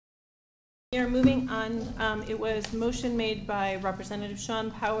We are moving on. It was motion made by Representative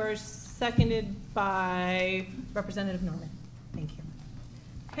Sean Powers, seconded by Representative Norman. Thank you.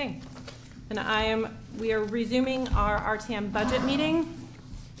 Okay, and we are resuming our R.T.M. budget meeting.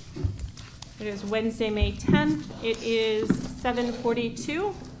 It is Wednesday, May 10th. It is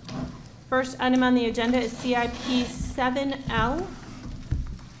 7:42. First item on the agenda is CIP 7L.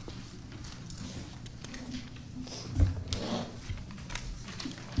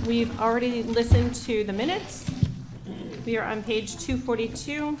 We've already listened to the minutes. We are on page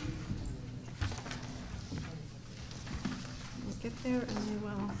 242. We'll get there and we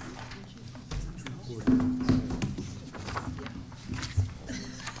will.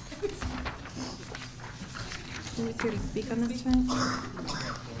 Who's here to speak on this one?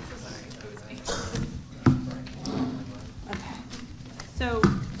 Okay. So,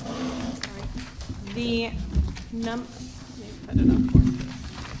 the let me put it up.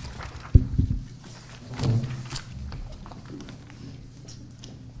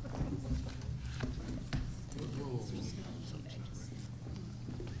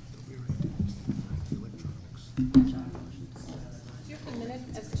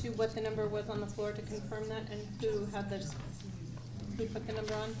 What the number was on the floor to confirm that, and who put the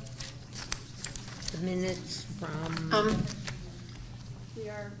number on? The minutes from. We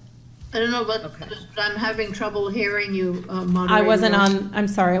are. I don't know, but okay. I'm having trouble hearing you, moderator. I wasn't on. I'm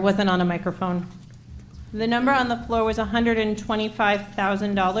sorry, I wasn't on a microphone. The number on the floor was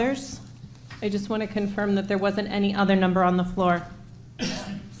 $125,000. I just want to confirm that there wasn't any other number on the floor.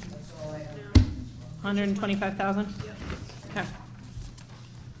 125,000. Okay.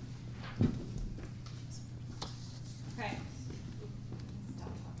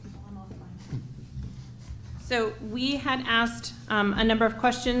 So we had asked a number of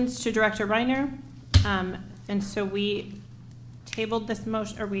questions to Director Reiner, and so we tabled this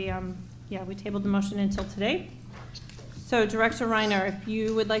motion, or we tabled the motion until today. So Director Reiner, if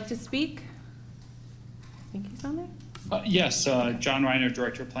you would like to speak. I think he's on there. Yes, John Reiner,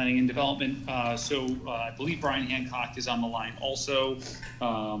 Director of Planning and Development. I believe Brian Hancock is on the line also,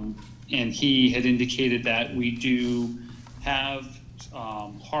 and he had indicated that we do have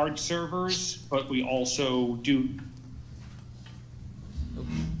hard servers, but we also do.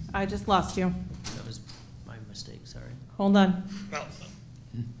 I just lost you. That was my mistake, sorry. Hold on. Well,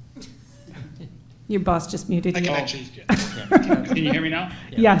 Your boss just muted you. I can actually. Can you hear me now?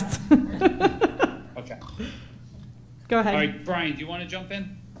 Yeah. Yes. Okay. Go ahead. All right, Brian, do you want to jump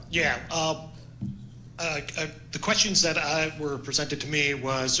in? Yeah. The questions that were presented to me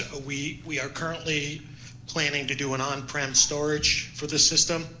was we are currently planning to do an on-prem storage for this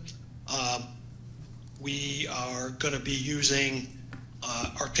system. We are going to be using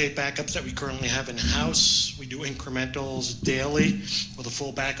our tape backups that we currently have in-house. We do incrementals daily with a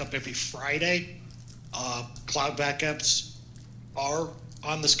full backup every Friday. Cloud backups are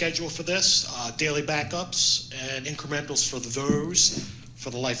on the schedule for this, daily backups and incrementals for those for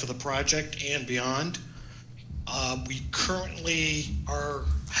the life of the project and beyond. We currently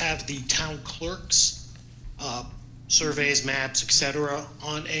have the town clerks surveys, maps, etc.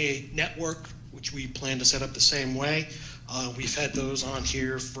 on a network, which we plan to set up the same way. We've had those on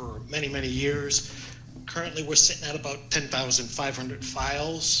here for many, many years. Currently, we're sitting at about 10,500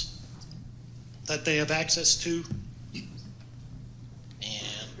 files that they have access to.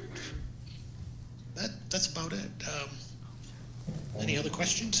 And that's about it. Any other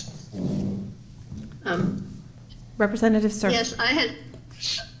questions? Representative Sir. Yes, I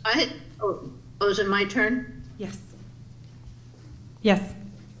had, oh, is it my turn? Yes. Yes.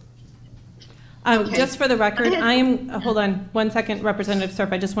 Okay. Just for the record, I am, hold on 1 second, Representative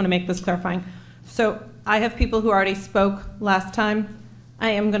Surf, I just want to make this clarifying. So I have people who already spoke last time.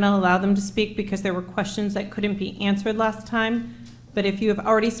 I am going to allow them to speak because there were questions that couldn't be answered last time. But if you have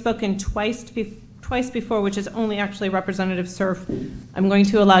already spoken twice before, which is only actually Representative Surf, I'm going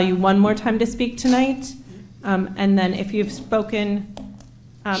to allow you one more time to speak tonight. And then if you've spoken,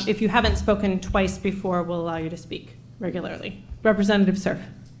 if you haven't spoken twice before, we'll allow you to speak regularly. Representative Surf.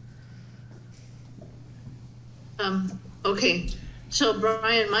 Okay, so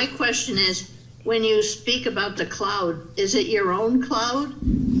Brian, my question is, when you speak about the cloud, is it your own cloud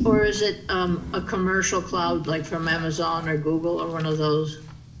or is it a commercial cloud like from Amazon or Google or one of those?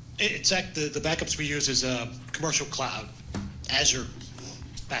 It's the backups we use is a commercial cloud, Azure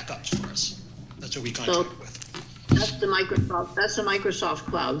backups for us. That's what we contract with. That's the Microsoft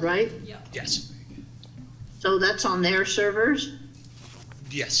cloud, right? Yeah. Yes. So that's on their servers?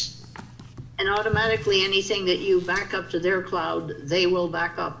 Yes. And automatically anything that you back up to their cloud, they will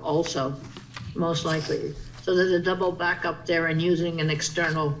back up also, most likely. So there's a double backup there and using an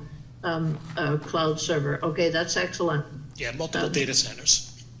external cloud server. Okay, that's excellent. Yeah, multiple data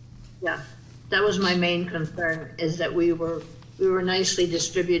centers. Yeah, that was my main concern, is that we were nicely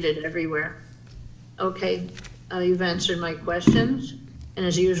distributed everywhere. Okay, you've answered my questions, and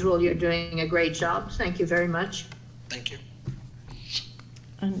as usual, you're doing a great job. Thank you very much. Thank you.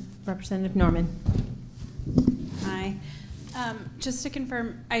 And Representative Norman. Hi. Just to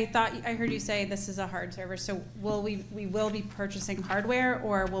confirm, I heard you say this is a hard server, so we will be purchasing hardware,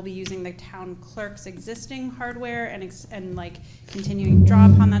 or we'll be using the town clerk's existing hardware and like continuing to draw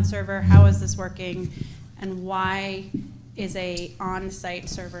upon that server? How is this working, and why is a on-site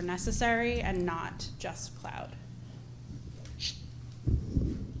server necessary and not just cloud?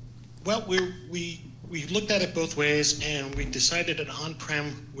 Well, we looked at it both ways, and we decided an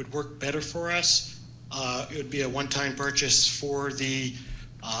on-prem would work better for us. It would be a one-time purchase for the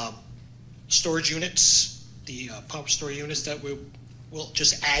storage units, the power store units that we will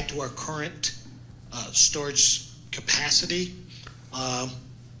just add to our current storage capacity,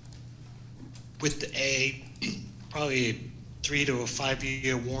 with a probably a 3 to 5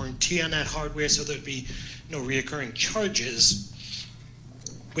 year warranty on that hardware, so there'd be no reoccurring charges.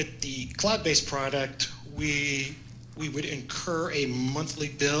 With the cloud-based product, we would incur a monthly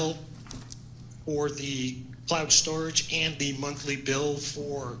bill for the cloud storage and the monthly bill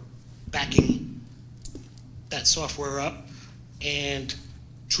for backing that software up. And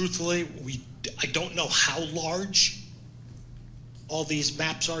truthfully, I don't know how large all these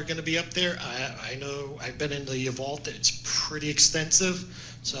maps are going to be up there. I know I've been in the vault; it's pretty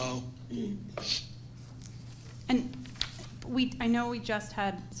extensive. So, and I know we just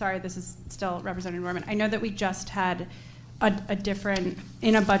had. Sorry, this is still Representative Norman. I know that we just had a different,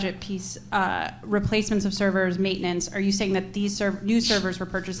 in a budget piece, replacements of servers, maintenance. Are you saying that these new servers we're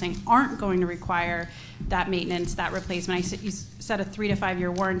purchasing aren't going to require that maintenance, that replacement? You said a 3 to 5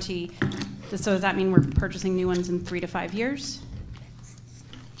 year warranty. So does that mean we're purchasing new ones in 3 to 5 years?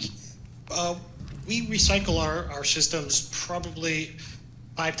 We recycle our systems probably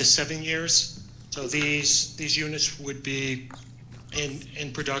 5 to 7 years. So these units would be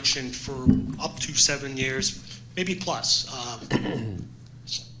in production for up to 7 years. Maybe plus. And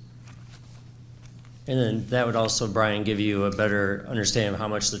then that would also, Brian, give you a better understanding of how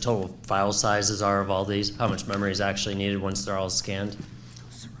much the total file sizes are of all these, how much memory is actually needed once they're all scanned.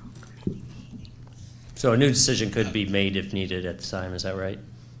 So a new decision could be made if needed at the time, is that right?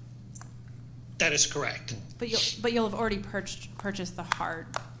 That is correct. But you'll have already purchased the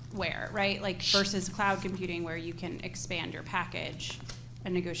hardware, right? Like versus cloud computing, where you can expand your package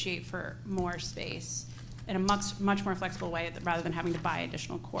and negotiate for more space in a much more flexible way, rather than having to buy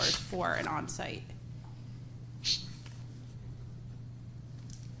additional cores for an on-site.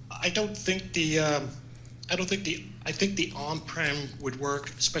 I think the on-prem would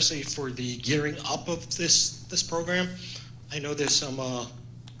work, especially for the gearing up of this program. I know there's some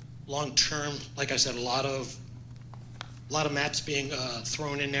long-term, like I said, a lot of maps being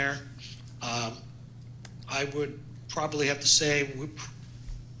thrown in there. I would probably have to say,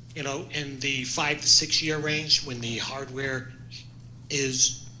 in the 5 to 6 year range, when the hardware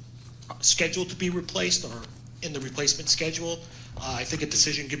is scheduled to be replaced or in the replacement schedule, I think a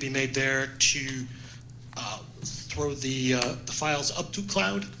decision could be made there to throw the files up to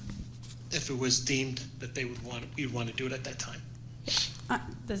cloud if it was deemed that we'd want to do it at that time.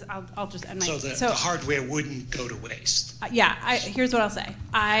 I'll just end my. So the hardware wouldn't go to waste. Here's what I'll say.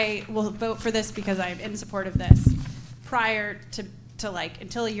 I will vote for this because I'm in support of this. Prior to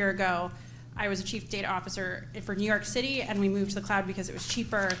until a year ago, I was a chief data officer for New York City, and we moved to the cloud because it was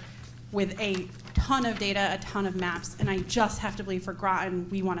cheaper, with a ton of data, a ton of maps, and I just have to believe for Groton,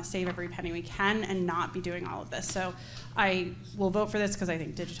 we want to save every penny we can and not be doing all of this. So I will vote for this because I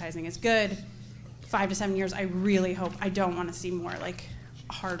think digitizing is good. 5 to 7 years, I really hope. I don't want to see more like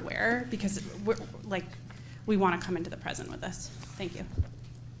hardware, because we want to come into the present with this. Thank you.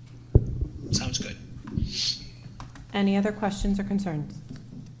 Sounds good. Any other questions or concerns?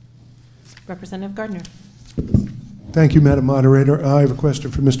 Representative Gardner. Thank you, Madam Moderator. I have a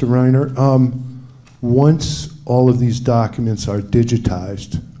question for Mr. Reiner. Once all of these documents are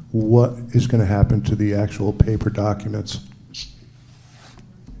digitized, what is going to happen to the actual paper documents?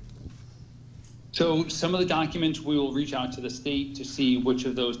 So some of the documents, we will reach out to the state to see which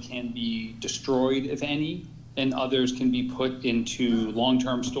of those can be destroyed, if any, and others can be put into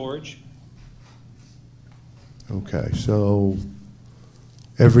long-term storage. Okay, so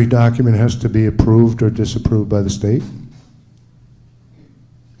every document has to be approved or disapproved by the state?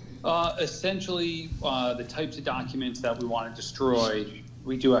 Essentially, the types of documents that we want to destroy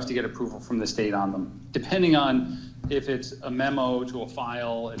we do have to get approval from the state on them. Depending on if it's a memo to a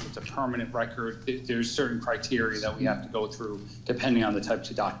file, if it's a permanent record, there's certain criteria that we have to go through depending on the types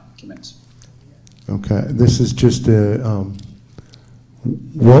of documents. Okay, this is just a,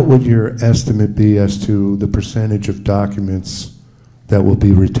 what would your estimate be as to the percentage of documents that will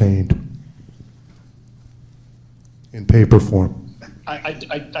be retained in paper form?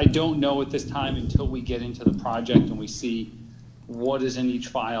 I don't know at this time until we get into the project and we see what is in each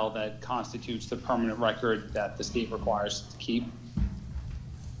file that constitutes the permanent record that the state requires to keep.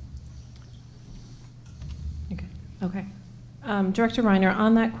 Okay. Director Reiner,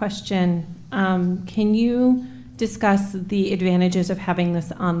 on that question, can you discuss the advantages of having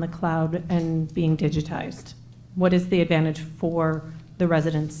this on the cloud and being digitized? What is the advantage for the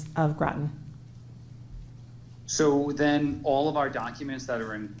residents of Groton? So then all of our documents that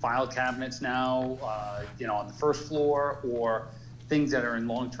are in file cabinets now, on the first floor, or things that are in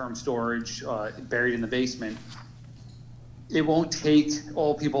long-term storage buried in the basement, it won't take,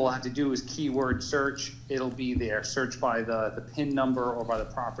 all people will have to do is keyword search. It'll be there, search by the PIN number or by the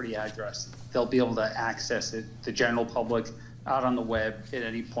property address. They'll be able to access it, the general public, out on the web at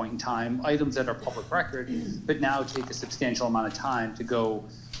any point in time. Items that are public record, but now take a substantial amount of time to go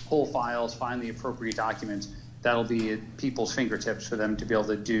pull files, find the appropriate documents. That'll be at people's fingertips for them to be able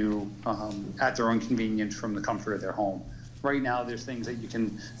to do at their own convenience from the comfort of their home. Right now, there's things that you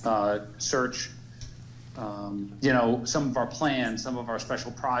can search. Some of our plans, some of our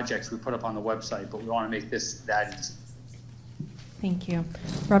special projects we put up on the website, but we want to make this that easy. Thank you.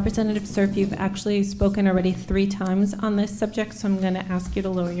 Representative Cerf, you've actually spoken already 3 times on this subject, so I'm going to ask you to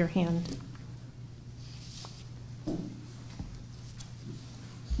lower your hand.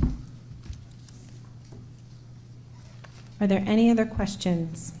 Are there any other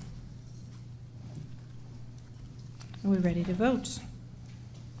questions? Are we ready to vote?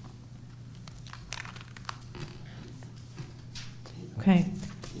 Okay.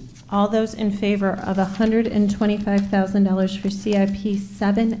 All those in favor of $125,000 for CIP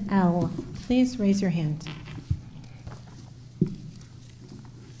 7L, please raise your hand.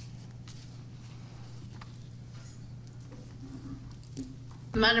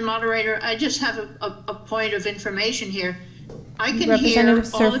 Madam Moderator, I just have a point of information here. I can hear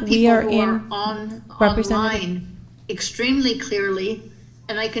Representative all the Cerf, we people are who in are Representative- online extremely clearly,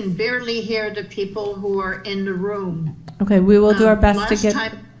 and I can barely hear the people who are in the room. Okay, we will do our best to Last get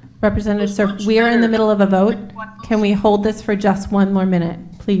time Representative was Cerf. much We are in the better. middle of a vote. Can we hold this for just 1 more minute,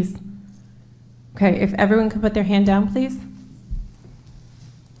 please? Okay, if everyone could put their hand down, please.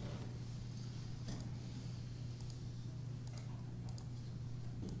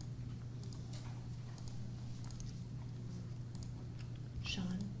 Sean,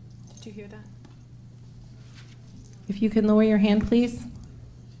 did you hear that? If you can lower your hand, please.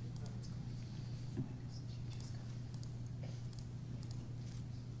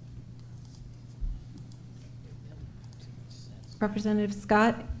 Representative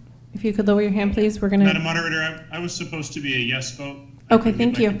Scott, if you could lower your hand, please. We're going to. Madam Moderator, I was supposed to be a yes vote. Okay, thank you. I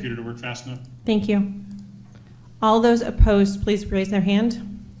couldn't get my computer to work fast enough. Thank you. All those opposed, please raise their hand.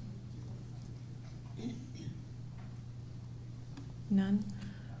 None.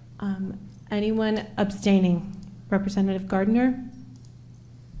 Anyone abstaining? Representative Gardner?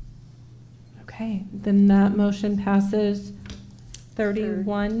 Okay, then that motion passes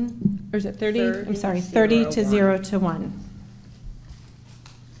 31, or is it 30? I'm sorry, 30 to 0 to 1.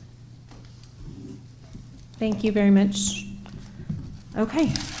 Thank you very much.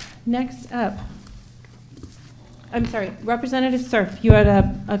 Okay, next up. I'm sorry, Representative Cerf, you had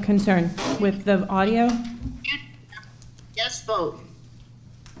a concern with the audio? Yes vote.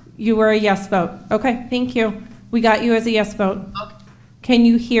 You were a yes vote. Okay, thank you. We got you as a yes vote. Okay. Can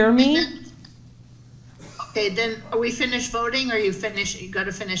you hear me? Okay, then are we finished voting, or you got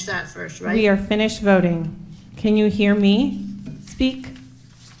to finish that first, right? We are finished voting. Can you hear me speak?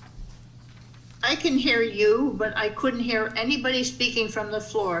 I can hear you, but I couldn't hear anybody speaking from the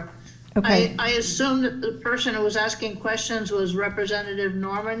floor. Okay. I assume that the person who was asking questions was Representative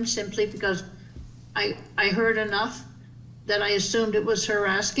Norman, simply because I heard enough that I assumed it was her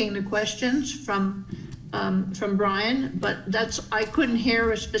asking the questions from Brian, but I couldn't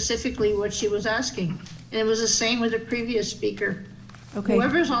hear specifically what she was asking. And it was the same with the previous speaker. Okay.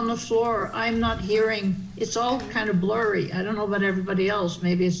 Whoever's on the floor, I'm not hearing. It's all kind of blurry. I don't know about everybody else.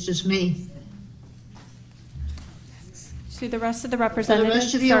 Maybe it's just me. To the rest of the representatives.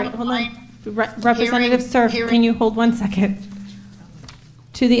 rest of you Sorry, on hold the on. Representative Cerf, hearing- can you hold 1 second?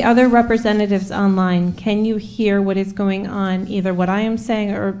 To the other representatives online, can you hear what is going on, either what I am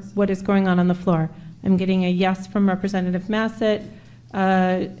saying or what is going on the floor? I'm getting a yes from Representative Massett,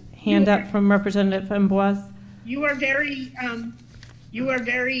 Hand up from Representative Amboise. You are very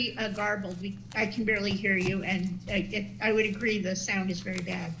garbled. I can barely hear you, and I would agree the sound is very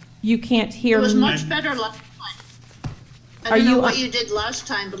bad. You can't hear It was me. much better last time. I don't know what you did last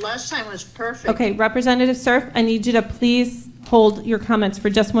time, but last time was perfect. Okay, Representative Cerf, I need you to please hold your comments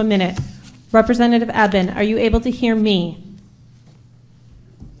for just 1 minute. Representative Abbin, are you able to hear me?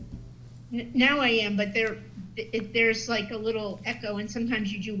 Now I am, but there's like a little echo, and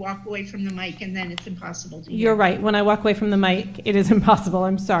sometimes you do walk away from the mic, and then it's impossible to hear. You're right. When I walk away from the mic, it is impossible.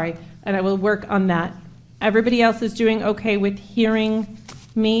 I'm sorry. And I will work on that. Everybody else is doing okay with hearing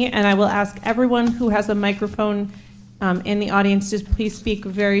me, and I will ask everyone who has a microphone in the audience to please speak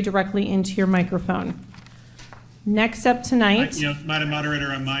very directly into your microphone. Next up tonight. Madam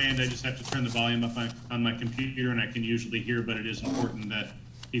Moderator, on my end, I just have to turn the volume up on my computer, and I can usually hear, but it is important that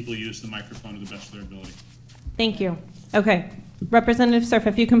people use the microphone to the best of their ability. Thank you. Okay. Representative Cerf,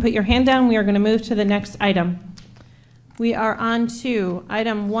 if you can put your hand down, we are going to move to the next item. We are on to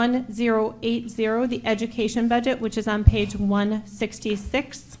item 1080, the education budget, which is on page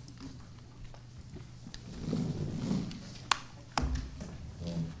 166.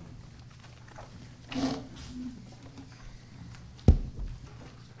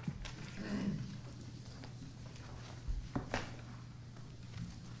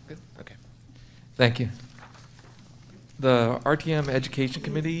 Okay. Thank you. The R.T.M. Education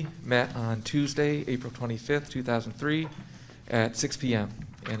Committee met on Tuesday, April 25th, 2003 at 6 p.m.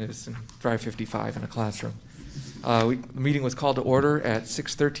 and it is in 555 in a classroom. The meeting was called to order at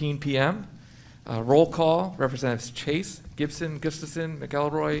 6:13 p.m. Roll call, Representatives Chase, Gibson, Gustafson,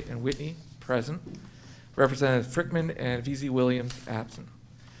 McElroy, and Whitney present. Representative Frickman and V.Z. Williams absent.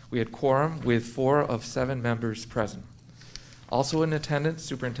 We had quorum with 4 of 7 members present. Also in attendance,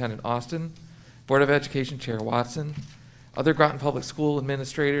 Superintendent Austin, Board of Education Chair Watson, other Groton Public School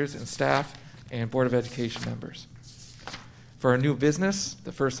administrators and staff, and Board of Education members. For our new business,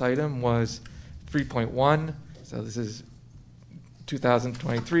 the first item was 3.1, so this is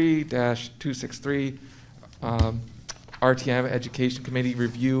 2023-263, R.T.M. Education Committee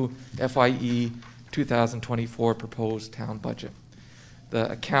Review FYE 2024 Proposed Town Budget. The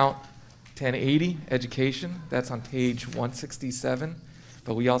account 1080, Education, that's on page 167,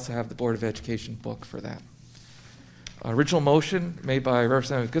 but we also have the Board of Education book for that. Original motion made by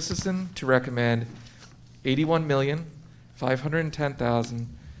Representative Gustafson to recommend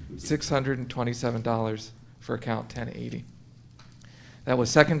 $81,510,627 for account 1080. That was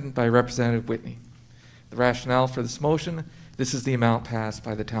seconded by Representative Whitney. The rationale for this motion, this is the amount passed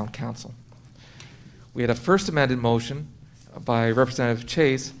by the Town Council. We had a first amended motion by Representative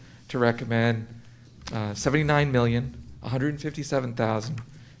Chase to recommend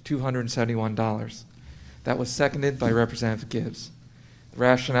 $79,157,271. That was seconded by Representative Gibbs. The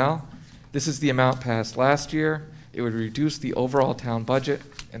rationale, this is the amount passed last year. It would reduce the overall town budget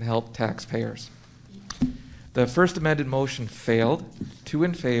and help taxpayers. The first amended motion failed, 2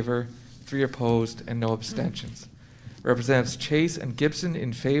 in favor, 3 opposed, and no abstentions. Representatives Chase and Gibson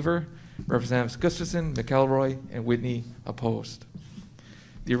in favor, Representatives Gustafson, McElroy, and Whitney opposed.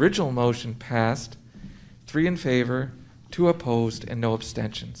 The original motion passed, 3 in favor, 2 opposed, and no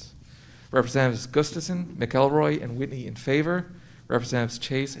abstentions. Representatives Gustafson, McElroy, and Whitney in favor, Representatives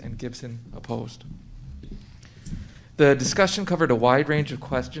Chase and Gibson opposed. The discussion covered a wide range of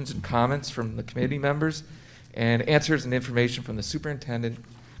questions and comments from the committee members and answers and information from the superintendent,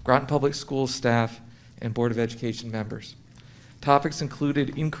 Groton Public Schools staff, and Board of Education members. Topics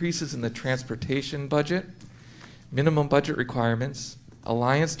included increases in the transportation budget, minimum budget requirements,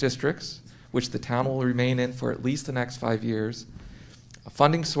 alliance districts, which the town will remain in for at least the next 5 years,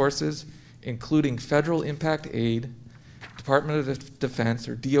 funding sources, including federal impact aid, Department of Defense,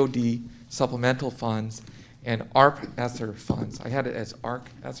 or DOD, supplemental funds, and ARP ESSER funds. I had it as ARC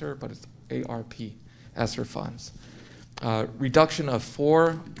ESSER, but it's ARP ESSER funds. Reduction of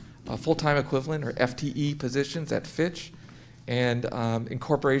 4 full-time equivalent, or FTE, positions at Fitch, and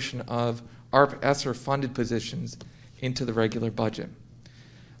incorporation of ARP ESSER funded positions into the regular budget.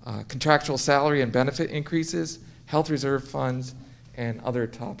 Contractual salary and benefit increases, health reserve funds, and other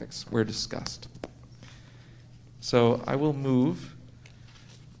topics were discussed. So I will move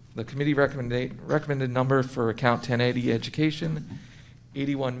the committee recommended number for account 1080 education,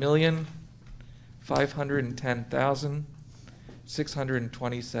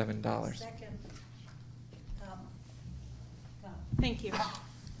 $81,510,627. Second. Thank you.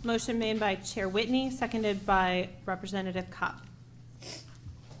 Motion made by Chair Whitney, seconded by Representative Kopp.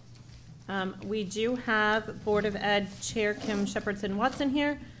 We do have Board of Ed Chair Kim Shepherdson Watson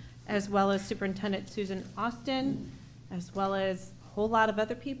here, as well as Superintendent Susan Austin, as well as whole lot of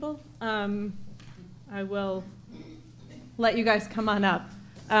other people, I will let you guys come on up.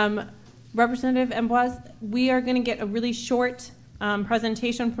 Representative Amboise, we are going to get a really short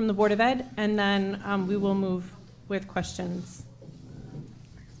presentation from the Board of Ed, and then we will move with questions.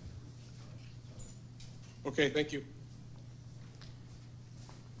 Okay, thank you.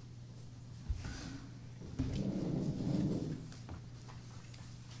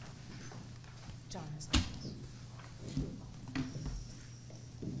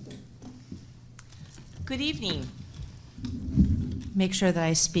 Good evening. Make sure that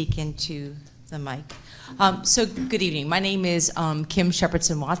I speak into the mic. So good evening. My name is Kim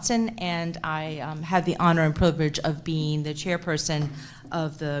Shepherdson-Watson, and I have the honor and privilege of being the chairperson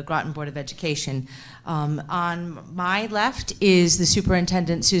of the Groton Board of Education. On my left is the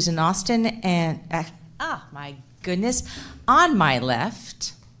superintendent, Susan Austin, and my goodness, on my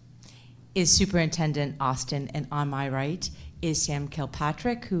left is Superintendent Austin, and on my right is Sam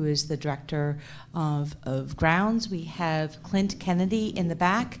Kilpatrick, who is the director of grounds. We have Clint Kennedy in the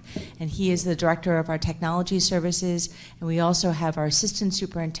back, and he is the director of our technology services. And we also have our assistant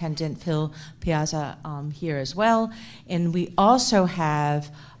superintendent, Phil Piazza, here as well. And we also have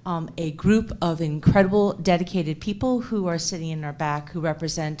a group of incredible, dedicated people who are sitting in our back, who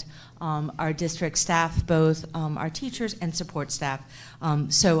represent our district staff, both our teachers and support staff.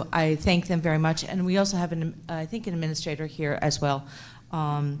 So I thank them very much. And we also have, I think, an administrator here as well.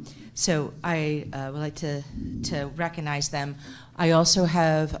 So I would like to recognize them. I also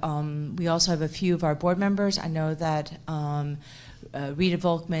have, we also have a few of our board members. I know that Rita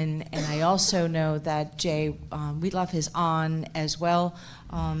Volkman, and I also know that Jay Wheatloff is on as well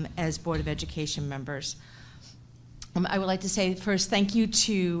as Board of Education members. I would like to say first thank you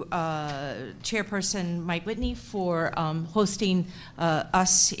to Chairperson Mike Whitney for hosting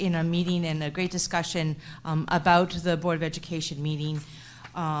us in a meeting and a great discussion about the Board of Education meeting.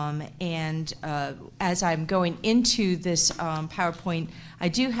 As I'm going into this PowerPoint, I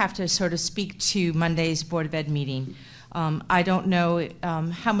do have to sort of speak to Monday's Board of Ed meeting. I don't know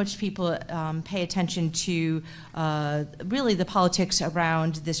how much people pay attention to really the politics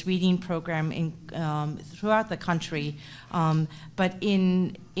around this reading program throughout the country. But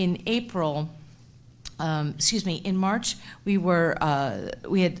in April, in March, we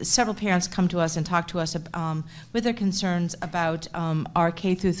had several parents come to us and talk to us with their concerns about our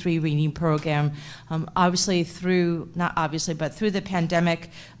K through 3 reading program. Obviously, not obviously, but through the pandemic,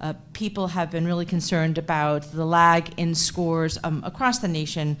 people have been really concerned about the lag in scores across the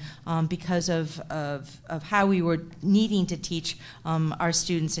nation because of how we were needing to teach our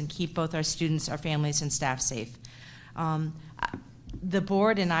students and keep both our students, our families, and staff safe. The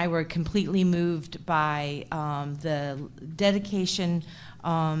board and I were completely moved by the dedication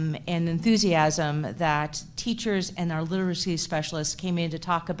and enthusiasm that teachers and our literacy specialists came in to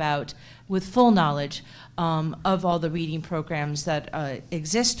talk about with full knowledge of all the reading programs that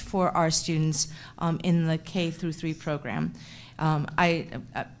exist for our students in the K through 3 program. I'm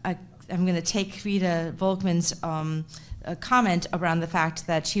going to take Rita Volkman's a comment around the fact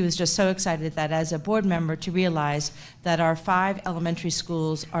that she was just so excited that as a board member to realize that our 5 elementary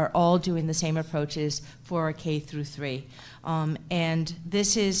schools are all doing the same approaches for our K through 3. And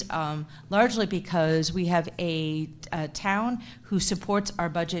this is largely because we have a town who supports our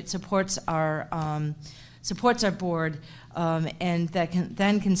budget, supports our board, and that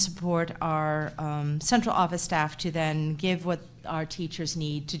can support our central office staff to then give what our teachers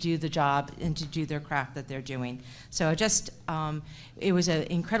need to do the job and to do their craft that they're doing. So it was an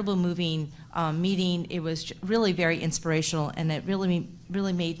incredible moving meeting. It was really very inspirational, and it really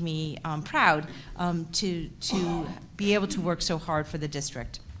made me proud to be able to work so hard for the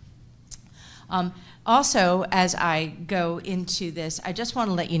district. Also, as I go into this, I just want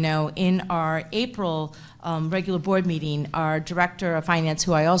to let you know, in our April regular board meeting, our director of finance,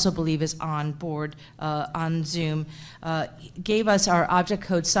 who I also believe is on board on Zoom, gave us our object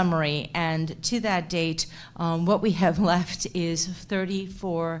code summary, and to that date, what we have left is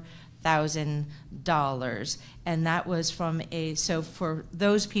 $34,000, and that was from so for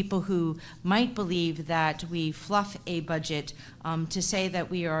those people who might believe that we fluff a budget, to say that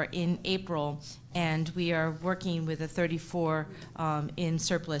we are in April and we are working with a 34 in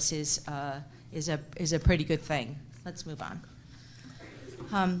surplus is a pretty good thing. Let's move on.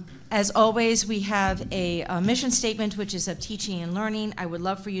 As always, we have a mission statement, which is of teaching and learning. I would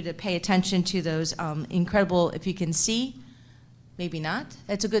love for you to pay attention to those incredible, if you can see, maybe not.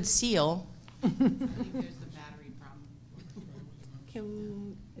 It's a good seal. I think there's a battery problem.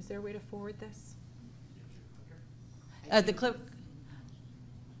 Is there a way to forward this? The clip. It's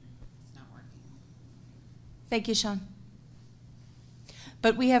not working. Thank you, Sean.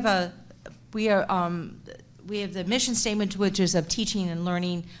 But we have the mission statement, which is of teaching and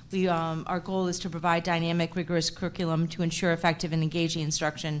learning. Our goal is to provide dynamic, rigorous curriculum to ensure effective and engaging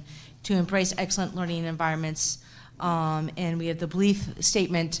instruction, to embrace excellent learning environments, and we have the belief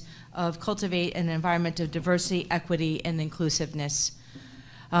statement of cultivate an environment of diversity, equity, and inclusiveness.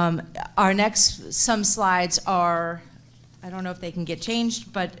 Our next, some slides are, I don't know if they can get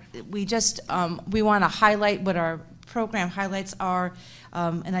changed, but we we want to highlight what our program highlights are.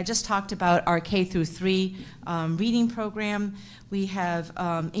 And I just talked about our K through 3 reading program. We have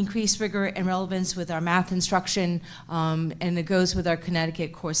increased rigor and relevance with our math instruction, and it goes with our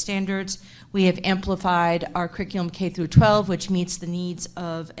Connecticut core standards. We have amplified our curriculum K through 12, which meets the needs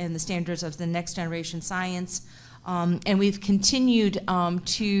of and the standards of the next generation science. And we've continued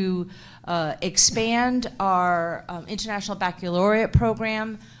to expand our International Baccalaureate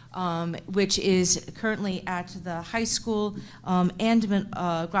program, which is currently at the high school and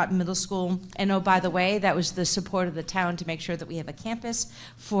Groton Middle School. And oh, by the way, that was the support of the town to make sure that we have a campus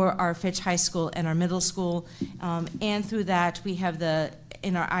for our Fitch High School and our middle school. And through that, we have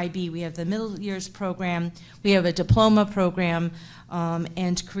in our IB, we have the middle years program, we have a diploma program,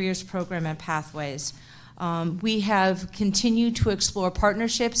 and careers program and pathways. We have continued to explore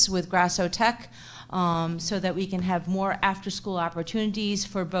partnerships with Grasso Tech, so that we can have more after-school opportunities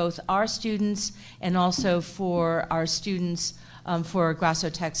for both our students and also for our students, for Grasso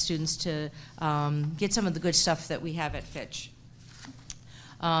Tech students to get some of the good stuff that we have at Fitch.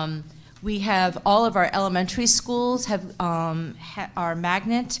 We have all of our elementary schools have our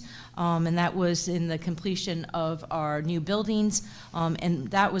magnet, and that was in the completion of our new buildings.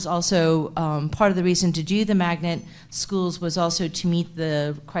 And that was also part of the reason to do the magnet schools was also to meet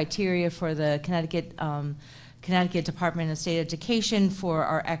the criteria for the Connecticut Department of State Education for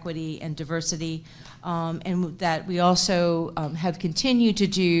our equity and diversity. And that we also have continued to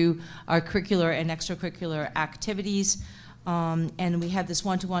do our curricular and extracurricular activities. And we have this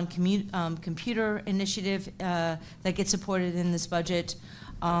one-to-one computer initiative that gets supported in this budget.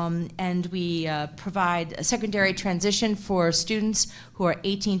 And we provide a secondary transition for students who are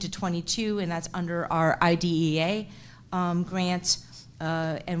 18 to 22, and that's under our IDEA grant.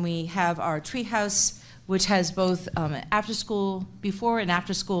 And we have our Treehouse, which has both after-school, before and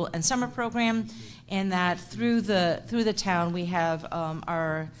after-school and summer program, and that through the town we have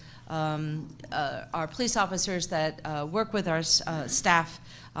our police officers that work with our staff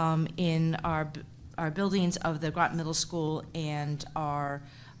in our buildings of the Groton Middle School and our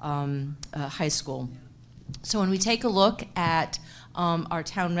high school. So when we take a look at our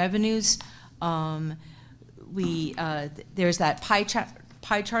town revenues, there's that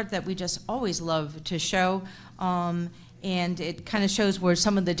pie chart that we just always love to show, and it kind of shows where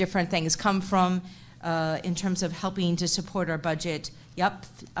some of the different things come from in terms of helping to support our budget. Yep,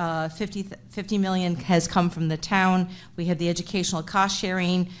 50 million has come from the town. We have the educational cost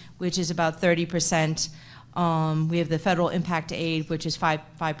sharing, which is about 30%. We have the federal impact aid, which is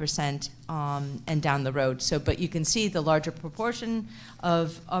 5%, and down the road. So, but you can see the larger proportion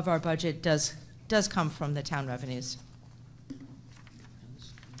of our budget does come from the town revenues.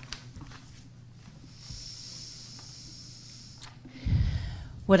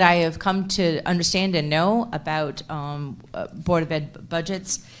 What I have come to understand and know about Board of Ed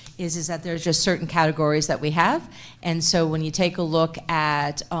budgets is that there's just certain categories that we have. And so when you take a look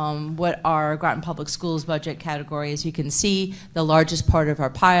at what our Groton Public Schools budget category is, you can see the largest part of our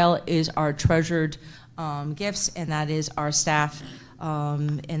pile is our treasured gifts, and that is our staff.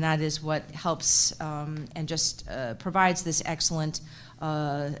 And that is what helps and just provides this excellent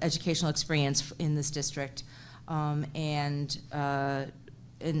educational experience in this district. And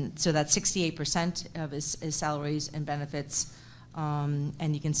so that's 68% of his salaries and benefits,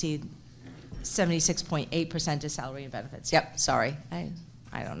 and you can see 76.8% is salary and benefits. Yep, sorry, I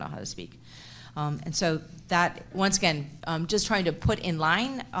don't know how to speak. And so that, once again, just trying to put in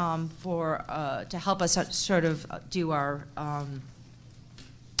line to help us sort of do our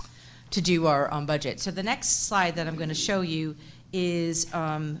budget. So the next slide that I'm going to show you is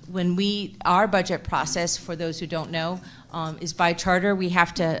our budget process, for those who don't know, is by charter. We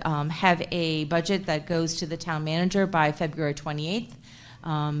have to have a budget that goes to the town manager by February 28th.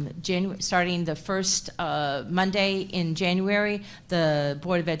 Starting the first Monday in January, the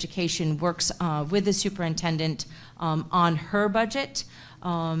Board of Education works with the superintendent on her budget.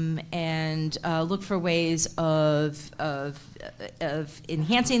 And look for ways of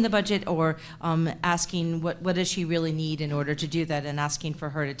enhancing the budget, or asking what does she really need in order to do that, and asking for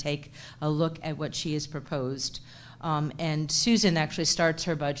her to take a look at what she has proposed. And Susan actually starts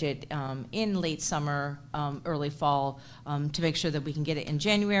her budget in late summer, early fall, to make sure that we can get it in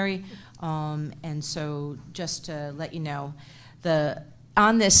January. And so just to let you know,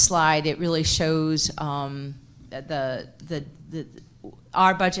 on this slide, it really shows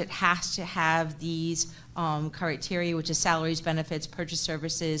our budget has to have these criteria, which is salaries, benefits, purchase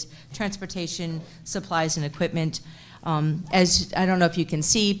services, transportation, supplies, and equipment. As I don't know if you can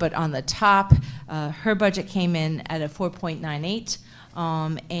see, but on the top, her budget came in at a 4.98,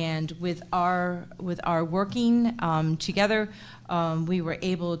 and with our working together, we were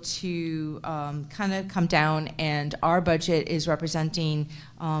able to kind of come down, and our budget is representing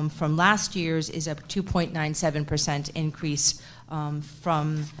from last year's is a 2.97% increase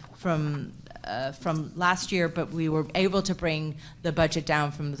from last year, but we were able to bring the budget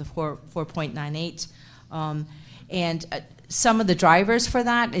down from the 4.98. And some of the drivers for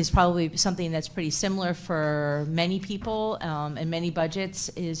that is probably something that's pretty similar for many people and many budgets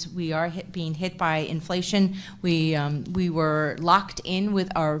is we are being hit by inflation. We were locked in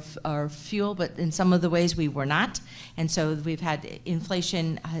with our fuel, but in some of the ways we were not. And so we've had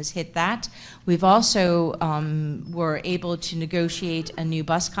inflation has hit that. We've also were able to negotiate a new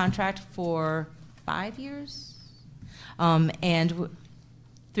bus contract for 5 years. And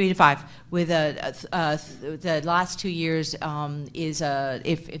 3 to 5. With the last 2 years is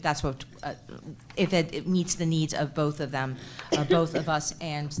if that's what if it meets the needs of both of them, both of us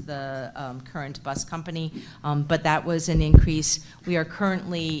and the current bus company. But that was an increase. We are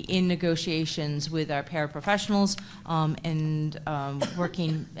currently in negotiations with our paraprofessionals and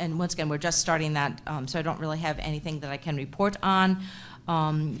working. And once again, we're just starting that, so I don't really have anything that I can report on.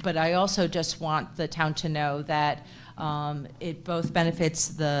 But I also just want the town to know that. It both benefits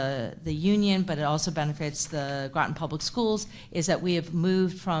the union, but it also benefits the Groton Public Schools, is that we have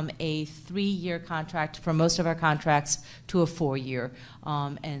moved from a 3-year contract for most of our contracts to a 4-year,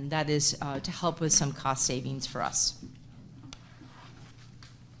 and that is to help with some cost savings for us.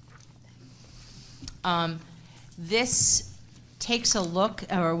 This takes a look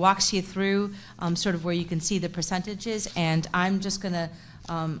or walks you through sort of where you can see the percentages, and I'm just going to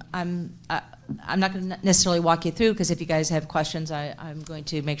I'm not going to necessarily walk you through, because if you guys have questions, I'm going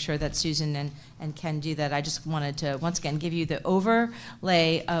to make sure that Susan and Ken do that. I just wanted to once again give you the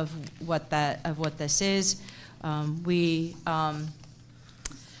overlay of what this is. I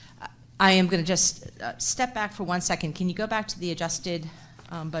am going to just step back for 1 second. Can you go back to the adjusted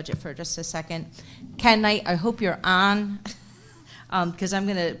budget for just a second? Ken, I hope you're on, because I'm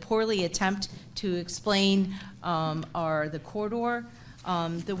going to poorly attempt to explain the corridor.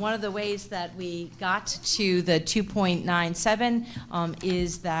 One of the ways that we got to the 2.97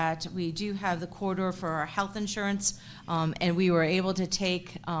 is that we do have the corridor for our health insurance, and we were able to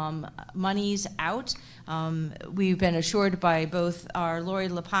take monies out. We've been assured by both our Lori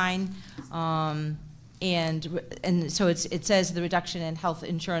Lapine, and so it says the reduction in health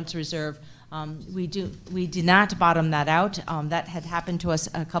insurance reserve. We did not bottom that out. That had happened to us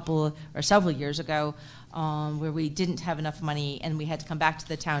several years ago, where we didn't have enough money, and we had to come back to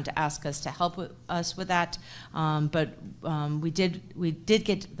the town to ask us to help us with that. But we did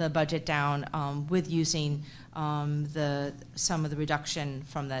get the budget down with using some of the reduction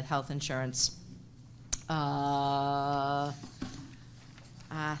from that health insurance. I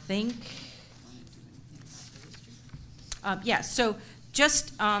think. Yeah. So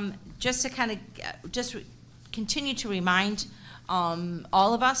just to kind of just continue to remind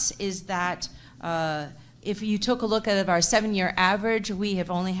all of us is that if you took a look at our 7-year average, we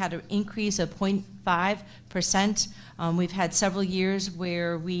have only had an increase of 0.5%. We've had several years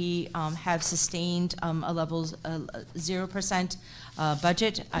where we have sustained a level 0%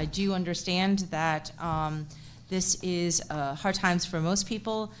 budget. I do understand that this is hard times for most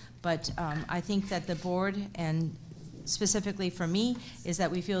people, but I think that the board, and specifically for me, is that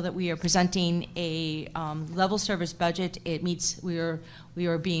we feel that we are presenting a level service budget. It meets, we are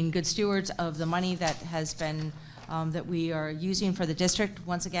being good stewards of the money that has been, that we are using for the district.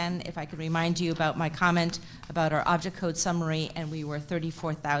 Once again, if I could remind you about my comment about our object code summary, and we were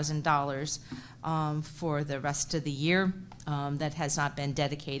 $34,000 for the rest of the year. That has not been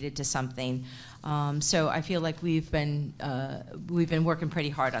dedicated to something. So I feel like we've been working pretty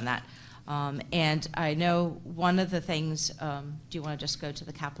hard on that. And I know one of the things, do you want to just go to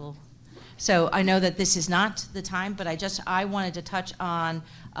the capital? So I know that this is not the time, but I wanted to touch on,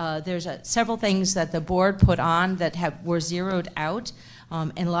 there's several things that the board put on that were zeroed out,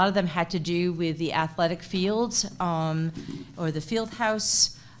 and a lot of them had to do with the athletic fields or the field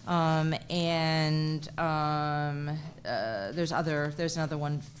house, and there's another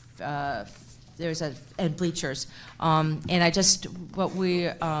one, and bleachers. And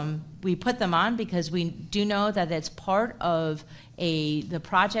we put them on because we do know that it's part of the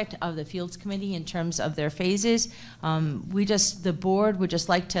project of the Fields Committee in terms of their phases. The board would just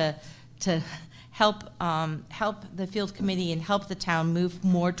like to help the Field Committee and help the town move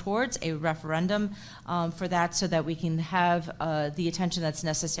more towards a referendum for that, so that we can have the attention that's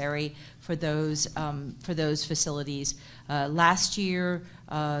necessary for those facilities. Last year,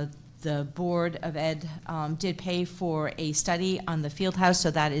 the Board of Ed did pay for a study on the field house,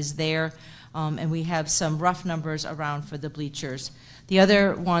 so that is there. And we have some rough numbers around for the bleachers. The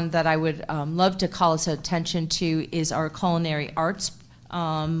other one that I would love to call us attention to is our culinary arts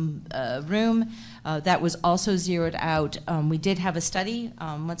room. That was also zeroed out. We did have a study.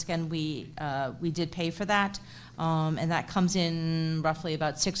 Once again, we did pay for that, and that comes in roughly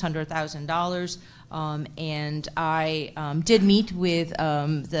about $600,000. And I did meet with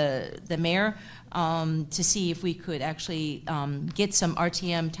the mayor to see if we could actually get some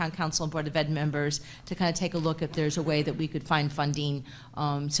R.T.M. Town Council and Board of Ed members to kind of take a look if there's a way that we could find funding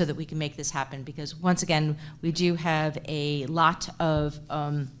so that we can make this happen. Because once again, we do have a lot of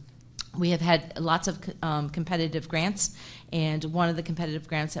we have had lots of competitive grants, and one of the competitive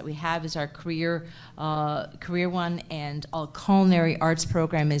grants that we have is our career one, and our culinary arts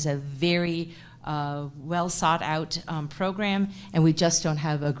program is a very well sought out program, and we just don't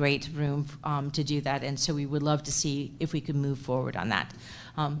have a great room to do that, and so we would love to see if we could move forward on that.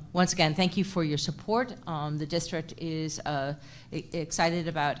 Once again, thank you for your support. The district is excited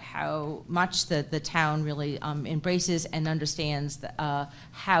about how much the town really embraces and understands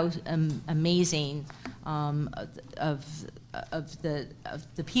how amazing of the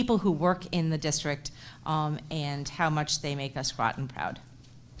people who work in the district and how much they make us Groton proud.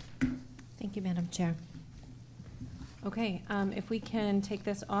 Thank you, Madam Chair. Okay, if we can take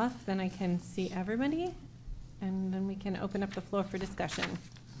this off, then I can see everybody, and then we can open up the floor for discussion.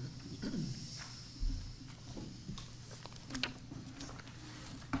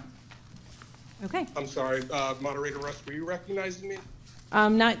 Okay. I'm sorry, Moderator Russ, were you recognizing me?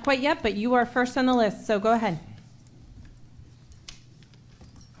 Not quite yet, but you are first on the list, so go ahead.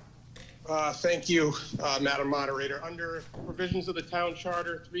 Thank you, Madam Moderator. Under provisions of the Town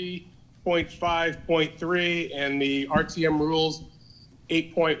Charter 3.5.3 and the R.T.M. rules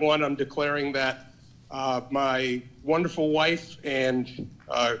 8.1, I'm declaring that my wonderful wife and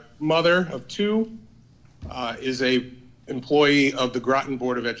mother of two is a employee of the Groton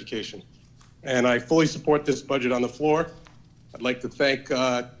Board of Education. And I fully support this budget on the floor. I'd like to thank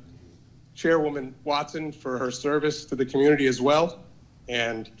Chairwoman Watson for her service to the community as well.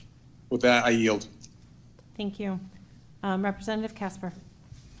 And with that, I yield. Thank you. Representative Casper.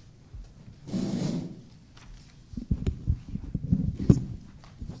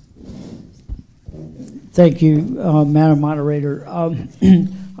 Thank you, Madam Moderator.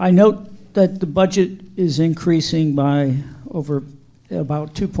 I note that the budget is increasing by over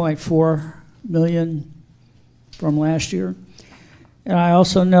about 2.4 million from last year. And I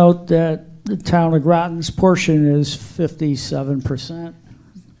also note that the town of Groton's portion is 57%.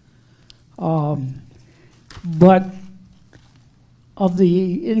 But of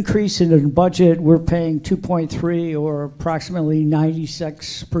the increase in the budget, we're paying 2.3, or approximately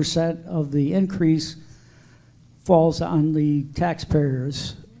 96% of the increase falls on the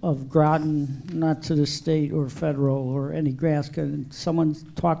taxpayers of Groton, not to the state or federal or any grants. Can someone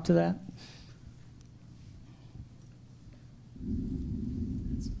talk to that?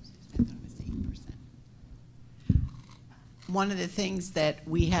 One of the things that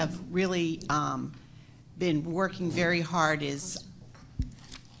we have really been working very hard is,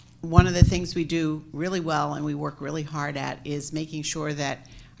 one of the things we do really well and we work really hard at is making sure that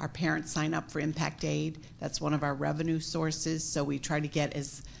our parents sign up for impact aid. That's one of our revenue sources, so we try to get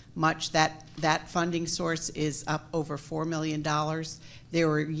as much. That funding source is up over $4 million. There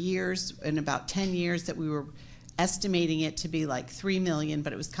were years, in about 10 years, that we were estimating it to be like $3 million,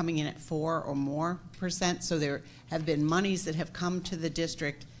 but it was coming in at 4 or more %. So there have been monies that have come to the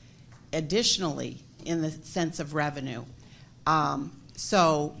district additionally in the sense of revenue.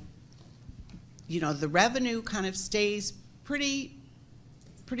 So, you know, the revenue kind of stays pretty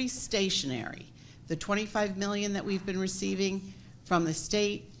stationary. The $25 million that we've been receiving from the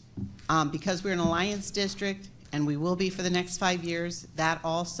state, because we're an alliance district, and we will be for the next 5 years, that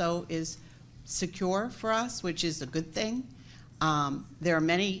also is secure for us, which is a good thing. There are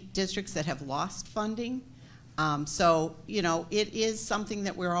many districts that have lost funding. So, you know, it is something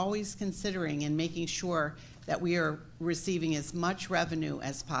that we're always considering and making sure that we are receiving as much revenue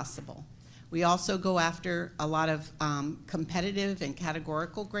as possible. We also go after a lot of competitive and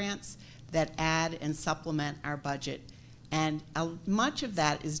categorical grants that add and supplement our budget. And much of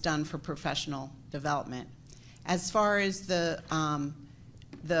that is done for professional development. As far as the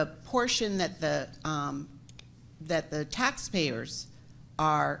portion that the taxpayers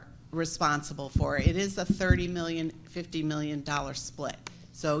are responsible for, it is a $30 million, $50 million split.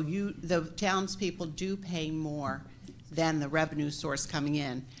 So the townspeople do pay more than the revenue source coming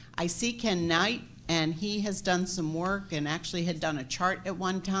in. I see Ken Knight, and he has done some work and actually had done a chart at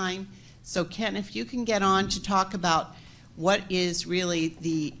one time. So Ken, if you can get on to talk about what is really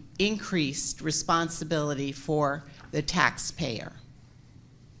the increased responsibility for the taxpayer.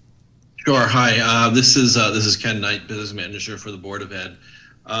 Sure. Hi. This is Ken Knight, business manager for the Board of Ed.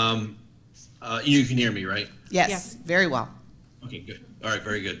 You can hear me, right? Yes, very well. Okay, good. All right,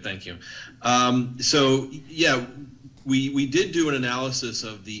 very good. Thank you. So yeah, we did do an analysis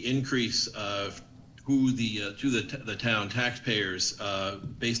of the increase of who to the town taxpayers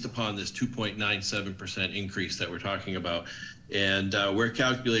based upon this 2.97% increase that we're talking about. And we're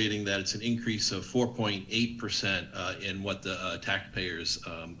calculating that it's an increase of 4.8% in what the taxpayers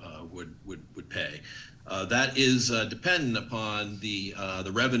would pay. That is dependent upon the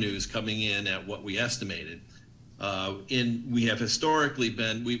revenues coming in at what we estimated. We have historically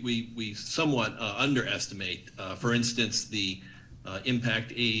been, we somewhat underestimate, for instance, the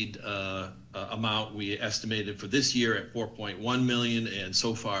impact aid amount we estimated for this year at 4.1 million, and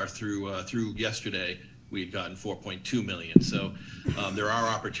so far through yesterday, we had gotten 4.2 million. So there are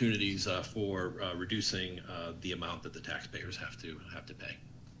opportunities for reducing the amount that the taxpayers have to pay.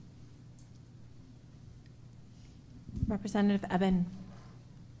 Representative Eben.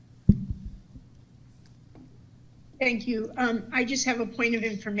 Thank you. I just have a point of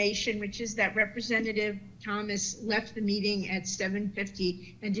information, which is that Representative Thomas left the meeting at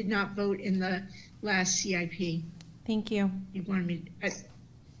 7:50 and did not vote in the last CIP. Thank you. You wanted me to,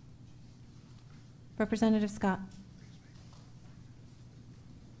 Representative Scott.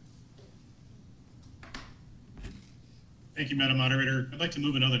 Thank you, Madam Moderator. I'd like to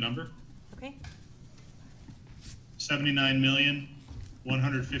move another number. Okay.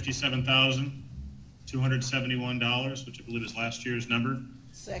 $79,157,271, which I believe is last year's number.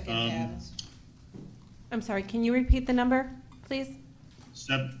 Second, Adams. I'm sorry, can you repeat the number, please?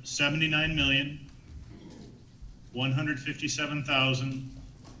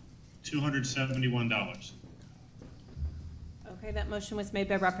 $79,157,271. Okay, that motion was made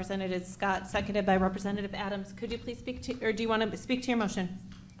by Representative Scott, seconded by Representative Adams. Could you please speak to, or do you want to speak to your motion?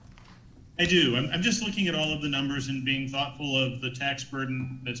 I do. I'm just looking at all of the numbers and being thoughtful of the tax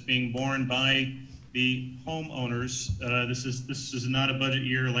burden that's being borne by the homeowners. This is not a budget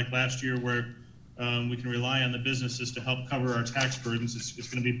year like last year where we can rely on the businesses to help cover our tax burdens. It's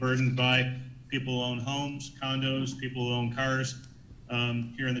going to be burdened by people who own homes, condos, people who own cars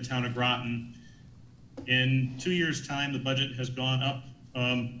here in the town of Groton. In 2 years' time, the budget has gone up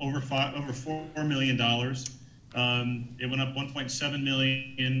over $4 million. It went up 1.7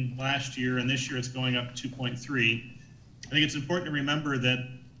 million last year, and this year it's going up 2.3. I think it's important to remember that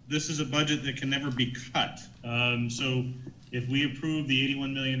this is a budget that can never be cut. So if we approve the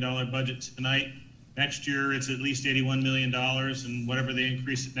 $81 million budget tonight, next year it's at least $81 million, and whatever they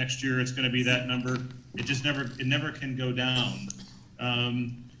increase it next year, it's going to be that number. It never can go down.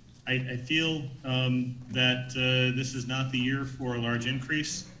 I feel that this is not the year for a large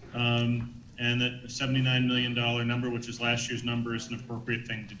increase. And that $79 million number, which is last year's number, is an appropriate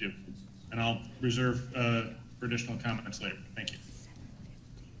thing to do. And I'll reserve for additional comments later. Thank you.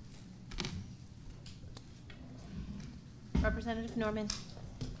 Representative Norman.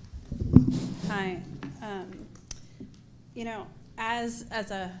 Hi. You know, as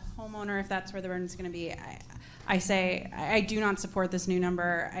a homeowner, if that's where the burden is going to be, I say I do not support this new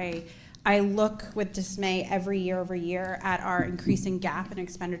number. I look with dismay every year over year at our increasing gap in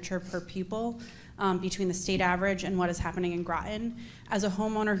expenditure per pupil between the state average and what is happening in Groton. As a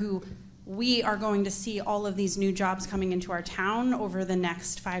homeowner who we are going to see all of these new jobs coming into our town over the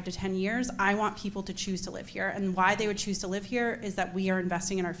next 5 to 10 years, I want people to choose to live here. And why they would choose to live here is that we are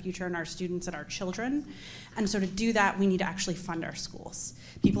investing in our future and our students and our children. And so to do that, we need to actually fund our schools.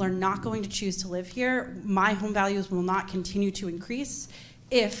 People are not going to choose to live here. My home values will not continue to increase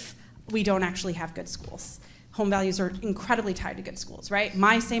if we don't actually have good schools. Home values are incredibly tied to good schools, right?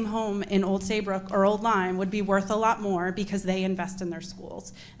 My same home in Old Saybrook or Old Lyme would be worth a lot more because they invest in their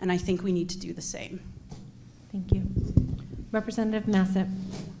schools. And I think we need to do the same. Thank you. Representative Massett.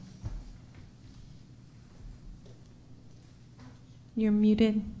 You're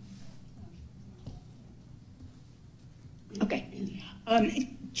muted. Okay.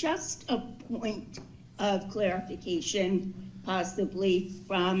 just a point of clarification, possibly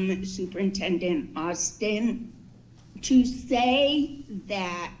from Superintendent Austin, to say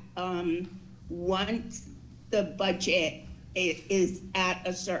that once the budget is at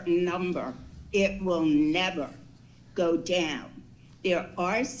a certain number, it will never go down. There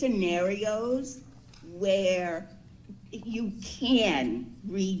are scenarios where you can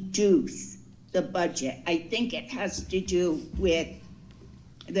reduce the budget. I think it has to do with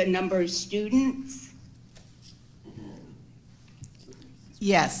the number of students.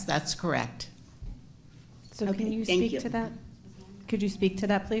 Yes, that's correct. So Okay, can you thank speak you. to that? Could you speak to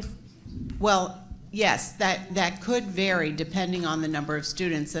that, please? Well, yes, that could vary depending on the number of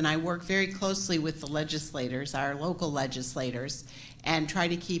students, and I work very closely with the legislators, our local legislators, and try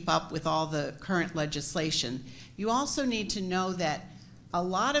to keep up with all the current legislation. You also need to know that a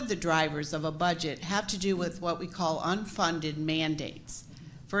lot of the drivers of a budget have to do with what we call unfunded mandates.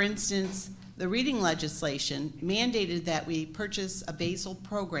 For instance, the reading legislation mandated that we purchase a basal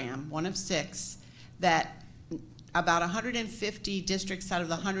program, one of 6, that about 150 districts out of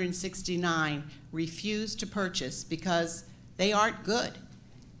the 169 refused to purchase because they aren't good.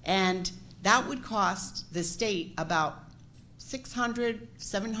 And that would cost the state about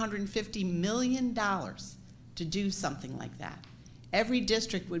 $750 million to do something like that. Every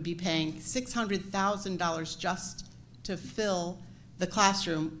district would be paying $600,000 just to fill the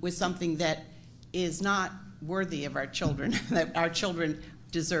classroom with something that is not worthy of our children, that our children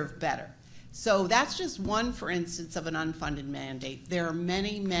deserve better. So that's just one, for instance, of an unfunded mandate. There are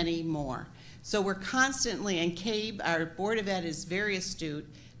many, many more. So we're constantly, and CABE, our Board of Ed, is very astute.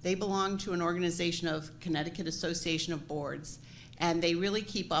 They belong to an organization of Connecticut Association of Boards, and they really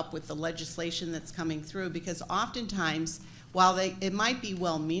keep up with the legislation that's coming through, because oftentimes, while it might be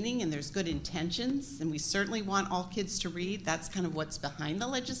well-meaning and there's good intentions, and we certainly want all kids to read, that's kind of what's behind the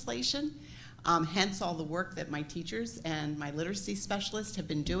legislation, hence all the work that my teachers and my literacy specialists have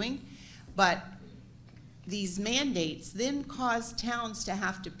been doing. But these mandates then cause towns to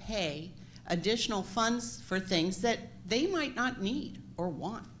have to pay additional funds for things that they might not need or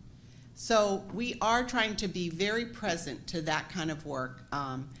want. So we are trying to be very present to that kind of work.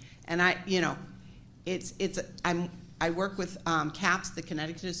 And I work with CAPS, the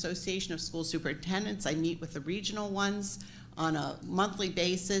Connecticut Association of School Superintendents. I meet with the regional ones on a monthly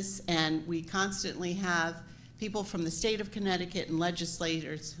basis, and we constantly have people from the state of Connecticut and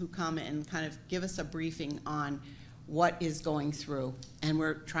legislators who come and kind of give us a briefing on what is going through. And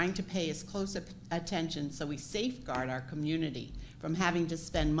we're trying to pay as close attention so we safeguard our community from having to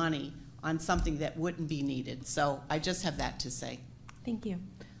spend money on something that wouldn't be needed. So I just have that to say. Thank you.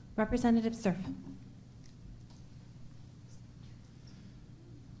 Representative Cerf.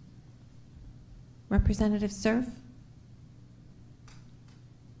 Representative Cerf.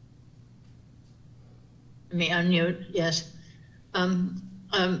 Let me unmute, yes.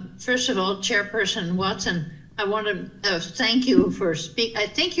 First of all, Chairperson Watson, I want to thank you for I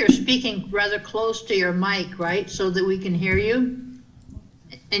think you're speaking rather close to your mic, right? So that we can hear you?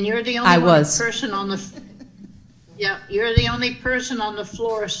 And you're the only person on the, yeah, you're the only person on the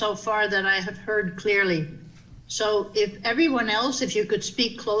floor so far that I have heard clearly. So if everyone else, if you could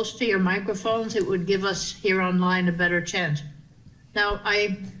speak close to your microphones, it would give us here online a better chance. Now,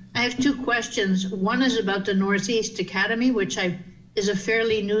 I have 2 questions. One is about the Northeast Academy, which is a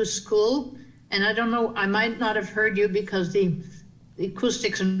fairly new school. And I don't know, I might not have heard you because the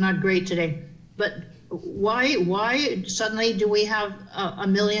acoustics are not great today. But why suddenly do we have a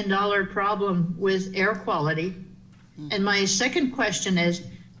 $1 million problem with air quality? And my second question is,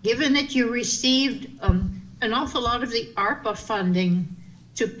 given that you received an awful lot of the ARPA funding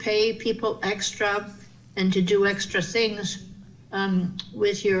to pay people extra and to do extra things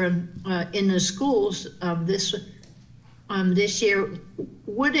with your in the schools this year,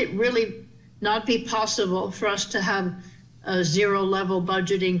 would it really not be possible for us to have a 0 level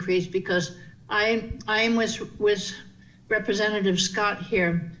budget increase? Because I am with Representative Scott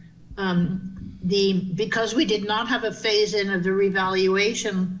here. Because we did not have a phase in of the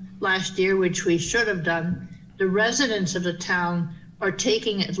revaluation last year, which we should have done, the residents of the town are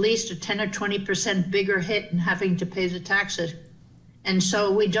taking at least a 10 or 20% bigger hit and having to pay the taxes. And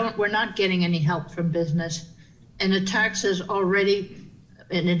so we're not getting any help from business. And the taxes already,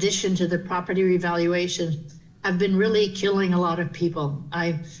 in addition to the property revaluation, have been really killing a lot of people.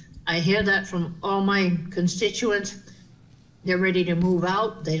 I hear that from all my constituents. They're ready to move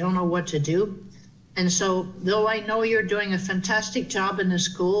out. They don't know what to do. And so, though I know you're doing a fantastic job in the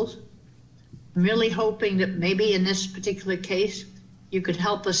schools, I'm really hoping that maybe in this particular case, you could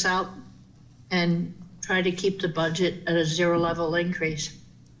help us out and try to keep the budget at a 0 level increase.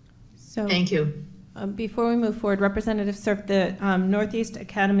 So, Thank you. Before we move forward, Representative Surf, the Northeast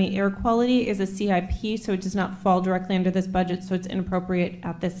Academy Air Quality is a CIP, so it does not fall directly under this budget, so it's inappropriate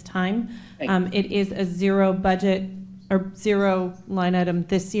at this time. It is a zero budget or zero line item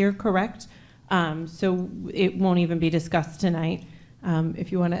this year, correct? So it won't even be discussed tonight.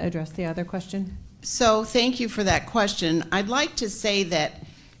 If you want to address the other question. So thank you for that question. I'd like to say that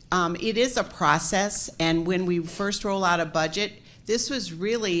it is a process, and when we first roll out a budget, this was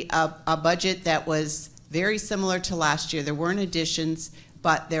really a budget that was very similar to last year. There weren't additions,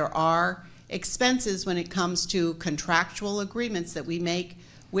 but there are expenses when it comes to contractual agreements that we make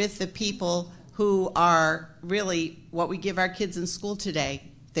with the people who are really what we give our kids in school today.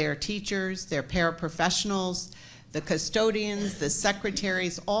 Their teachers, their paraprofessionals, the custodians, the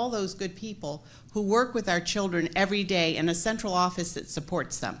secretaries, all those good people who work with our children every day in a central office that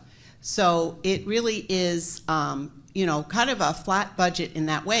supports them. So it really is, you know, kind of a flat budget in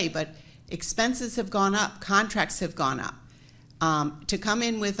that way, but expenses have gone up, contracts have gone up. To come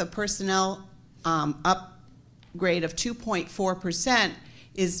in with a personnel upgrade of 2.4%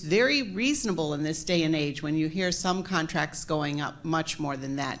 is very reasonable in this day and age when you hear some contracts going up much more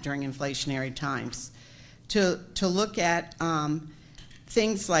than that during inflationary times. To look at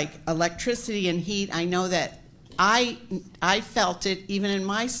things like electricity and heat, I know that I felt it even in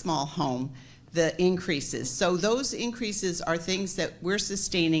my small home, the increases. So those increases are things that we're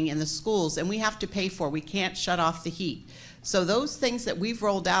sustaining in the schools and we have to pay for. We can't shut off the heat. So those things that we've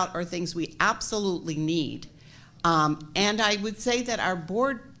rolled out are things we absolutely need. And I would say that our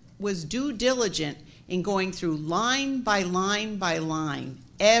board was due diligent in going through line by line by line,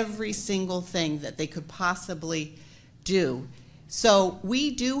 every single thing that they could possibly do. So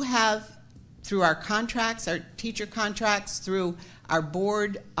we do have, through our contracts, our teacher contracts, through our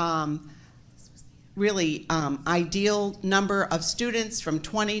board, really ideal number of students from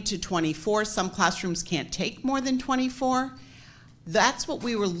 20 to 24. Some classrooms can't take more than 24. That's what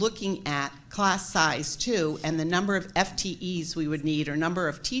we were looking at, class size too, and the number of FTEs we would need or number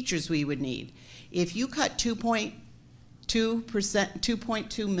of teachers we would need. If you cut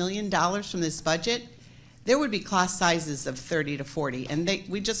 2.2 million dollars from this budget, there would be class sizes of 30 to 40, and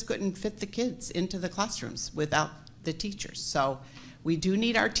we just couldn't fit the kids into the classrooms without the teachers. So we do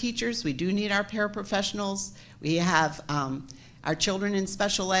need our teachers, we do need our paraprofessionals. We have our children in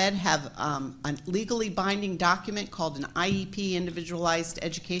special ed have a legally binding document called an IEP, Individualized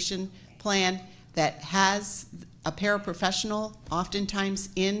Education Plan, that has a paraprofessional oftentimes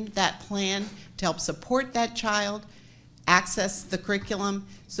in that plan to help support that child, access the curriculum.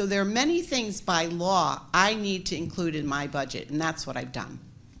 So there are many things by law I need to include in my budget, and that's what I've done.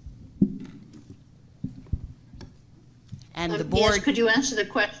 And the board... Yes, could you answer the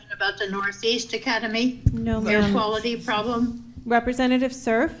question about the Northeast Academy? No, Air ma'am. quality problem? Representative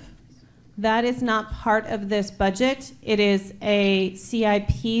Surf, that is not part of this budget. It is a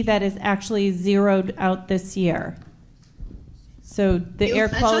CIP that is actually zeroed out this year. So the air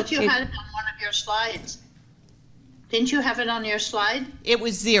quality... I thought you had it on one of your slides. Didn't you have it on your slide? It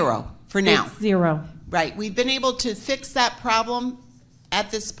was zero for now. It's zero. Right. We've been able to fix that problem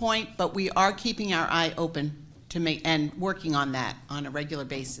at this point, but we are keeping our eye open to make and working on that on a regular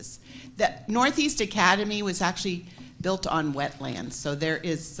basis. The Northeast Academy was actually built on wetlands, so there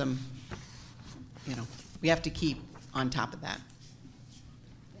is some, you know, we have to keep on top of that.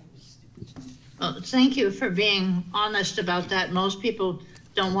 Well, thank you for being honest about that. Most people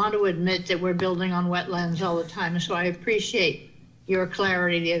don't want to admit that we're building on wetlands all the time, so I appreciate your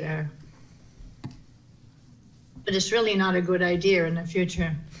clarity there. But it's really not a good idea in the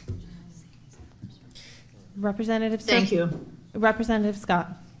future. Representative Surf. Thank you. Representative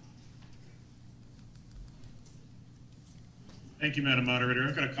Scott. Thank you, Madam Moderator.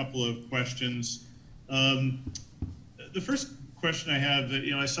 I've got a couple of questions. The first question I have, that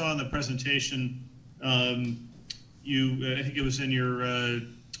I saw in the presentation, I think it was in your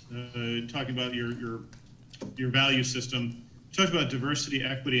talking about your value system. You talked about diversity,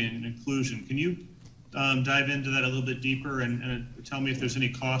 equity, and inclusion. Can you dive into that a little bit deeper and tell me if there's any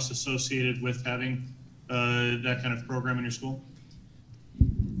costs associated with having that kind of program in your school?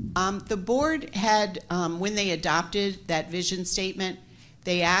 The board had, when they adopted that vision statement,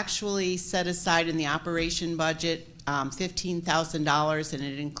 they actually set aside in the operation budget $15,000, and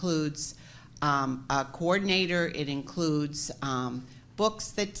it includes a coordinator, it includes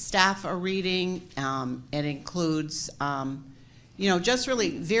books that staff are reading, it includes, just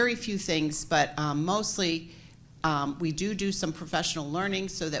really very few things, but mostly we do some professional learning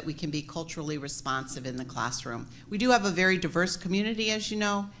so that we can be culturally responsive in the classroom. We do have a very diverse community, as you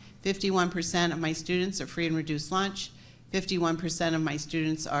know. 51% of my students are free and reduced lunch. 51% of my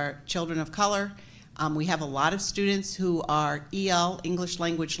students are children of color. We have a lot of students who are EL, English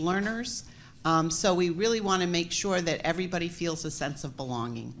language learners. So we really want to make sure that everybody feels a sense of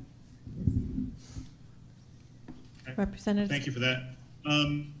belonging. Representative. Thank you for that.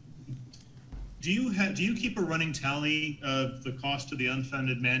 Do you keep a running tally of the cost of the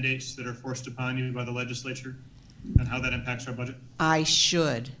unfunded mandates that are forced upon you by the legislature and how that impacts our budget? I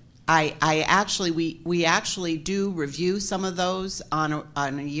should. I actually, we actually do review some of those on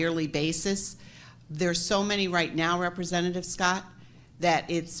a yearly basis. There's so many right now, Representative Scott, that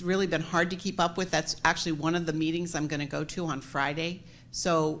it's really been hard to keep up with. That's actually one of the meetings I'm going to go to on Friday.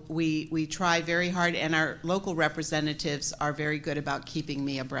 So we try very hard, and our local representatives are very good about keeping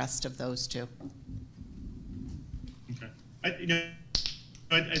me abreast of those too. Okay. I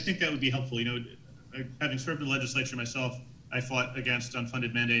think that would be helpful. Having served in the legislature myself, I fought against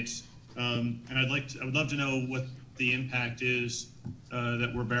unfunded mandates, and I would love to know what the impact is that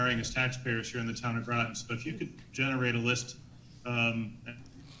we're bearing as taxpayers here in the town of Groton. So if you could generate a list and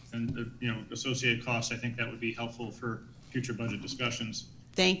associated costs, I think that would be helpful for future budget discussions.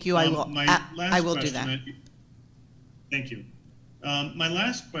 Thank you. I will do that. Thank you. My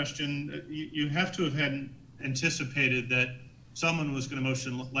last question: you have to have had anticipated that someone was going to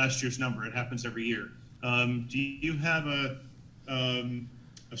motion last year's number. It happens every year. Do you have a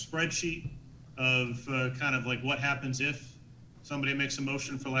spreadsheet of kind of like what happens if somebody makes a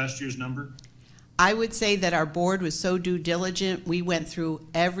motion for last year's number? I would say that our board was so due diligent. We went through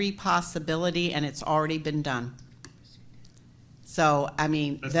every possibility, and it's already been done. So, I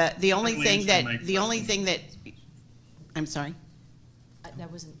mean, the only thing that, I'm sorry? That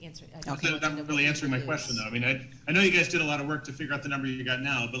wasn't answering. That's not really answering my question, though. I mean, I know you guys did a lot of work to figure out the number you got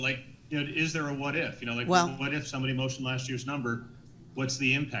now, but is there a what if? What if somebody motioned last year's number? What's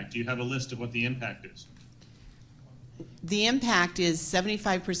the impact? Do you have a list of what the impact is? The impact is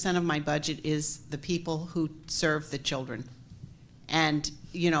 75% of my budget is the people who serve the children. And,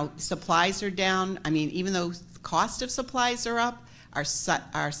 supplies are down. I mean, even though the cost of supplies are up, our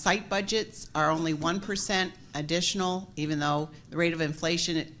site budgets are only 1% additional, even though the rate of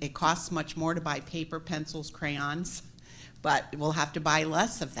inflation, it costs much more to buy paper, pencils, crayons, but we'll have to buy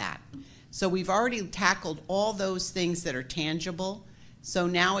less of that. So we've already tackled all those things that are tangible. So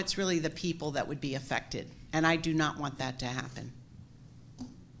now it's really the people that would be affected. And I do not want that to happen.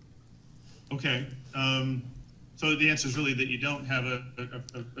 Okay. So the answer is really that you don't have a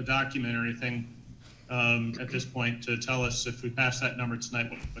document or anything at this point to tell us if we pass that number tonight,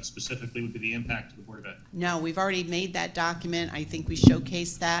 what specifically would be the impact to the Board of Ed? No, we've already made that document. I think we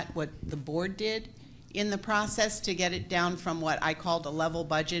showcased that, what the board did in the process to get it down from what I called a level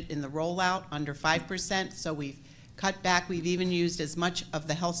budget in the rollout, under 5%. So we've cut back. We've even used as much of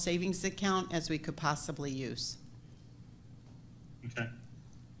the health savings account as we could possibly use. Okay.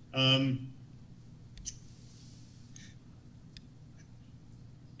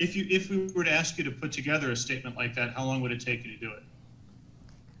 If we were to ask you to put together a statement like that, how long would it take you to do it?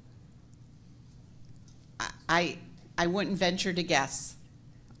 I wouldn't venture to guess.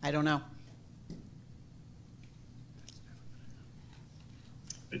 I don't know.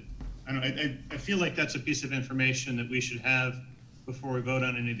 I feel like that's a piece of information that we should have before we vote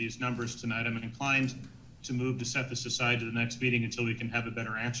on any of these numbers tonight. I'm inclined to move to set this aside to the next meeting until we can have a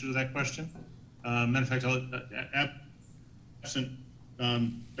better answer to that question. Matter of fact, absent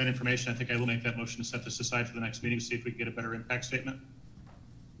that information, I think I will make that motion to set this aside for the next meeting to see if we can get a better impact statement.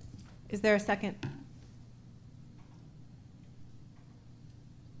 Is there a second?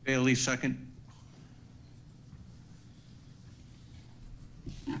 Bailey, second.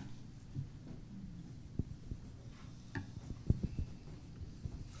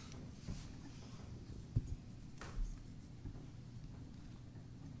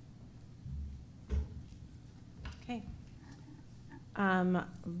 Okay.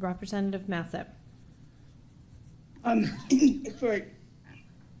 Representative Massett.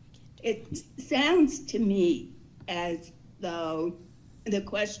 It sounds to me as though the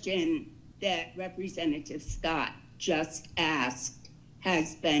question that Representative Scott just asked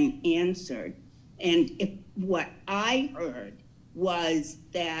has been answered. And what I heard was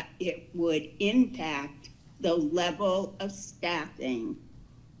that it would impact the level of staffing,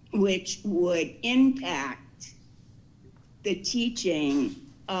 which would impact the teaching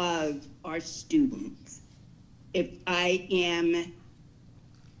of our students. If I am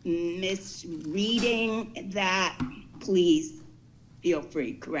misreading that, please feel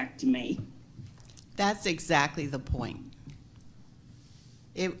free to correct me. That's exactly the point.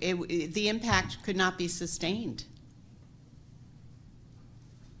 The impact could not be sustained.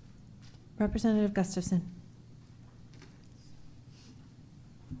 Representative Gustafson.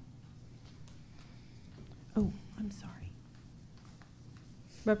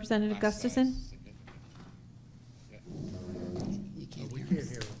 Representative Gustafson?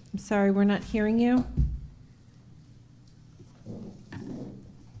 I'm sorry, we're not hearing you.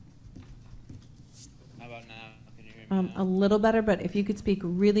 How about now? Can you hear me? A little better, but if you could speak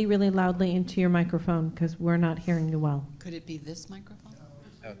really, really loudly into your microphone, because we're not hearing you well. Could it be this microphone?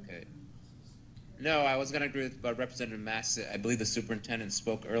 Okay. No, I was going to agree with Representative Mass. I believe the superintendent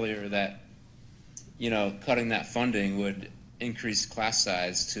spoke earlier that, cutting that funding would increase class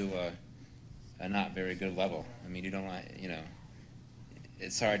size to a not very good level. I mean, you don't want,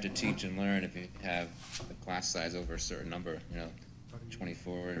 it's hard to teach and learn if you have a class size over a certain number,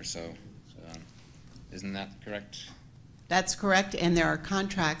 24 or so. Isn't that correct? That's correct, and there are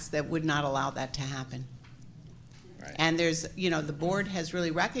contracts that would not allow that to happen. Right. And there's, the board has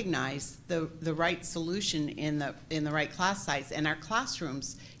really recognized the right solution in the right class size. And our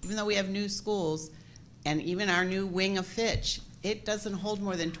classrooms, even though we have new schools, and even our new wing of Fitch, it doesn't hold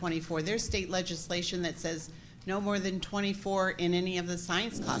more than 24. There's state legislation that says no more than 24 in any of the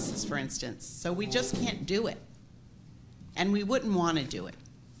science classes, for instance. So we just can't do it. And we wouldn't want to do it.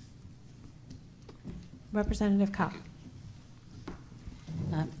 Representative Kopp.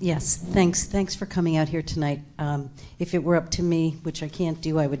 Yes, thanks for coming out here tonight. If it were up to me, which I can't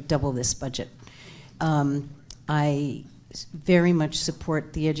do, I would double this budget. I very much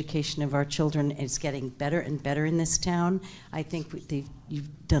support the education of our children. It's getting better and better in this town. I think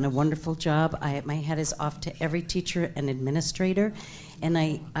you've done a wonderful job. My hat is off to every teacher and administrator, and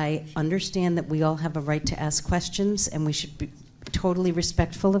I understand that we all have a right to ask questions, and we should be totally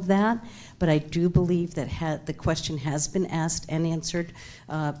respectful of that, but I do believe that the question has been asked and answered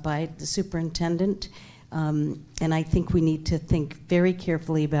by the superintendent, and I think we need to think very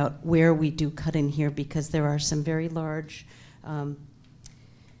carefully about where we do cut in here, because there are some very large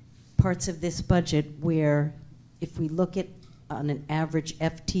parts of this budget where if we look at on an average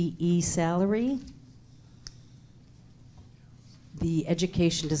FTE salary, the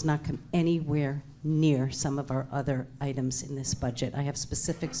education does not come anywhere near some of our other items in this budget. I have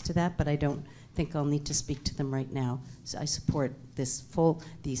specifics to that, but I don't think I'll need to speak to them right now. So I support this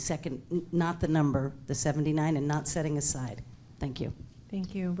the second, not the number, the 79, and not setting aside. Thank you.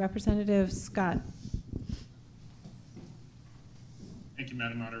 Thank you. Representative Scott. Thank you,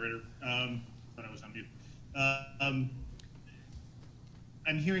 Madam Moderator. Thought I was on mute.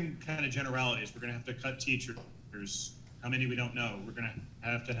 I'm hearing kind of generalities. We're going to have to cut teachers. How many we don't know. We're going to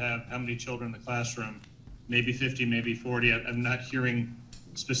have how many children in the classroom, maybe 50, maybe 40. I'm not hearing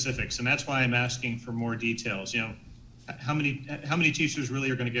specifics, and that's why I'm asking for more details. How many teachers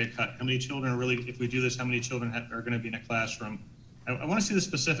really are going to get cut? How many children are really, if we do this, how many children are going to be in a classroom? I want to see the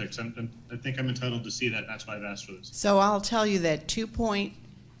specifics. I think I'm entitled to see that. That's why I've asked for this. So I'll tell you that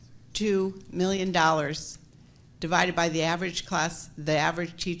 $2.2 million divided by the average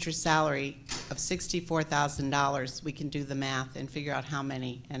teacher's salary of $64,000, we can do the math and figure out how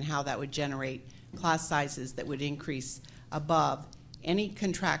many and how that would generate class sizes that would increase above any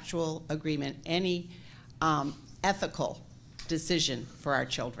contractual agreement, any ethical decision for our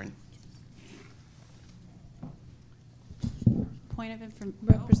children. Point of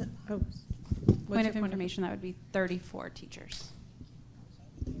Point information, that would be 34 teachers.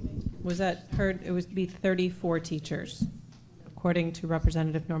 Was that heard? It would be 34 teachers, according to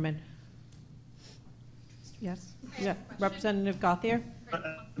Representative Norman. Yes? Yeah. Representative Gauthier?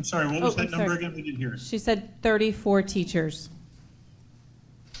 I'm sorry, what was that number again? We didn't hear it. She said 34 teachers.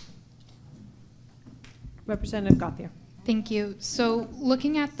 Representative Gauthier. Thank you. So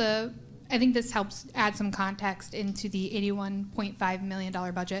looking at I think this helps add some context into the $81.5 million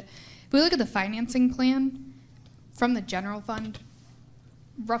budget. If we look at the financing plan from the general fund,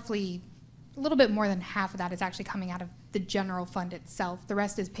 roughly a little bit more than half of that is actually coming out of the general fund itself. The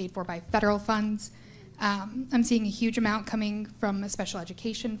rest is paid for by federal funds. I'm seeing a huge amount coming from a special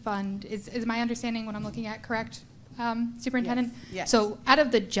education fund. Is my understanding what I'm looking at correct, Superintendent? Yes. So out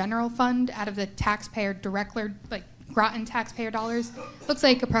of the general fund, out of the taxpayer Groton taxpayer dollars, looks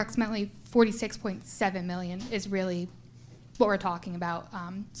like approximately $46.7 million is really what we're talking about.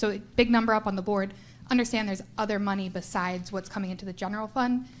 So big number up on the board. Understand there's other money besides what's coming into the general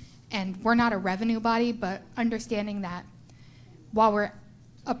fund, and we're not a revenue body, but understanding that while we're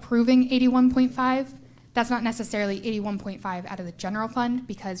approving 81.5, that's not necessarily 81.5 out of the general fund,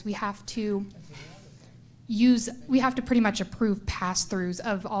 because we have to pretty much approve pass-throughs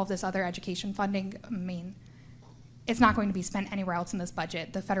of all this other education funding. I mean, it's not going to be spent anywhere else in this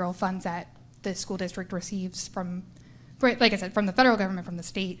budget. The federal funds that the school district receives like I said, from the federal government, from the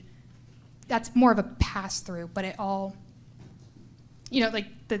state, that's more of a pass-through, but it all,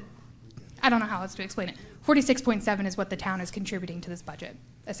 I don't know how else to explain it. 46.7 is what the town is contributing to this budget.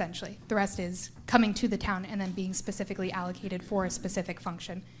 essentially. The rest is coming to the town and then being specifically allocated for a specific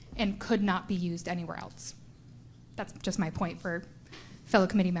function and could not be used anywhere else. That's just my point for fellow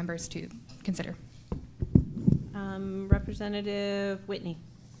committee members to consider. Representative Whitney.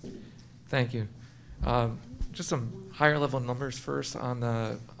 Thank you. Just some higher level numbers first on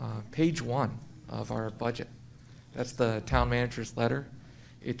the page 1 of our budget. That's the town manager's letter.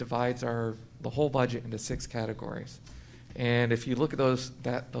 It divides the whole budget into 6 categories. And if you look at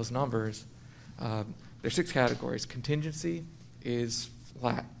those numbers, there's 6 categories. Contingency is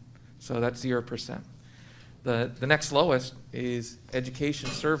flat, so that's 0%. The next lowest is education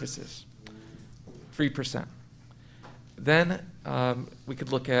services, 3%. Then we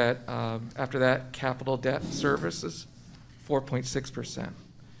could look at, after that, capital debt services, 4.6%.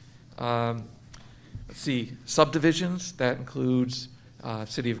 Let's see, subdivisions, that includes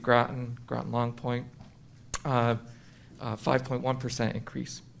City of Groton, Groton Long Point, 5.1%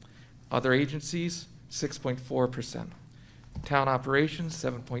 increase. Other agencies, 6.4%. Town operations,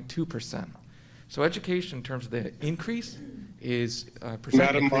 7.2%. So education, in terms of the increase, is percent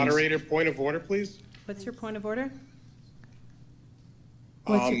Madam increase. Moderator, point of order, please. What's your point of order?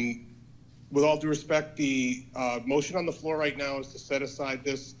 With all due respect, the motion on the floor right now is to set aside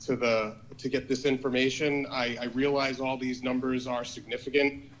this to get this information. I realize all these numbers are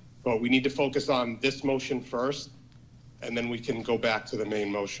significant, but we need to focus on this motion first, and then we can go back to the main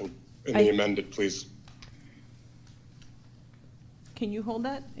motion and the amended, please. Can you hold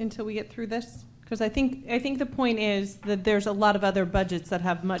that until we get through this? Because I think the point is that there's a lot of other budgets that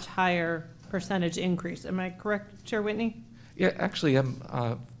have much higher percentage increase. Am I correct, Chair Whitney? Yeah, actually, a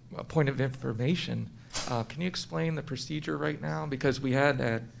point of information. Can you explain the procedure right now? Because we had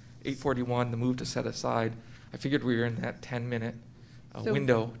at 8:41 the move to set aside. I figured we were in that 10-minute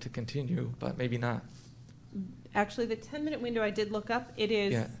window to continue, but maybe not. Actually, the 10-minute window I did look up. It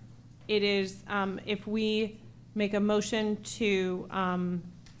is if we make a motion to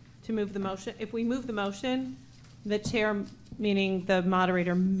move the motion. If we move the motion, the chair, meaning the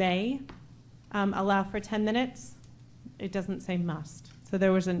moderator, may allow for 10 minutes. It doesn't say must. So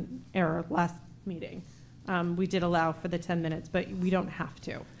there was an error last meeting. We did allow for the 10 minutes, but we don't have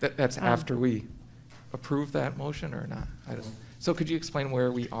to. That's after we approve that motion or not? So could you explain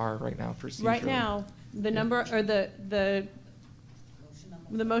where we are right now procedurally? Right now, the number or the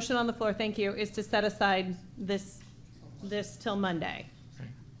motion on the floor, thank you, is to set aside this till Monday.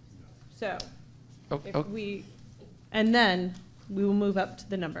 So and then we will move up to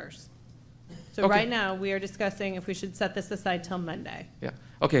the numbers. So right now, we are discussing if we should set this aside till Monday. Yeah.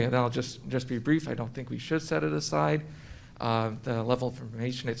 Okay, and I'll just be brief. I don't think we should set it aside. The level of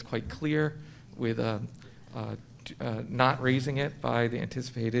information, it's quite clear with not raising it by the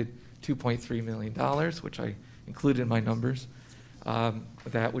anticipated $2.3 million, which I included in my numbers.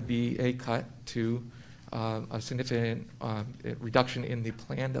 That would be a cut to a significant reduction in the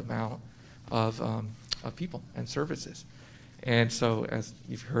planned amount of people and services. And so, as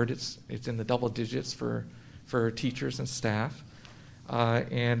you've heard, it's in the double digits for teachers and staff.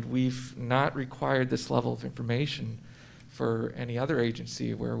 And we've not required this level of information for any other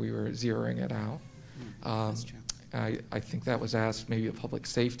agency where we were zeroing it out. That's true. I think that was asked maybe of public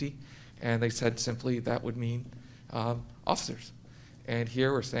safety, and they said simply that would mean officers. And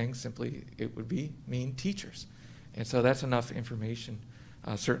here we're saying simply it would mean teachers. And so that's enough information,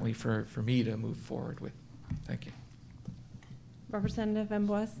 certainly for me to move forward with. Thank you. Representative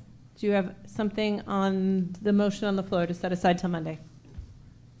Amboise, do you have something on the motion on the floor to set aside till Monday?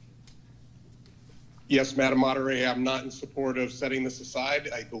 Yes, Madam Moderator, I'm not in support of setting this aside.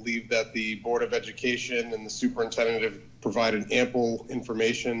 I believe that the Board of Education and the superintendent have provided ample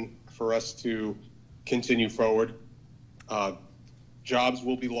information for us to continue forward. Jobs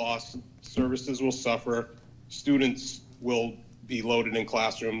will be lost, services will suffer, students will be loaded in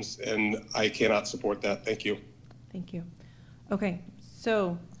classrooms, and I cannot support that. Thank you. Thank you. Okay,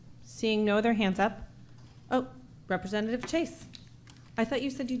 so seeing no other hands up. Oh, Representative Chase. I thought you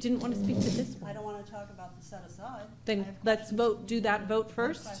said you didn't want to speak to this one. I don't want to talk about the set aside. Then let's do that vote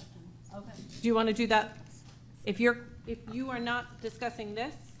first. Okay. Do you want to do that? If you are not discussing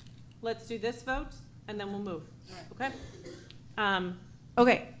this, let's do this vote and then we'll move. Okay?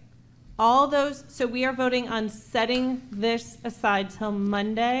 Okay. All those, so we are voting on setting this aside till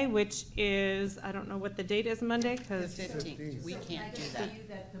Monday, which is, I don't know what the date is Monday, because. The 15th. We can't do that.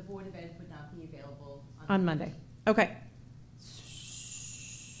 That the Board of Ed would not be available On Monday. Okay.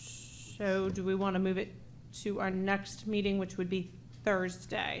 So do we want to move it to our next meeting, which would be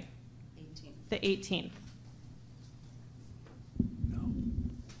Thursday? 18th. The 18th.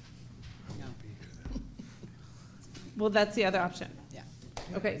 Well, that's the other option. Yeah.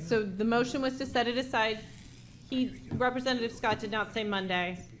 Okay, so the motion was to set it aside. Representative Scott did not say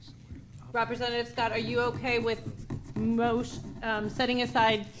Monday. Representative Scott, are you okay with setting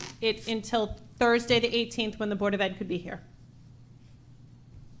aside it until Thursday the 18th when the Board of Ed could be here?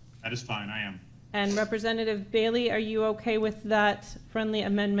 That is fine, I am. And Representative Bailey, are you okay with that friendly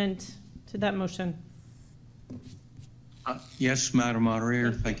amendment to that motion? Yes, Madam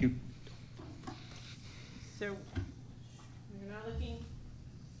Moderator, thank you. So, you're not looking.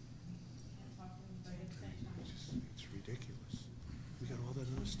 It's ridiculous. We got all that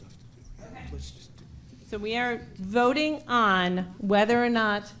other stuff to do. Let's just do. So we are voting on whether or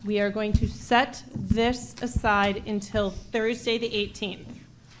not we are going to set this aside until Thursday the 18th.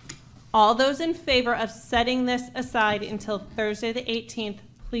 All those in favor of setting this aside until Thursday the 18th,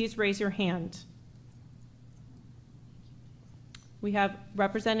 please raise your hand. We have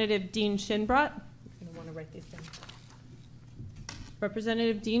Representative Dean Shinbrot. You're going to want to write these down.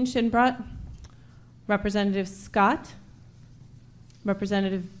 Representative Dean Shinbrot, Representative Scott,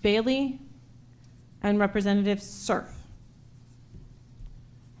 Representative Bailey, and Representative Surf.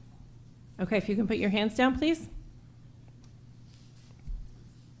 Okay, if you can put your hands down, please.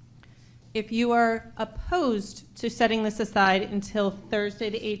 If you are opposed to setting this aside until Thursday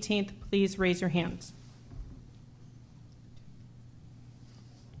the 18th, please raise your hands.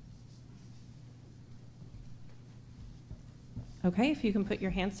 Okay, if you can put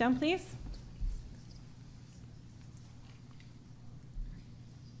your hands down, please.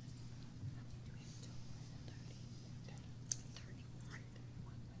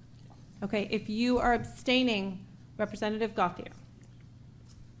 Okay, if you are abstaining, Representative Gauthier.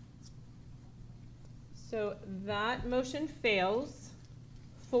 So that motion fails.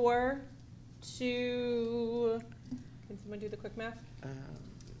 4 to, can someone do the quick math?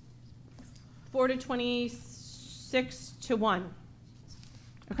 4 to 26 to 1.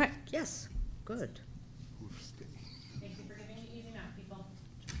 Okay. Yes, good. Thank you for giving me easy math, people.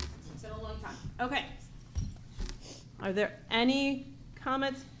 It's been a long time. Okay. Are there any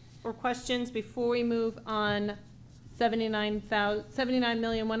comments or questions before we move on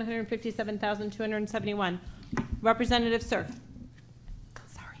 79,157,271? Representative Surf.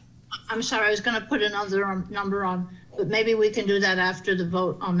 I'm sorry, I was going to put another number on, but maybe we can do that after the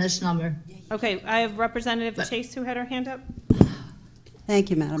vote on this number. Okay, I have Representative Chase who had her hand up.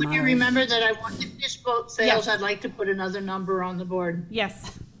 Thank you, Madam Could you Moderator. remember that if this vote fails, Yes. I'd like to put another number on the board?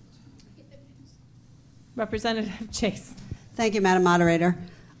 Yes. Representative Chase. Thank you, Madam Moderator.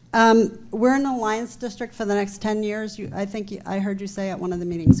 We're in an alliance district for the next 10 years. I heard you say at one of the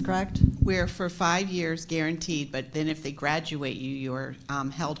meetings, correct? We're for 5 years guaranteed, but then if they graduate you, you're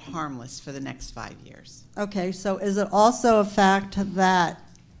held harmless for the next 5 years. Okay, so is it also a fact that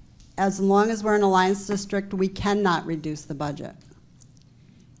as long as we're in an alliance district, we cannot reduce the budget?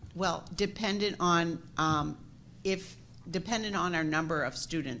 Well, dependent on dependent on our number of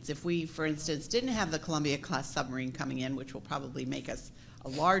students. If we, for instance, didn't have the Columbia-class submarine coming in, which will probably make us a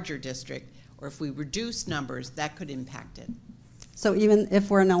larger district, or if we reduce numbers, that could impact it. So even if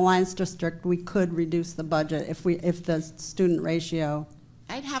we're in an alliance district, we could reduce the budget if the student ratio.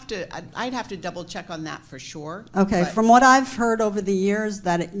 I'd have to double check on that for sure. Okay, but from what I've heard over the years,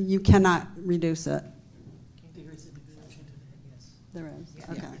 that you cannot reduce it. There is,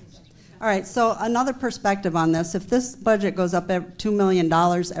 okay. All right, so another perspective on this, if this budget goes up $2 million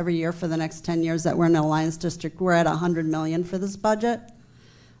every year for the next 10 years that we're in an alliance district, we're at $100 million for this budget.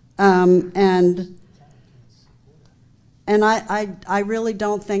 And I really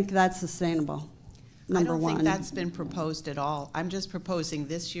don't think that's sustainable, number one. I don't think that's been proposed at all. I'm just proposing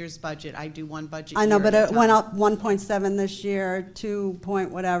this year's budget. I do one budget I know, year but at a it went time. up 1.7 this year, 2 point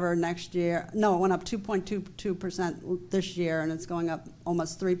whatever next year. No, it went up 2.22% this year, and it's going up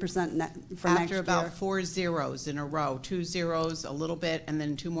almost 3% for next year. After about 4 zeros in a row, 2 zeros, a little bit, and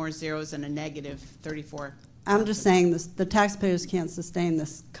then 2 more zeros and a negative 34. I'm just saying this, the taxpayers can't sustain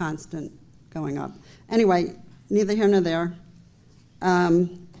this constant going up. Anyway, neither here nor there.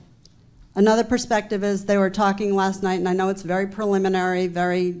 Another perspective is they were talking last night, and I know it's very preliminary,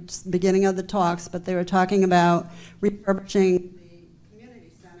 very beginning of the talks, but they were talking about refurbishing the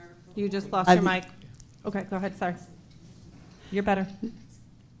community center. You just lost your mic. Okay, go ahead, sorry. You're better.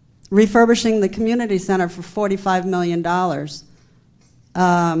 Refurbishing the community center for $45 million.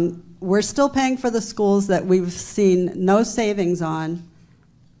 We're still paying for the schools that we've seen no savings on,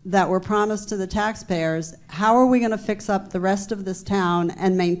 that were promised to the taxpayers. How are we going to fix up the rest of this town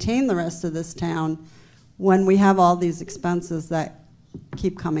and maintain the rest of this town when we have all these expenses that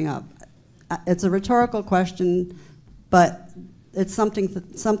keep coming up? It's a rhetorical question, but it's something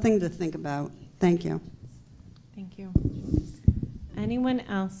to think about. Thank you. Thank you. anyone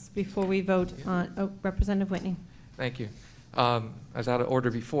else before we vote on, oh, Representative Whitney? Thank you. I was out of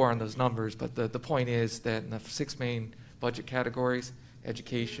order before on those numbers, but the point is that in the 6 main budget categories,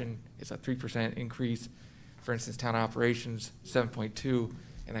 education is a 3% increase. For instance, town operations, 7.2.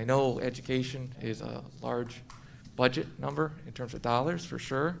 And I know education is a large budget number in terms of dollars for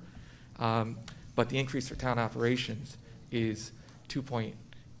sure. But the increase for town operations is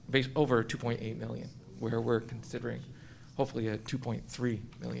over 2.8 million, where we're considering hopefully a 2.3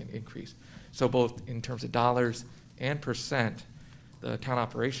 million increase. So both in terms of dollars and percent, the town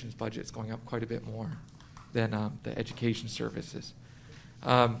operations budget is going up quite a bit more than the education services.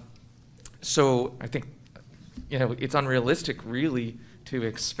 So I think, you know, it's unrealistic really to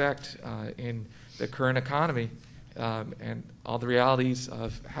expect in the current economy and all the realities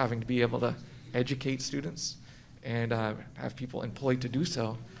of having to be able to educate students and have people employed to do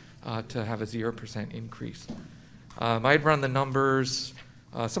so to have a 0% increase. I'd run the numbers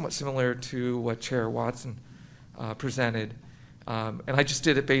somewhat similar to what Chair Watson presented. And I just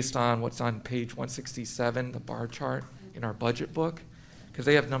did it based on what's on page 167, the bar chart in our budget book, because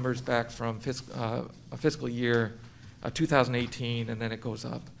they have numbers back from a fiscal year 2018, and then it goes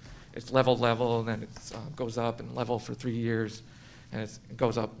up. It's level, and then it goes up and level for 3 years, and it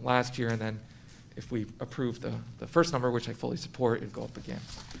goes up last year, and then if we approve the first number, which I fully support, it'd go up again.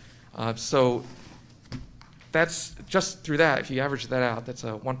 So that's just through that. If you average that out, that's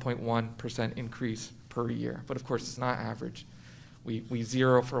a 1.1% increase per year. But of course, it's not average. We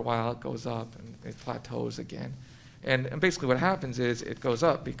zero for a while, it goes up, and it plateaus again. And basically what happens is it goes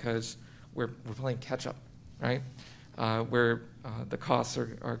up because we're playing catch up, right? Where the costs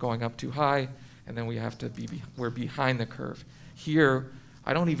are going up too high, and then we have to we're behind the curve. Here,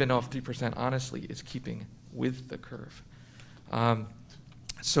 I don't even know if 3% honestly is keeping with the curve.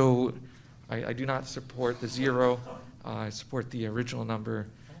 So I do not support the zero. I support the original number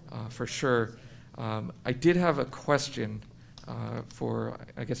for sure. I did have a question for,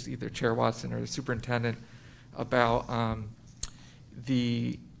 I guess, either Chair Watson or the superintendent about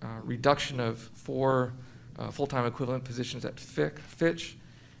the reduction of 4 full-time equivalent positions at Fitch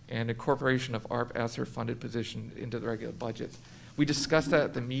and incorporation of ARP-ESSER funded positions into the regular budget. We discussed that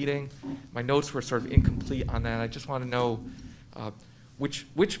at the meeting. My notes were sort of incomplete on that. I just want to know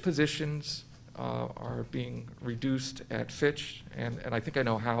which positions are being reduced at Fitch, and I think I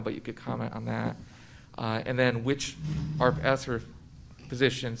know how, but you could comment on that. And then which ARP-ESSER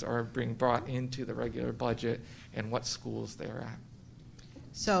positions are being brought into the regular budget and what schools they're at.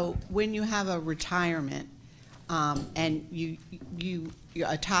 So when you have a retirement and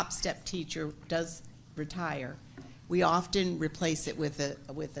a top step teacher does retire, we often replace it with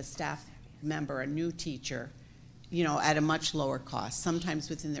a staff member, a new teacher, you know, at a much lower cost, sometimes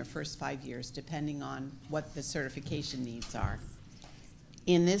within their first 5 years, depending on what the certification needs are.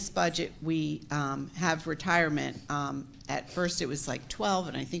 In this budget, we have retirement. At first, it was like 12,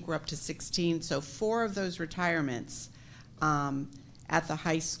 and I think we're up to 16. So 4 of those retirements at the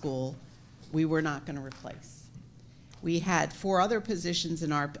high school, we were not going to replace. We had 4 other positions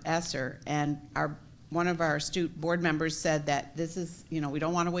in ARP-ESSER, and one of our astute board members said that this is, you know, we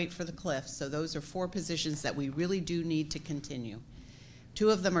don't want to wait for the cliff. So those are 4 positions that we really do need to continue. 2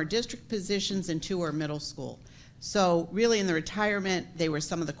 of them are district positions, and 2 are middle school. So really in the retirement, they were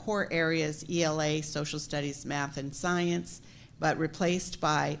some of the core areas, ELA, social studies, math, and science, but replaced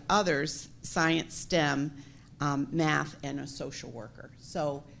by others, science, STEM, math, and a social worker.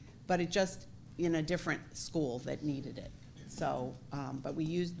 So, but it just in a different school that needed it. So, but we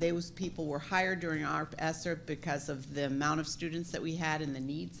used, those people were hired during ARP-ESSER because of the amount of students that we had and the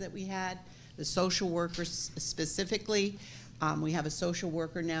needs that we had. The social workers specifically, we have a social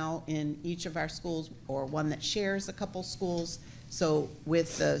worker now in each of our schools, or one that shares a couple schools. So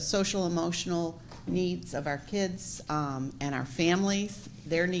with the social emotional needs of our kids and our families,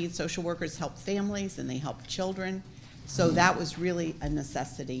 their needs, social workers help families and they help children. So that was really a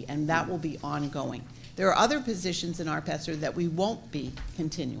necessity, and that will be ongoing. There are other positions in ARP-ESSER that we won't be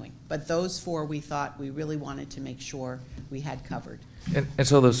continuing, but those 4 we thought we really wanted to make sure we had covered. And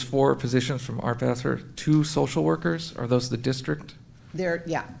so those 4 positions from ARP-ESSER, 2 social workers, are those the district?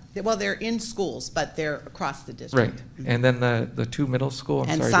 Yeah. Well, they're in schools, but they're across the district. Right. And then the 2 middle school?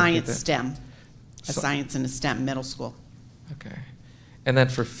 And science, STEM. A science and a STEM middle school. Okay. And then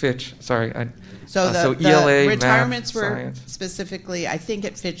for Fitch, sorry. So the ELA, retirements math, were science. specifically, I think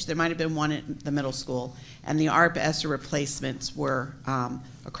at Fitch, there might have been 1 at the middle school, and the ARP-ESSER replacements were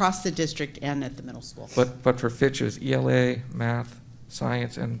across the district and at the middle school. But for Fitch, it was ELA, math,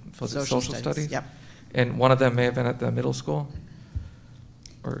 science, and social studies? Yep. And one of them may have been at the middle school?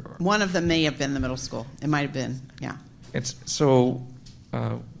 Or one of them may have been the middle school. It might have been, yeah. So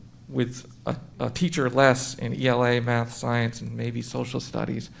with a teacher less in ELA, math, science, and maybe social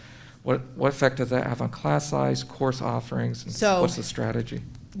studies, what effect does that have on class size, course offerings, and So- what's the strategy?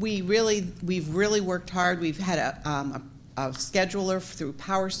 We've really worked hard. We've had a scheduler through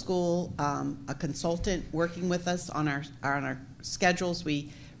Power School, a consultant working with us on our schedules. We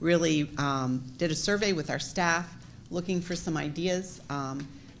really did a survey with our staff, looking for some ideas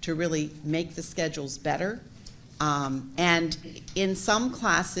to really make the schedules better. And in some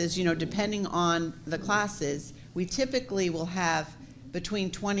classes, you know, depending on the classes, we typically will have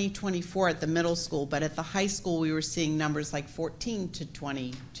between 20, 24 at the middle school, but at the high school we were seeing numbers like 14 to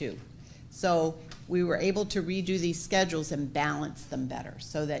 22. So we were able to redo these schedules and balance them better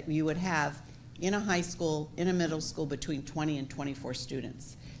so that you would have in a high school, in a middle school, between 20 and 24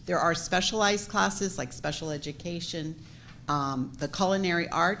 students. There are specialized classes like special education, the culinary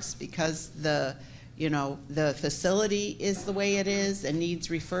arts, because the facility is the way it is and needs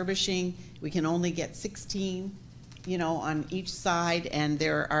refurbishing. We can only get 16, on each side, and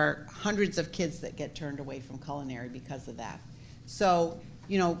there are hundreds of kids that get turned away from culinary because of that. So,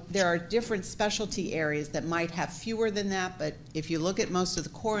 there are different specialty areas that might have fewer than that, but if you look at most of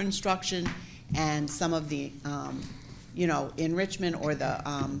the core instruction and some of the, enrichment or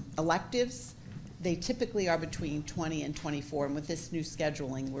the electives, they typically are between 20 and 24, and with this new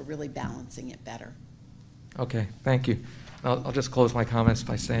scheduling, we're really balancing it better. Okay, thank you. I'll just close my comments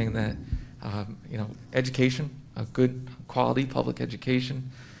by saying that, education, a good quality public education,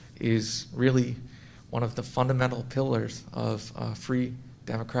 is really one of the fundamental pillars of a free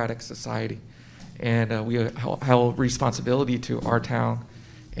democratic society. And we have a responsibility to our town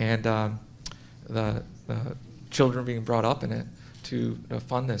and the children being brought up in it to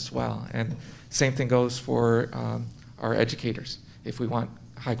fund this well. And same thing goes for our educators. If we want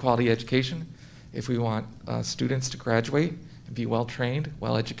high quality education, if we want students to graduate and be well trained,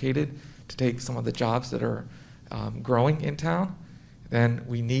 well educated, to take some of the jobs that are growing in town, then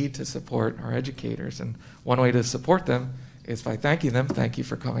we need to support our educators. And one way to support them is by thanking them. Thank you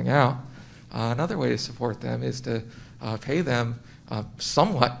for coming out. Another way to support them is to pay them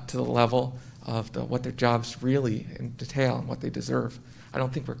somewhat to the level of what their jobs really entail and what they deserve. I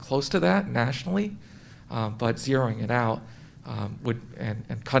don't think we're close to that nationally, but zeroing it out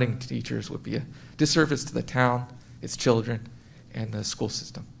and cutting teachers would be a disservice to the town, its children, and the school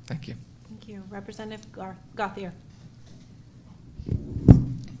system. Thank you. Thank you. Representative Gauthier.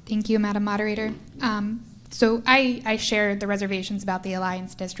 Thank you, Madam Moderator. So I share the reservations about the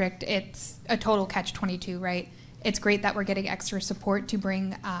Alliance District. It's a total catch-22, right? It's great that we're getting extra support to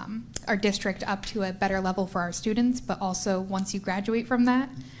bring our district up to a better level for our students, but also once you graduate from that,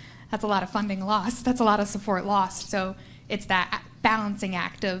 that's a lot of funding lost. That's a lot of support lost. So it's that balancing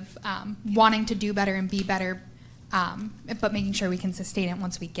act of wanting to do better and be better, but making sure we can sustain it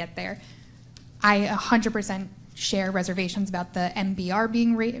once we get there. I 100% share reservations about the MBR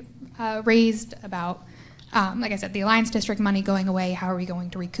being raised, about, like I said, the Alliance District money going away. How are we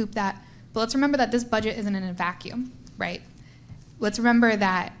going to recoup that? But let's remember that this budget isn't in a vacuum, right? Let's remember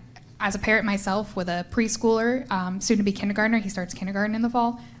that as a parent myself with a preschooler, soon to be kindergartner, he starts kindergarten in the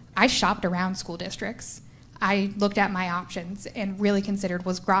fall, I shopped around school districts. I looked at my options and really considered,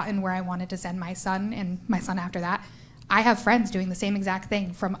 was Groton where I wanted to send my son and my son after that? I have friends doing the same exact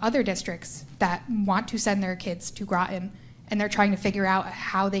thing from other districts that want to send their kids to Groton, and they're trying to figure out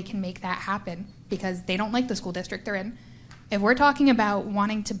how they can make that happen because they don't like the school district they're in. If we're talking about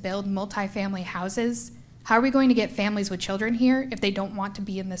wanting to build multifamily houses, how are we going to get families with children here if they don't want to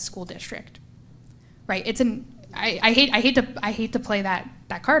be in this school district? Right? I hate to play that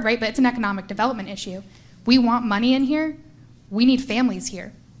card, right? But it's an economic development issue. We want money in here. We need families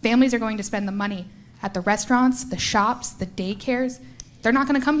here. Families are going to spend the money at the restaurants, the shops, the daycares. They're not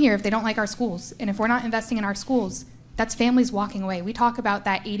going to come here if they don't like our schools. And if we're not investing in our schools, that's families walking away. We talk about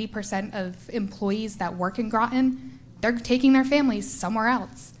that 80% of employees that work in Groton, they're taking their families somewhere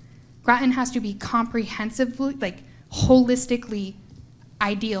else. Groton has to be comprehensively, holistically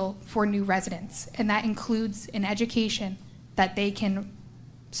ideal for new residents. And that includes an education that they can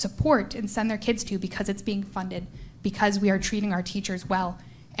support and send their kids to because it's being funded, because we are treating our teachers well,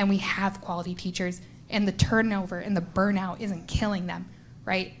 and we have quality teachers, and the turnover and the burnout isn't killing them,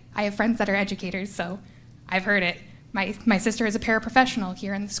 right? I have friends that are educators, so I've heard it. My sister is a paraprofessional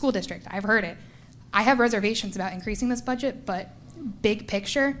here in the school district. I've heard it. I have reservations about increasing this budget, but big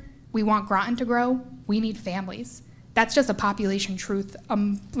picture, we want Groton to grow. We need families. That's just a population truth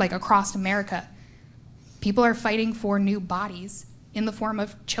across America. People are fighting for new bodies in the form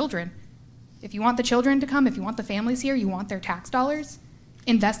of children. If you want the children to come, if you want the families here, you want their tax dollars,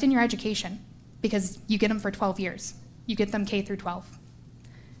 invest in your education because you get them for 12 years. You get them K through 12.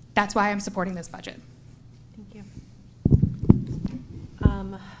 that's why I'm supporting this budget. Thank you.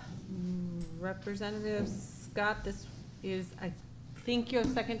 Representative Scott, this is, I think, your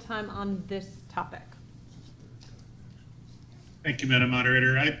second time on this topic. Thank you, Madam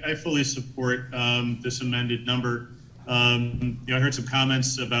Moderator. I fully support this amended number. I heard some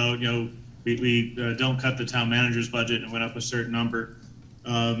comments about, we don't cut the town manager's budget and went up a certain number.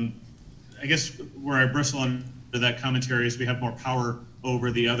 I guess where I bristle under that commentary is we have more power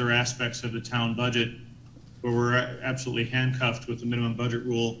over the other aspects of the town budget, where we're absolutely handcuffed with the minimum budget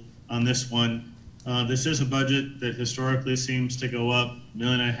rule on this one. This is a budget that historically seems to go up $1.5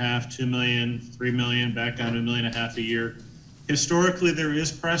 million, $2 million, $3 million, back down to $1.5 million a year. Historically, there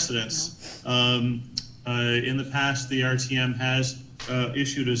is precedence. In the past, the R.T.M. has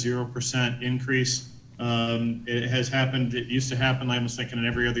issued a 0% increase. It has happened, it used to happen, I was thinking, on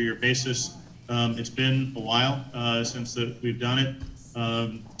every other year basis. It's been a while since we've done it.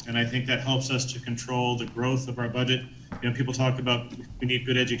 And I think that helps us to control the growth of our budget. People talk about we need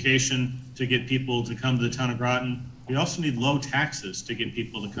good education to get people to come to the town of Groton. We also need low taxes to get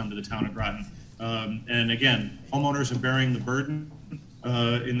people to come to the town of Groton. And again, homeowners are bearing the burden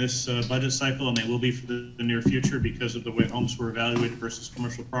in this budget cycle, and they will be for the near future because of the way homes were evaluated versus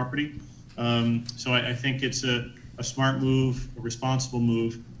commercial property. So I think it's a smart move, a responsible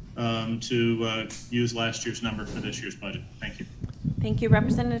move to use last year's number for this year's budget. Thank you. Thank you.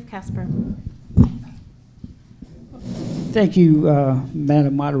 Representative Casper. Thank you,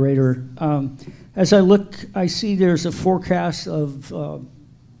 Madam Moderator. As I look, I see there's a forecast of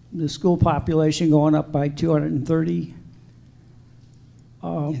the school population going up by 230.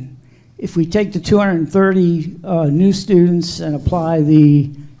 If we take the 230 new students and apply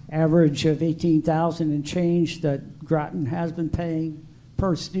the average of 18,000 and change that Groton has been paying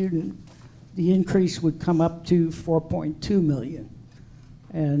per student, the increase would come up to 4.2 million.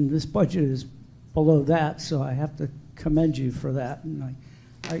 And this budget is below that, so I have to commend you for that.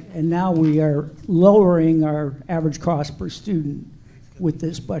 And now we are lowering our average cost per student with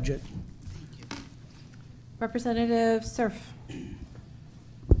this budget. Representative Surf.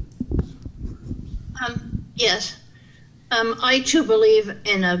 Yes. I too believe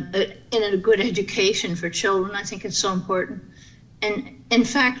in a good education for children. I think it's so important. And in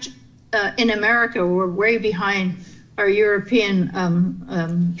fact, in America, we're way behind our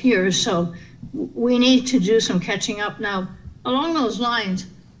European peers. So we need to do some catching up now. Along those lines,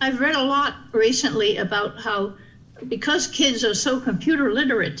 I've read a lot recently about how, because kids are so computer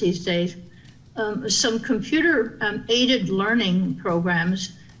literate these days, some computer aided learning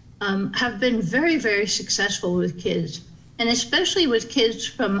programs have been very, very successful with kids, and especially with kids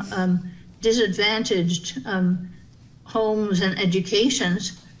from disadvantaged homes and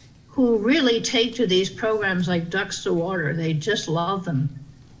educations who really take to these programs like ducks to water. They just love them.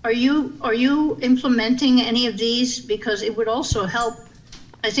 Are you implementing any of these? Because it would also help,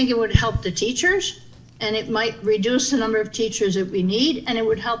 I think it would help the teachers, and it might reduce the number of teachers that we need, and it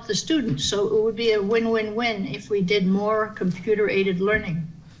would help the students. So it would be a win-win-win if we did more computer-aided learning.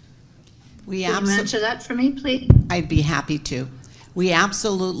 Can you answer that for me, please? I'd be happy to. We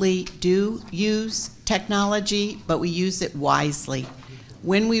absolutely do use technology, but we use it wisely.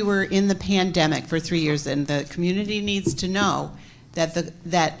 When we were in the pandemic for 3 years, and the community needs to know that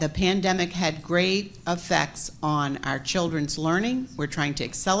the pandemic had great effects on our children's learning. We're trying to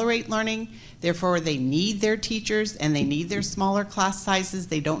accelerate learning. Therefore, they need their teachers and they need their smaller class sizes.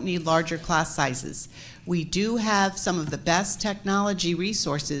 They don't need larger class sizes. We do have some of the best technology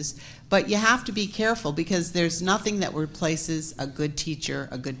resources, but you have to be careful because there's nothing that replaces a good teacher,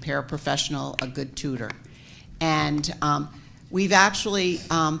 a good paraprofessional, a good tutor. And we've actually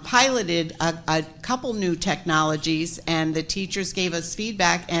piloted a couple new technologies, and the teachers gave us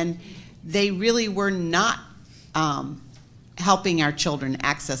feedback, and they really were not helping our children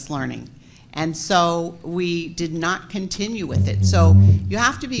access learning. And so we did not continue with it. So you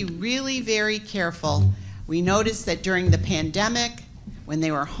have to be really very careful. We noticed that during the pandemic, when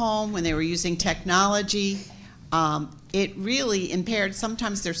they were home, when they were using technology, it really impaired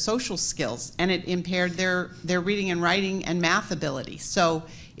sometimes their social skills, and it impaired their reading and writing and math ability. So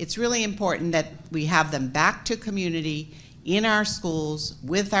it's really important that we have them back to community in our schools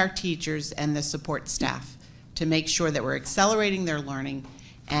with our teachers and the support staff to make sure that we're accelerating their learning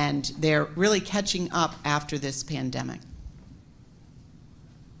and they're really catching up after this pandemic.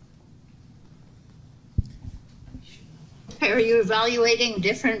 Are you evaluating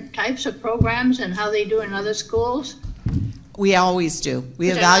different types of programs and how they do in other schools? We always do.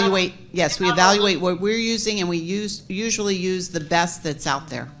 We evaluate, yes, we evaluate what we're using, and we usually use the best that's out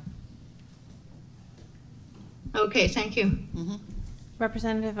there. Okay, thank you. Mm-hmm.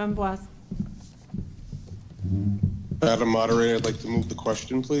 Representative Amboise. Madam Moderator, I'd like to move the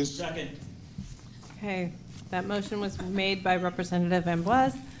question, please. Second. Okay, that motion was made by Representative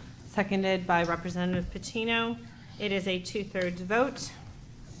Amboise, seconded by Representative Patino. It is a 2/3 vote.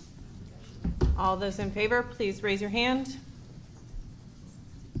 All those in favor, please raise your hand.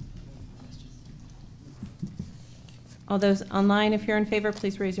 All those online, if you're in favor,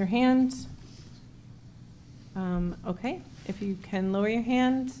 please raise your hand. Okay, if you can lower your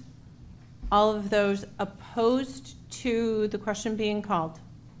hand. All of those opposed to the question being called.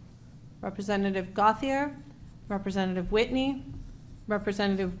 Representative Gauthier, Representative Whitney,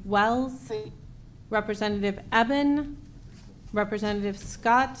 Representative Wells, Representative Eben, Representative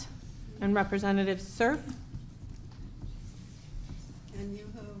Scott, and Representative Surf.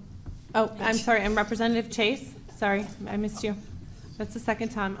 Oh, I'm sorry, and Representative Chase. Sorry, I missed you. That's the second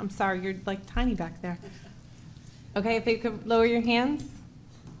time. I'm sorry, you're like tiny back there. Okay, if you could lower your hands.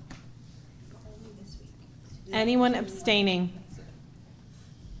 Anyone abstaining?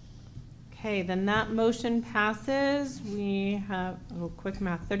 Okay, then that motion passes. We have, oh, quick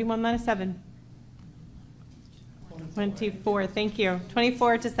math, 31 minus 7. 24, thank you.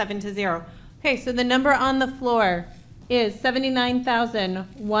 24 to 7 to 0. Okay, so the number on the floor is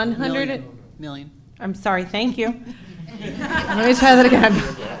 79,100. Million. I'm sorry, thank you. Let me try that again.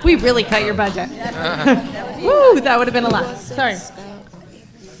 We really cut your budget. Woo, that would have been a lot. Sorry.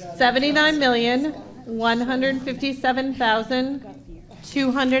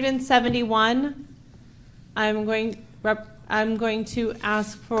 79,157,271. I'm going to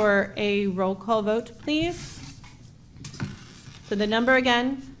ask for a roll call vote, please. So the number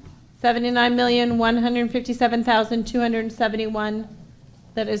again, 79,157,271.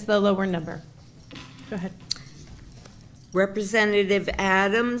 That is the lower number. Go ahead. Representative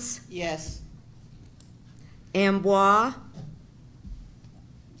Adams, Yes. Amboise,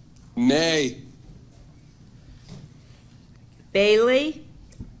 Nay. Bailey,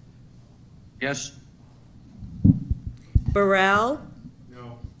 Yes. Burrell,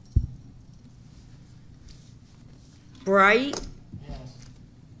 No. Bright,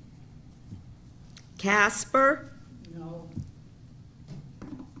 Casper, No.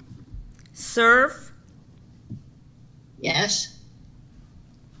 Surf, Yes.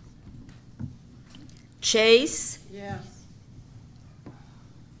 Chase, Yes.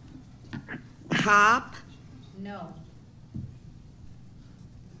 Hop, No.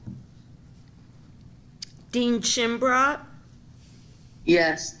 Dean Chimbrough,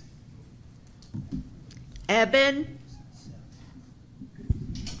 Yes. Eben,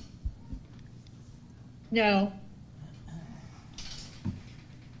 No.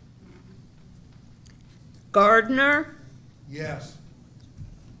 Gardner, Yes.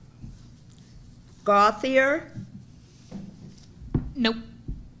 Gauthier, Nope.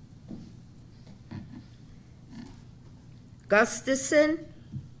 Gustafson,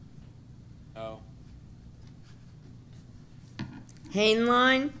 No.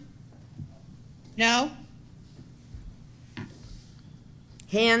 Hainline, No.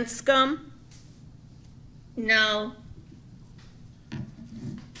 Hanscom, No.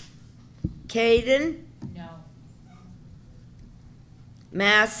 Caden, No.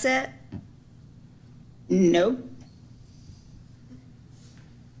 Massett, Nope.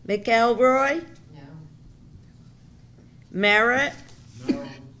 McElroy, No. Merritt, No.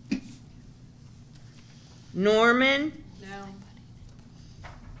 Norman, No.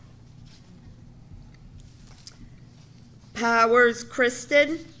 Powers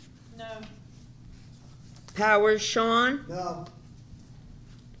Kristen, No. Powers Sean, No.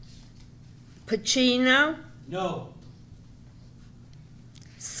 Pacino, No.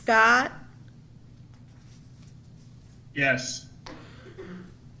 Scott, Yes.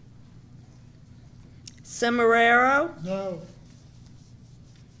 Cimarero, No.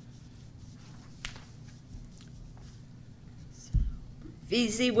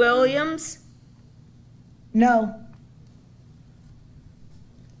 VZ Williams, No.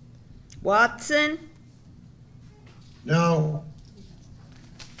 Watson, No.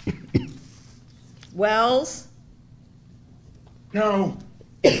 Wells, No.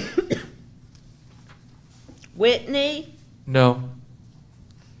 Whitney, No.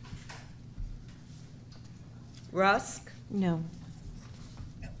 Rusk, No.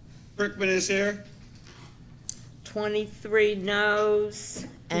 Frickman is here. 23 noes,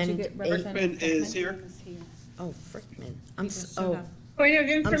 and Frickman is here. Oh, Frickman. I'm just oh. Point of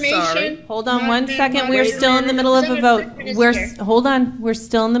sorry. information. Hold on one Madam second. We're Moderator, still in the middle of a vote. Representative Frickman is here. Hold on. We're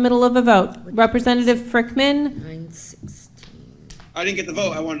still in the middle of a vote. Representative Frickman. 916. I didn't get the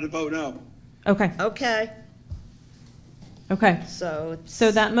vote. I wanted to vote no. Okay. Okay. Okay. So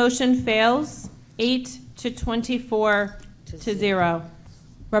So that motion fails, 8 to 24 to 0.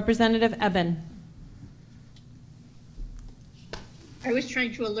 Representative Eben. I was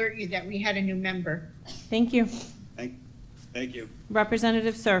trying to alert you that we had a new member. Thank you. Thank you.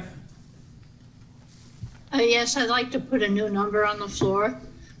 Representative Cerf. Yes, I'd like to put a new number on the floor.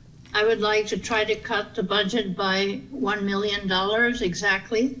 I would like to try to cut the budget by $1 million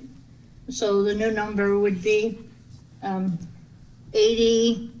exactly. So the new number would be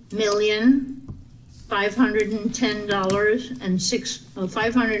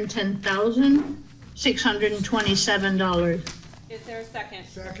Is there a second?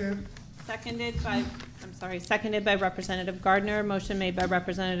 Second. Seconded by Representative Gardner. Motion made by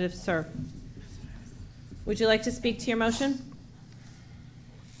Representative Cerf. Would you like to speak to your motion?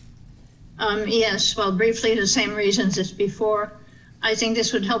 Yes, well, briefly, the same reasons as before. I think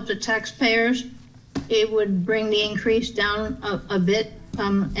this would help the taxpayers. It would bring the increase down a bit,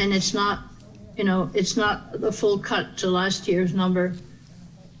 and it's not, it's not the full cut to last year's number.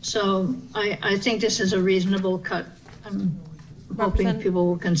 So I think this is a reasonable cut. I'm hoping people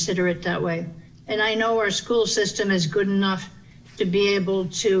will consider it that way. And I know our school system is good enough to be able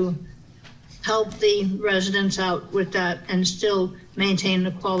to help the residents out with that and still maintain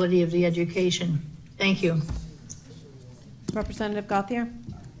the quality of the education. Thank you. Representative Gauthier.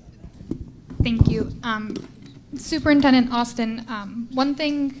 Thank you. Superintendent Austin, one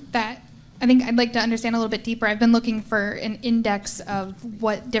thing that I think I'd like to understand a little bit deeper, I've been looking for an index of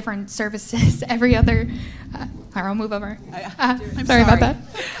what different services every other, I'll move over. Sorry about that.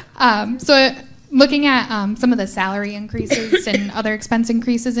 So looking at some of the salary increases and other expense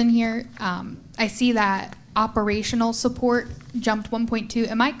increases in here, I see that operational support jumped 1.2.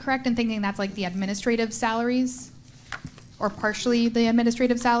 Am I correct in thinking that's like the administrative salaries or partially the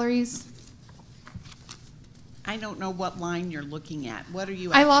administrative salaries? I don't know what line you're looking at. What are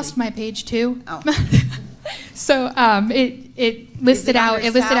you I lost my page too. Oh. So it listed out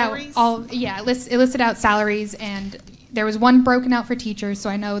salaries? it listed out salaries, and there was one broken out for teachers, so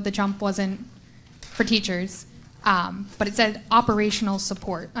I know the jump wasn't for teachers, but it said operational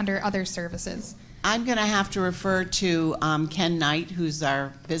support under other services. I'm going to have to refer to Ken Knight, who's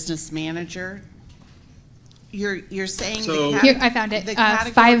our business manager. You're saying So- Here, I found it.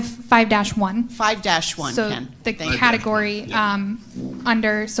 5-1. 5-1. So Ken. the Thank you. category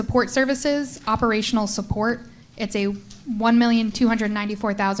under support services, operational support, it's a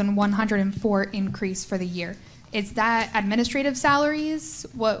 $1,294,104 increase for the year. Is that administrative salaries?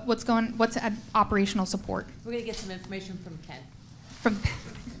 What's operational support? We're going to get some information from Ken.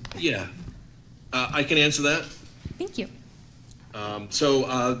 Yeah, I can answer that. Thank you.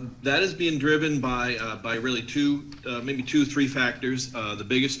 That is being driven by really maybe three factors. The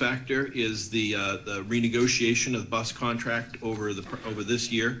biggest factor is the renegotiation of the bus contract over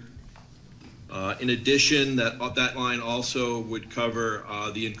this year. In addition, that line also would cover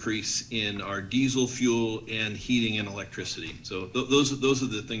the increase in our diesel fuel and heating and electricity. So those are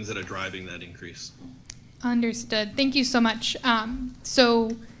the things that are driving that increase. Understood. Thank you so much.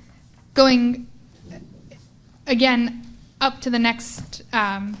 So going again up to the next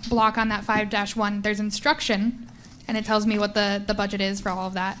block on that 5-1, there's instruction, and it tells me what the budget is for all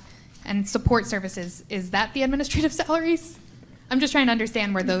of that. And support services, is that the administrative salaries? I'm just trying to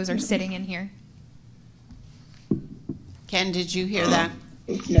understand where those are sitting in here. Ken, did you hear that?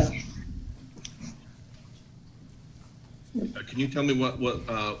 No. Can you tell me what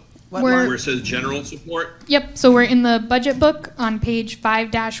Where it says general support? Yep, so we're in the budget book on page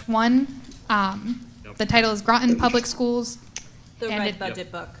 5-1. The title is Groton Public Schools. The and red budget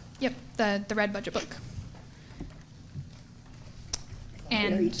book. Yep, the red budget book. Very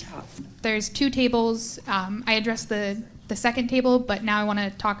And tough. there's two tables. I addressed the second table, but now I want to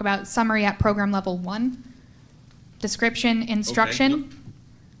talk about summary at program level 1. Description, instruction. Okay.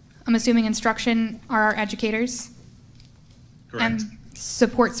 I'm assuming instruction are our educators. Correct. And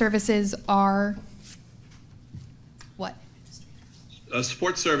support services are what?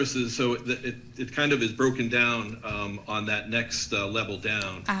 Support services, so it kind of is broken down on that next level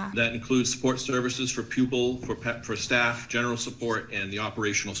down. That includes support services for pupil, for staff, general support, and the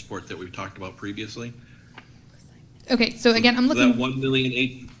operational support that we've talked about previously. Okay, so again, I'm looking. That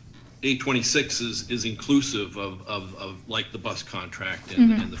 1,826,000 is inclusive of like the bus contract and,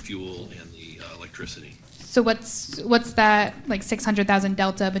 Mhm. and the fuel and the electricity. So what's that like 600,000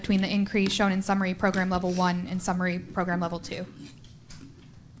 delta between the increase shown in summary program level 1 and summary program level 2?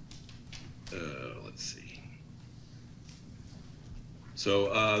 Let's see.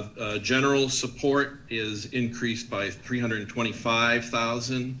 So general support is increased by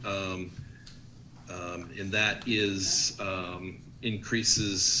 325,000. and that is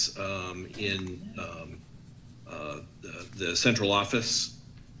increases in the central office.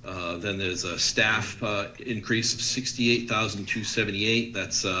 Then there's a staff increase of 68,278.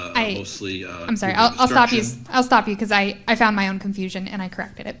 That's mostly. I'm sorry. I'll stop you. I'll stop you because I found my own confusion and I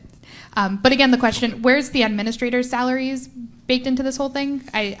corrected it. But again, the question: where's the administrator's salaries baked into this whole thing?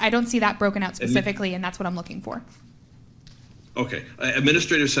 I don't see that broken out specifically, and that's what I'm looking for. Okay,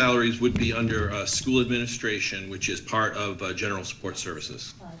 administrator salaries would be under school administration, which is part of general support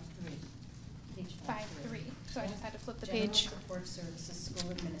services. 5.3. So I just had to flip the General page. Support Services,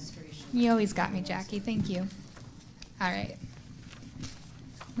 School Administration. You always got me, Jackie. Thank you. All right.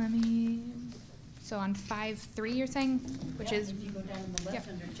 Let me. So on 5.3, you're saying, which is. If you go down on the left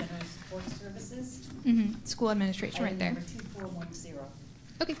under General Support Services. School administration right there. Number 2410.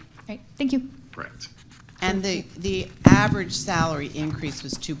 Okay. All right. Thank you. Correct. And the average salary increase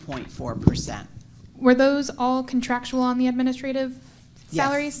was 2.4%. Were those all contractual on the administrative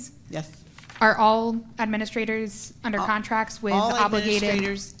salaries? Yes. Are all administrators under contracts with All obligated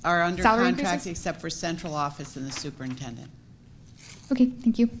administrators are under salary contract increases? except for central office and the superintendent. Okay,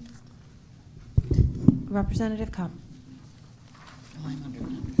 thank you. Representative Cobb.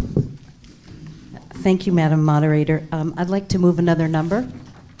 Thank you, Madam Moderator. I'd like to move another number.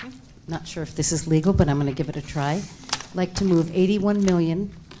 Not sure if this is legal, but I'm going to give it a try. I'd like to move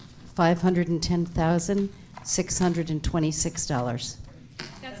 $81,510,626.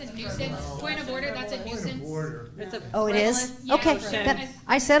 That's a nuisance. Point of order, that's a nuisance. Oh, it is? Yeah. Okay.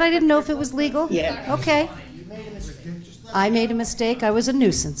 I said I didn't know if it was legal. Yeah. Okay. I made a mistake. I was a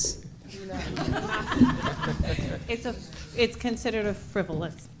nuisance. It's considered a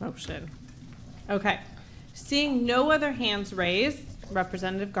frivolous motion. Okay. Seeing no other hands raised,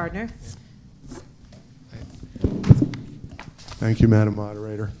 Representative Gardner. Thank you, Madam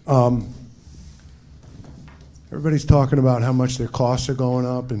Moderator. Everybody's talking about how much their costs are going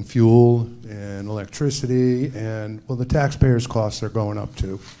up in fuel and electricity, and, well, the taxpayers' costs are going up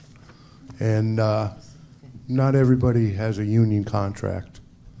too. And not everybody has a union contract.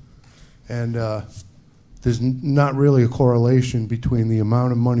 And there's not really a correlation between the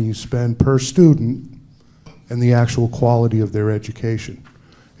amount of money you spend per student and the actual quality of their education.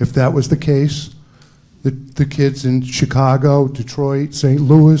 If that was the case, the kids in Chicago, Detroit, St.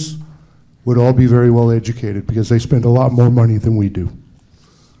 Louis would all be very well educated because they spend a lot more money than we do.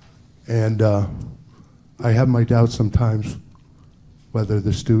 And I have my doubts sometimes whether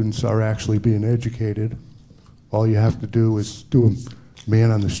the students are actually being educated. All you have to do is do a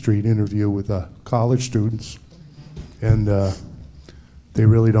man on the street interview with college students, and they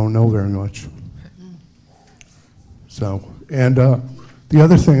really don't know very much. So, and the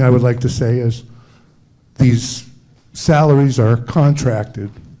other thing I would like to say is these salaries are contracted,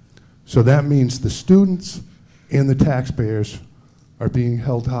 so that means the students and the taxpayers are being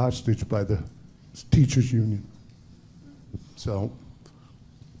held hostage by the teachers' union. So,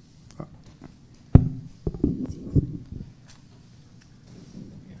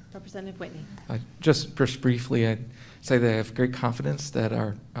 Representative Whitney. Just briefly, I'd say that I have great confidence that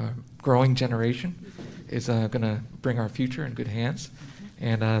our growing generation is going to bring our future in good hands,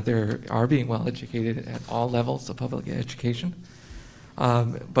 and they are being well educated at all levels of public education.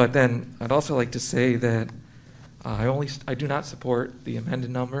 But then I'd also like to say that I do not support the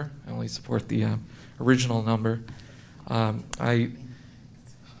amended number. I only support the original number. I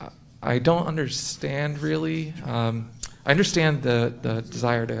don't understand really. I understand the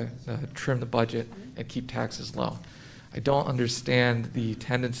desire to trim the budget and keep taxes low. I don't understand the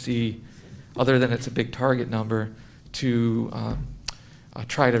tendency, other than it's a big target number, to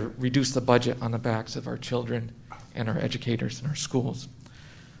try to reduce the budget on the backs of our children and our educators in our schools.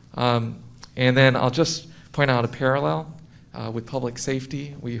 And then I'll just point out a parallel with public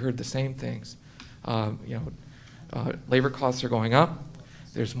safety. We heard the same things. Labor costs are going up.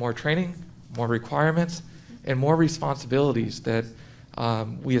 There's more training, more requirements, and more responsibilities that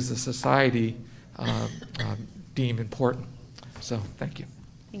we as a society deem important. So, thank you.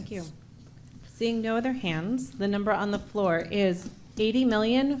 Thank you. Seeing no other hands, the number on the floor is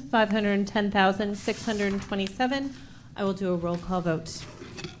 $80,510,627. I will do a roll call vote.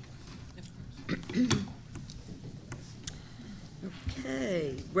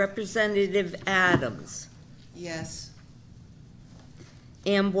 Okay. Representative Adams. Yes.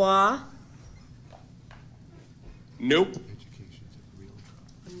 Amboise. Nope.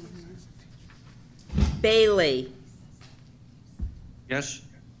 Bailey. Yes.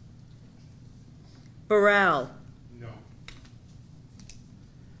 Burrell. No.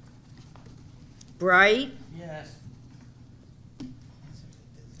 Bright. Yes.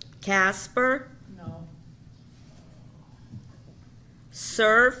 Casper. No.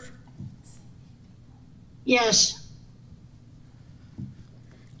 Surf, Yes.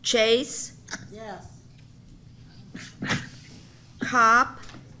 Chase, Yes. Cop,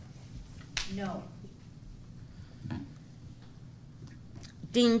 No.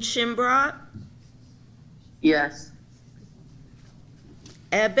 Dean Shimbrough, Yes.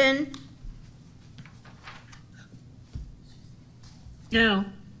 Eben, No.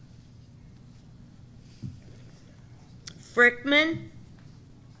 Frickman,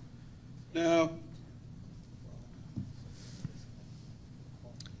 No.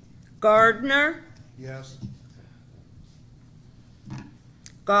 Gardner, Yes.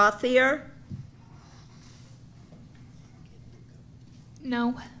 Gothier,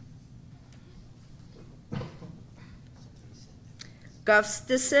 No.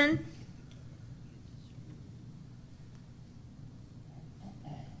 Gustafson,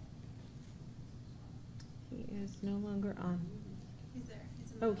 He is no longer on.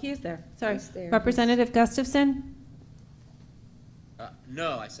 Oh, he is there. Sorry. He's there. Representative Gustafson?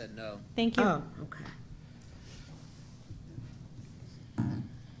 No, I said no. Thank you. Oh, okay.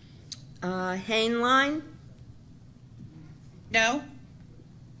 Hainline, No.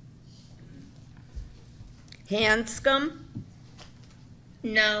 Hanscom,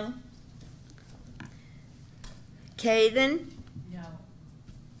 No. Caden, No.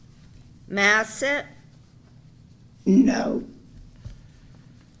 Massett, No.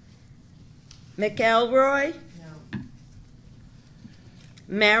 McElroy, No.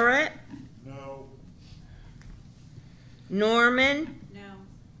 Merritt, No. Norman, No.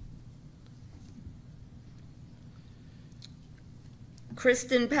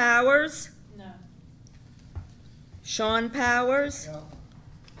 Kristen Powers, No. Sean Powers,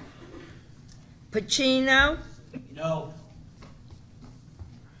 Pacino, No.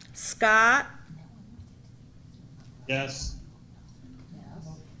 Scott, Yes.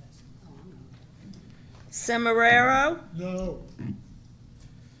 Semeraro, No.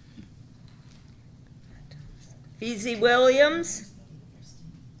 Feezy Williams,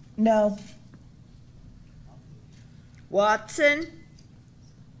 No. Watson,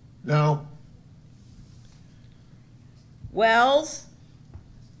 No. Wells,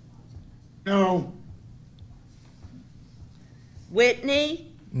 No.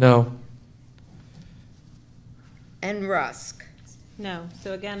 Whitney, No. and Rusk. No.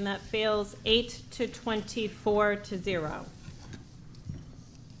 So again, that fails 8 to 24 to 0.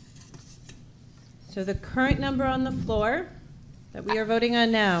 So the current number on the floor that we are voting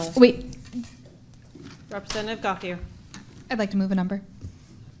on now, Wait, Representative Gauthier. I'd like to move a number.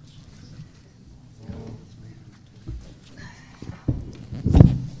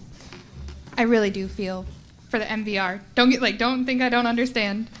 I really do feel for the MVR. Don't think I don't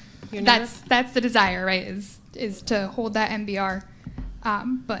understand. Your number? That's the desire, right? Is to hold that MVR.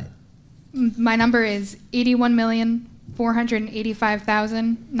 But my number is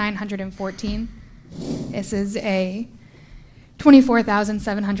 81,485,914. This is a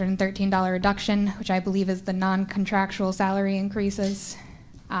 $24,713 reduction, which I believe is the non-contractual salary increases.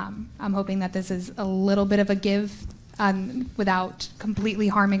 I'm hoping that this is a little bit of a give without completely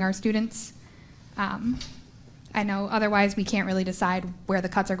harming our students. I know otherwise we can't really decide where the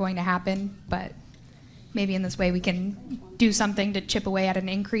cuts are going to happen, but maybe in this way we can do something to chip away at an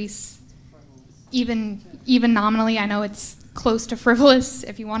increase. Even nominally, I know it's close to frivolous.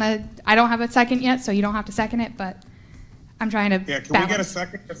 If you want to, I don't have a second yet, so you don't have to second it, but I'm trying to Yeah, can balance. we get a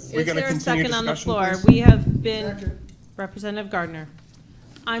second? We're Is gonna there a continue second on the discussion, floor? please? We have been, Representative Gardner.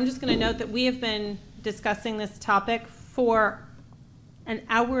 I'm just going to note that we have been discussing this topic for an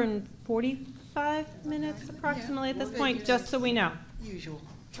hour and 45 minutes approximately at this point, just so we know. Usual.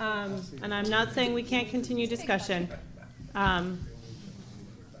 And I'm not saying we can't continue discussion.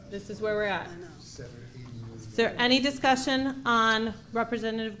 This is where we're at. Is there any discussion on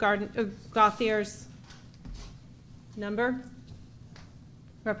Representative Gauthier's number?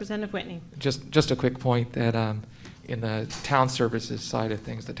 Representative Whitney. Just a quick point that in the town services side of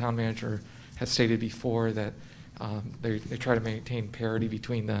things, the town manager has stated before that they try to maintain parity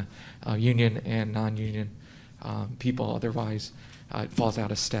between the union and non-union people. Otherwise, it falls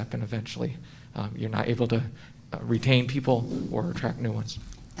out of step, and eventually you're not able to retain people or attract new ones.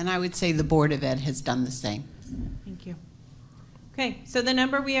 And I would say the Board of Ed has done the same. Thank you. Okay, so the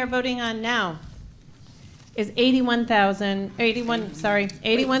number we are voting on now is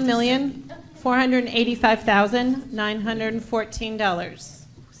 $81,485,914.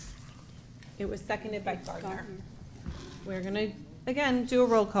 It was seconded by Gardner. We're going to, again, do a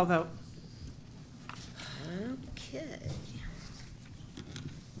roll call vote. Okay.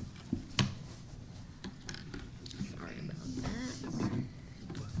 Sorry about that.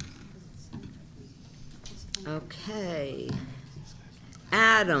 Okay.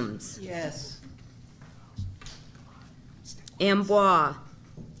 Adams. Yes. Amboise.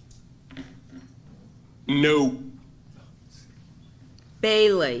 No.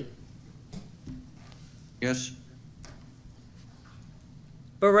 Bailey. Yes.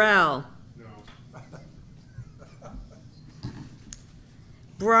 Burrell.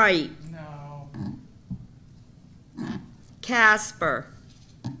 Bright. No. Casper.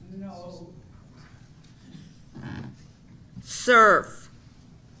 No. Surf.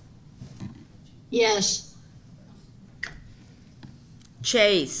 Yes.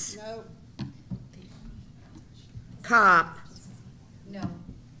 Chase. No. Cop. No.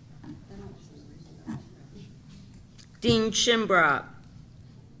 Dean Shimbrock.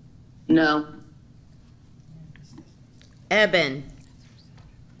 No. Eben.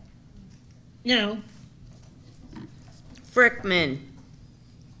 No. Frickman.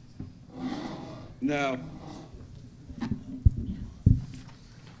 No.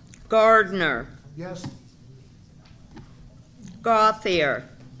 Gardner. Yes. Gothier.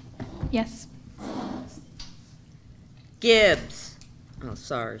 Yes. Gibbs. Oh,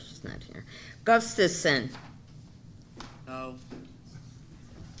 sorry, she's not here. Gustafson. No.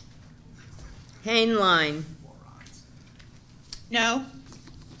 Hainline. No.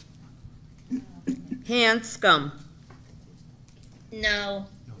 Hanscom. No.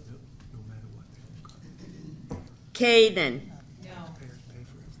 Caden.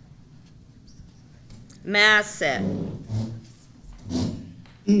 Massett.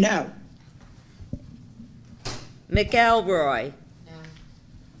 No. McElroy.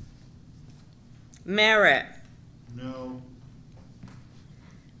 Merritt. No.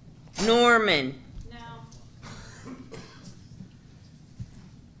 Norman.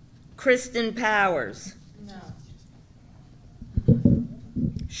 Kristen Powers.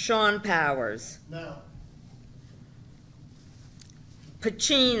 Sean Powers. No.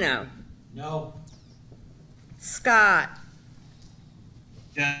 Pacino. No. Scott.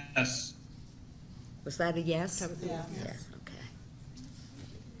 Yes. Was that a yes? That was a yes. Yeah, okay.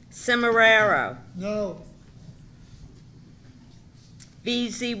 Cimarero. No.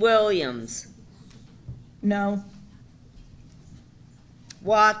 VZ Williams. No.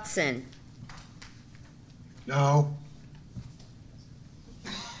 Watson. No.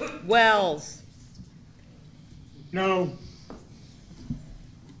 Wells. No.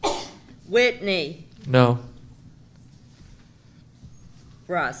 Whitney. No.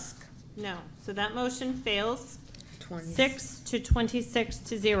 Rusk. No. So that motion fails 20. 6 to 26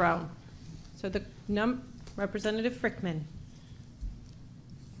 to 0. So the Representative Frickman.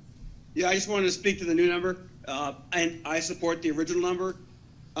 Yeah, I just wanted to speak to the new number, and I support the original number.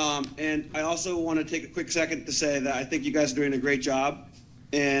 And I also want to take a quick second to say that I think you guys are doing a great job.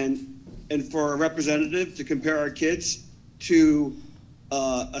 And for a representative to compare our kids to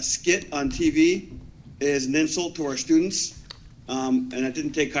a skit on TV is an insult to our students, and I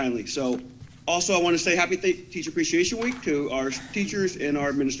didn't take kindly. So also I want to say happy Teacher Appreciation Week to our teachers and our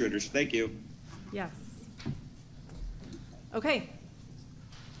administrators. Thank you. Yes. Okay.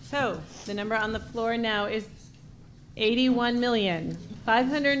 So the number on the floor now is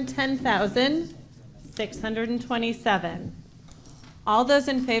 81,510,627. All those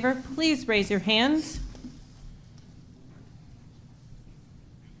in favor, please raise your hand.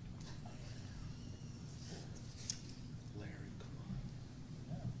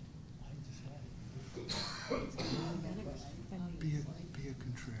 Be a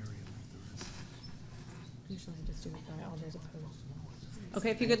contrarian like the rest. Usually I just do it by all those opposed. Okay,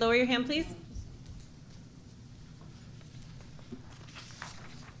 if you could lower your hand, please.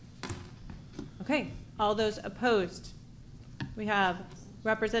 Okay, all those opposed. We have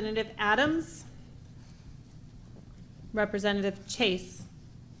Representative Adams, Representative Chase,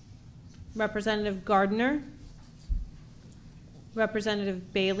 Representative Gardner,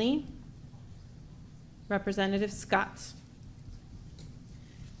 Representative Bailey, Representative Scott.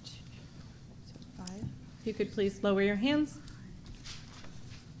 So 5. If you could please lower your hands.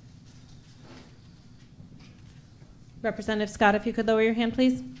 Representative Scott, if you could lower your hand,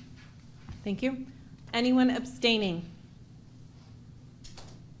 please. Thank you. Anyone abstaining?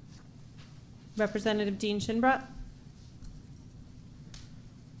 Representative Dean Shinbrot?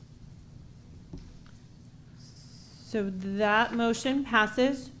 So that motion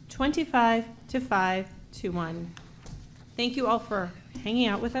passes 25 to 5 to 1. Thank you all for hanging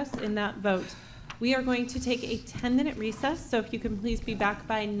out with us in that vote. We are going to take a 10-minute recess, so if you can please be back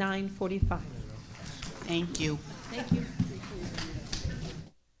by 9:45. Thank you. Thank you.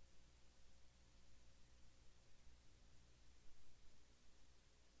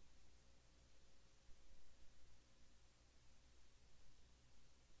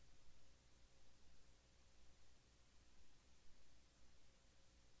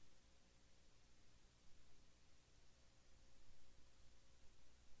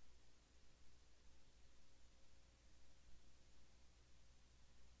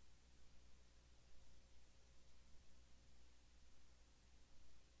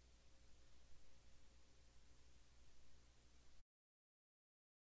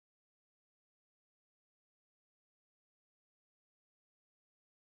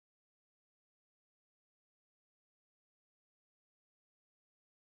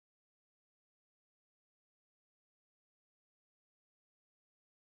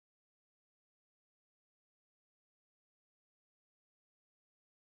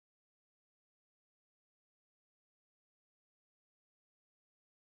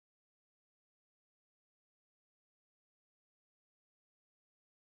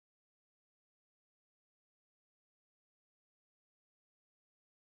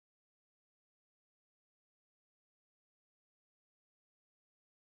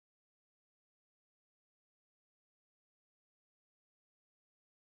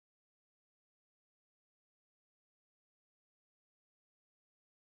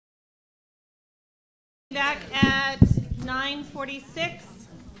 Back at 9:46.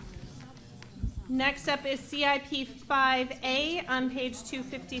 Next up is CIP 5A on page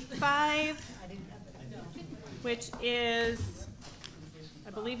 255, which is, I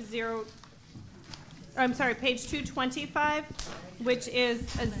believe, page 225, which is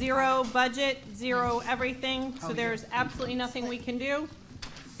a zero budget, zero everything. So there's absolutely nothing we can do.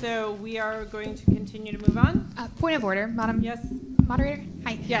 So we are going to continue to move on. Point of order, Madam. Yes. Moderator?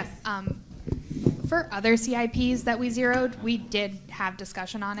 Hi. Yes. For other CIPs that we zeroed, we did have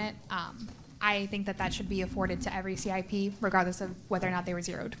discussion on it. I think that that should be afforded to every CIP, regardless of whether or not they were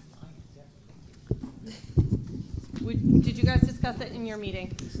zeroed. Did you guys discuss it in your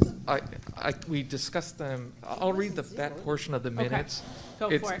meeting? We discussed them. I'll read that portion of the minutes.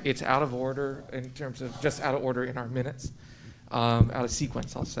 Okay. Go for it. It's out of order in terms of just out of order in our minutes, out of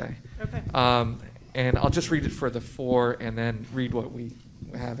sequence, I'll say. Okay. And I'll just read it for the 4 and then read what we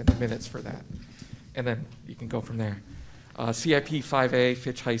have in the minutes for that. And then you can go from there. CIP 5A,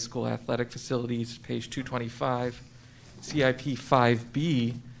 Fitch High School Athletic Facilities, page 225. CIP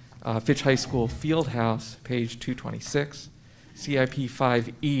 5B, Fitch High School Field House, page 226. CIP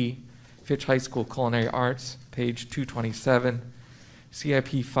 5E, Fitch High School Culinary Arts, page 227.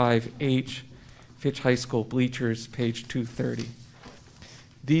 CIP 5H, Fitch High School Bleachers, page 230.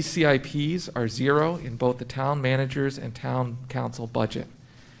 These CIPs are zero in both the town manager's and town council budget.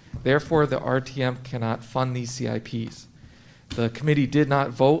 Therefore, the R.T.M. cannot fund these CIPs. The committee did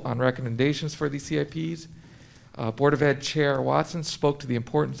not vote on recommendations for these CIPs. Board of Ed Chair Watson spoke to the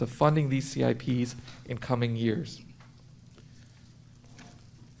importance of funding these CIPs in coming years.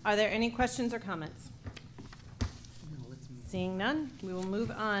 Are there any questions or comments? Seeing none, we will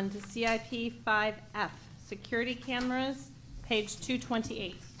move on to CIP 5F, security cameras, page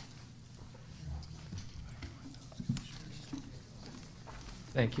 228.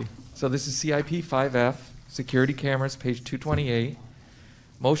 Thank you. So this is CIP 5F, security cameras, page 228.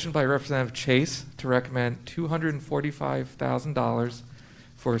 Motion by Representative Chase to recommend $245,000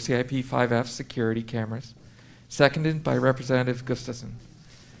 for CIP 5F security cameras. Seconded by Representative Gustafson.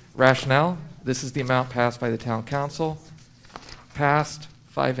 Rationale, this is the amount passed by the town council. Passed,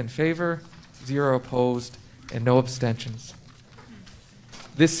 5 in favor, 0 opposed, and no abstentions.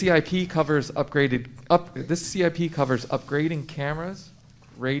 This CIP covers upgrading cameras,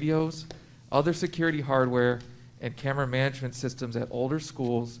 radios, other security hardware, and camera management systems at older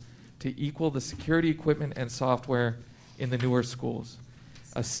schools to equal the security equipment and software in the newer schools.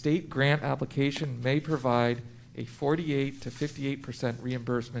 A state grant application may provide a 48 to 58%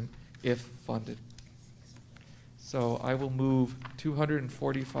 reimbursement if funded. So I will move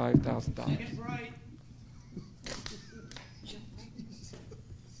 $245,000.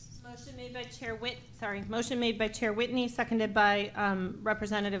 Motion made by Chair Whitney, seconded by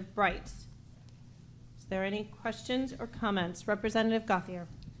Representative Bright. Is there any questions or comments? Representative Gauthier.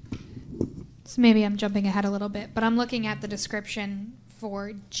 So maybe I'm jumping ahead a little bit, but I'm looking at the description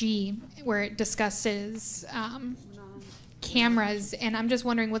for G, where it discusses cameras, and I'm just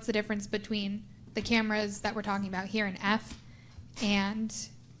wondering what's the difference between the cameras that we're talking about here in F and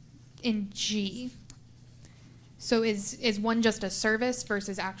in G. So is one just a service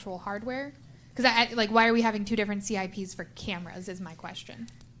versus actual hardware? Because why are we having two different CIPs for cameras is my question.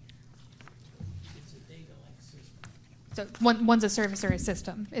 So one's a service or a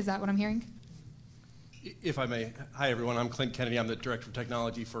system. Is that what I'm hearing? If I may, hi everyone, I'm Clint Kennedy. I'm the Director of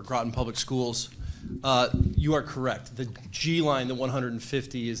Technology for Groton Public Schools. You are correct. The G line, the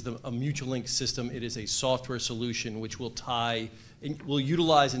 150, is a mutual link system. It is a software solution which will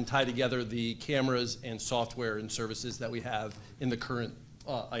utilize and tie together the cameras and software and services that we have in the current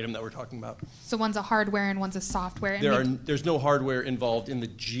item that we're talking about. So one's a hardware and one's a software. And There's no hardware involved in the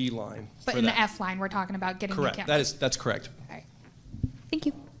G line. But in the F line, we're talking about getting correct. The cameras. That's correct. All right. Thank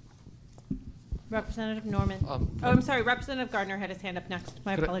you. Representative Norman. I'm sorry, Representative Gardner had his hand up next.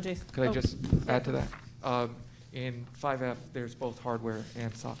 My apologies. Could I just add to that? In 5F, there's both hardware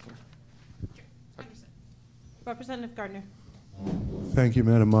and software. Representative Gardner. Thank you,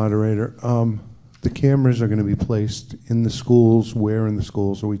 Madam Moderator. The cameras are going to be placed in the schools. Where in the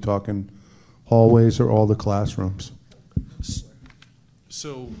schools? Are we talking hallways or all the classrooms?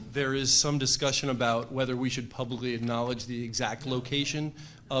 So there is some discussion about whether we should publicly acknowledge the exact location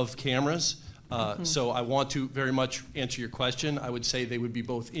of cameras. So I want to very much answer your question. I would say they would be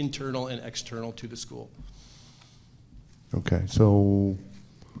both internal and external to the school. Okay, so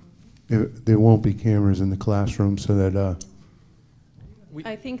there won't be cameras in the classroom so that...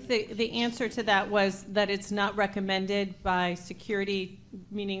 I think the answer to that was that it's not recommended by security,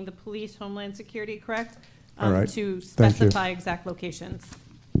 meaning the police, Homeland Security, correct? All right. To Thank you. specify exact locations.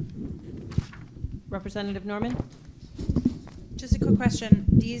 Representative Norman? Just a quick question.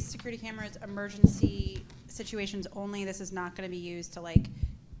 These security cameras, emergency situations only, this is not going to be used to like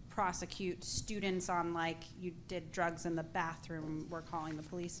prosecute students on like you did drugs in the bathroom, we're calling the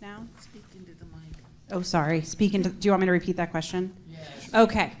police now? Speak into the mic. Oh, sorry. Do you want me to repeat that question? Yeah.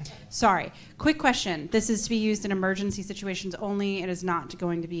 Okay. Sorry. Quick question. This is to be used in emergency situations only. It is not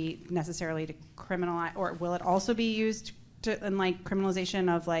going to be necessarily to criminalize, or will it also be used to, in like criminalization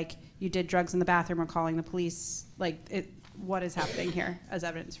of like you did drugs in the bathroom or calling the police? Like, what is happening here as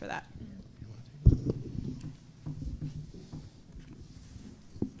evidence for that?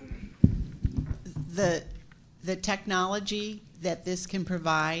 The technology that this can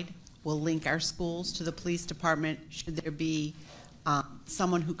provide will link our schools to the police department. Should there be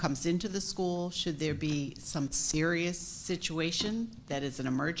someone who comes into the school, should there be some serious situation that is an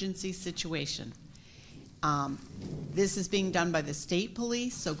emergency situation. This is being done by the state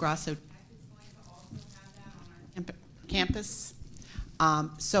police, so Grosso campus.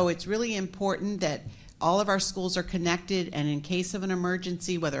 So it's really important that all of our schools are connected, and in case of an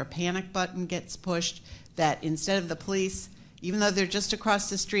emergency, whether a panic button gets pushed, that instead of the police, even though they're just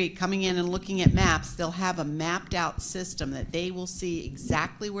across the street coming in and looking at maps, they'll have a mapped out system that they will see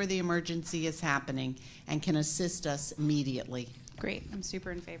exactly where the emergency is happening and can assist us immediately. Great. I'm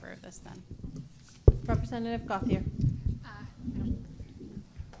super in favor of this then. Representative Gauthier?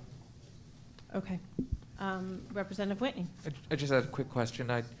 Okay. Representative Whitney? I just had a quick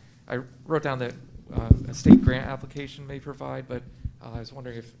question. I wrote down that a state grant application may provide, but I was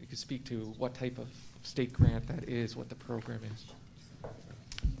wondering if you could speak to what type of state grant that is, what the program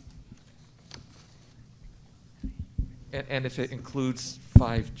is. And if it includes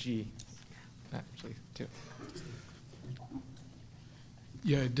 5G, actually, too.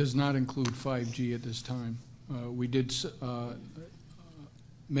 Yeah, it does not include 5G at this time. We did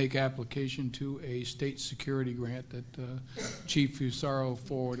make application to a state security grant that Chief Fusaro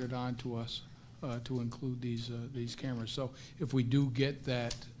forwarded on to us to include these cameras. So if we do get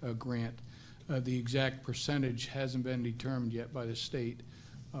that grant, the exact percentage hasn't been determined yet by the state.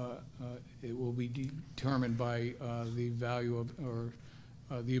 It will be determined by the value of, or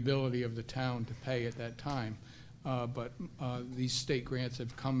the ability of the town to pay at that time. But these state grants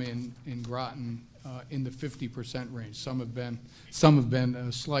have come in Groton in the 50% range. Some have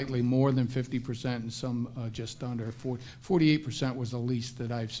been slightly more than 50%, and some just under 48% was the least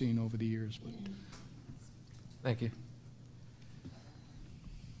that I've seen over the years. But thank you.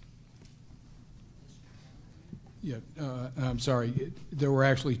 Yeah, I'm sorry. There were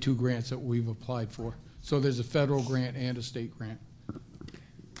actually two grants that we've applied for. So there's a federal grant and a state grant.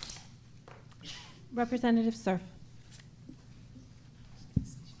 Representative Surf?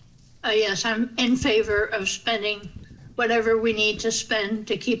 Yes, I'm in favor of spending whatever we need to spend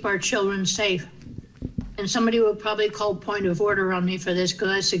to keep our children safe. And somebody will probably call point of order on me for this because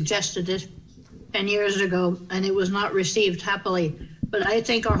I suggested this 10 years ago and it was not received happily. But I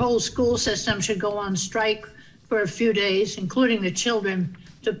think our whole school system should go on strike for a few days, including the children,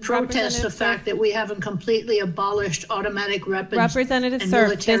 to protest the fact that we haven't completely abolished automatic weapons. Representative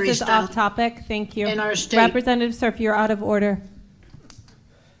Surf, this is off topic. Thank you. In our state. Representative Surf, you're out of order.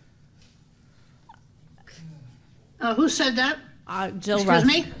 Who said that? Jill Excuse Rusk.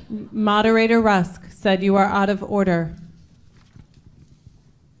 me? Moderator Rusk said you are out of order.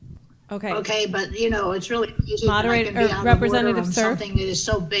 Okay. Okay, but you know, it's really easy Moderator, when I can be out Representative of order on Surf. something that is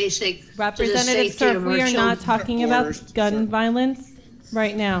so basic to the Representative safety Surf, of our we are not children. talking about gun violence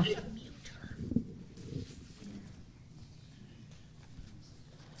right now.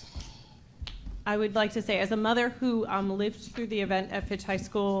 I would like to say, as a mother who lived through the event at Fitch High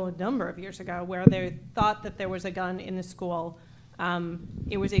School a number of years ago where they thought that there was a gun in the school,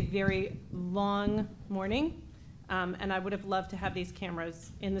 it was a very long morning, and I would have loved to have these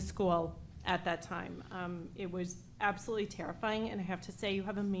cameras in the school at that time. It was absolutely terrifying, and I have to say you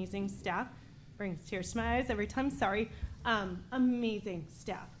have amazing staff. Brings tears to my eyes every time, sorry. Amazing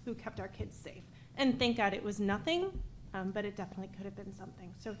staff who kept our kids safe. And thank God it was nothing, but it definitely could have been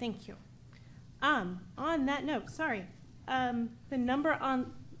something, so thank you. On that note, sorry, the number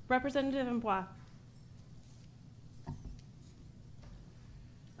on Representative Amboise.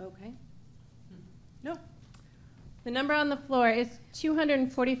 Okay. No. The number on the floor is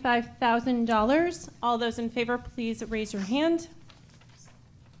 $245,000. All those in favor, please raise your hand.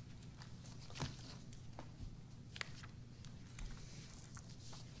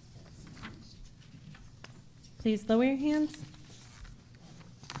 Please lower your hands.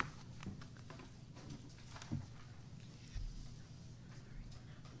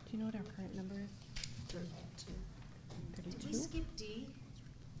 Do you know what our current number is? 32. Did we skip D?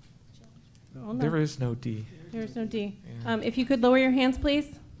 Hold There on. is no D. There's no D. Yeah. If you could lower your hands,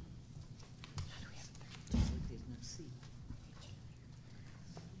 please.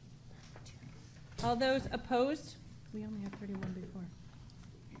 All those opposed? We only have 31 before.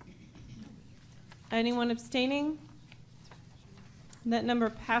 Anyone abstaining? That number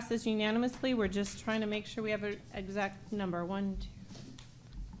passes unanimously. We're just trying to make sure we have an exact number. 1, 2,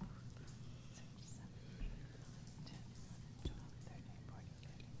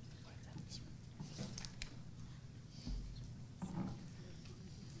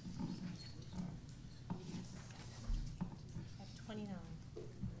 29. Do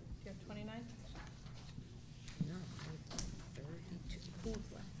you have 29? No, 32. Who's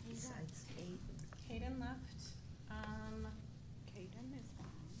left besides 8? Kaden left. Kaden is on.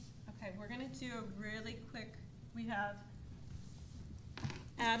 Okay, we're gonna do a really quick, we have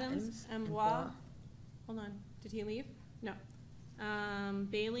Adams and Bois. Hold on, did he leave? No.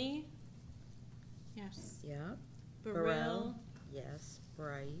 Bailey? Yes. Yep. Burrell? Yes.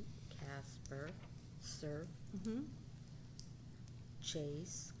 Bright. Casper. Surf. Mm-hmm.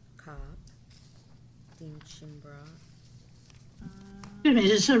 Chase. Cop. Dean Chimbra. Excuse me,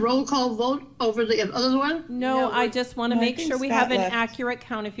 is this a roll call vote over the other one? No, I just want to no, I make think sure we Scott have an left. accurate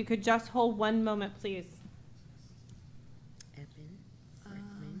count. If you could just hold one moment, please. Eben.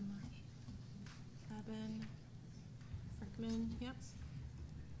 Eben. Frickman, yep.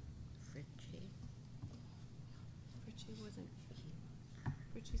 Fritchie. Fritchie wasn't,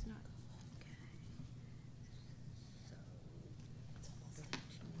 Fritchie's not. So 13,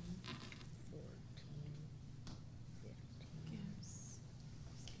 14, 15. Gibbs.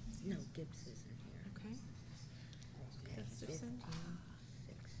 No, Gibbs isn't here. Okay. Okay, 15, 16,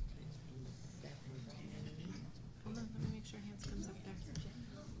 17. Hold on, let me make sure hands comes up there.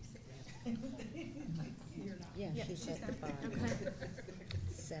 Yeah, Yeah, she's she's at the there. bottom. Okay.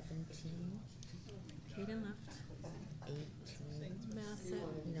 17, Kaden left. 18,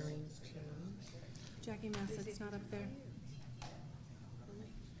 Massett. 19. Jackie Massett's not up there.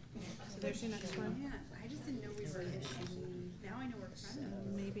 So there's your next one. Yeah, I just didn't know we were, now I know we're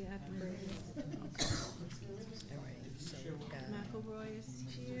friends. Maybe at the break. All right, so we've got McElroy is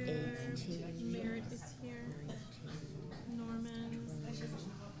here. 18, Merritt is here. 19, Norman.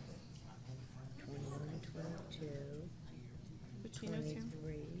 21, 22, Pacino's here.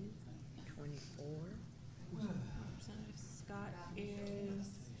 23, 24. Representative Scott is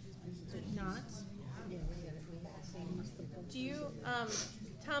not. Yeah, we got it. We got the same as the book. Do you,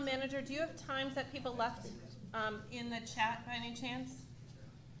 town manager, do you have times that people left in the chat by any chance?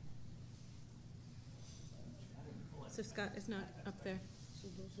 So Scott is not up there.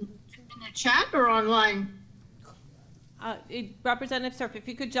 In the chat or online? Representative Surf, if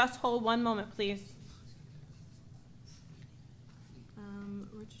you could just hold one moment, please.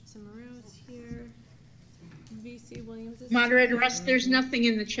 Richardson Moreau is here. VC Williams is Moderator here. Russ, there's nothing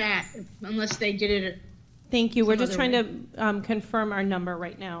in the chat unless they did it. Thank you. We're some just other trying to confirm our number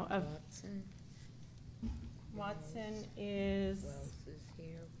right now. Of Watson. Watson is, Wells is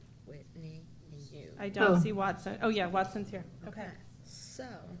here, Whitney, and you. I don't see Watson. Oh, yeah, Watson's here. Okay. So,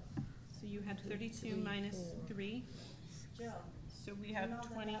 So you had 32 minus 3. Jill. So we have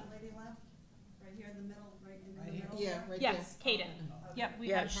 20. Right here in the middle, right in the middle. Yeah, right Yes, Kaden. Yep, we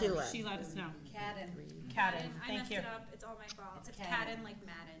Yeah, had she her. left. She let us know. Cadden. Cadden, I thank messed you. it up, it's all my fault. It's Cadden. Cadden like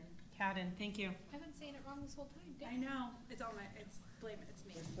Madden. Cadden, thank you. I've been saying it wrong this whole time. I know, it's all my, it's, blame it, it's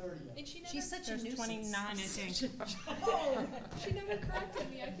me. And she never, She's such a There's nuisance. 29, I think. she never corrected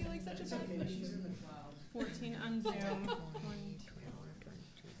me. I feel like such a bad person. 14 on Zoom.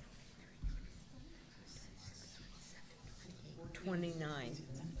 29.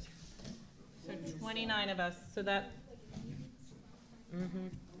 So 29 of us, so that, Mm-hmm.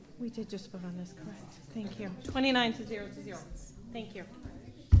 we did just vote on this, correct? Thank you. 29 to 0 to 0. Thank you.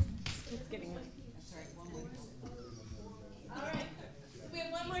 It's getting late. All right, we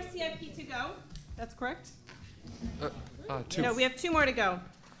have one more CIP to go. That's correct? 2. No, we have 2 more to go.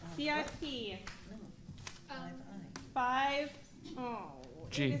 CIP. 5,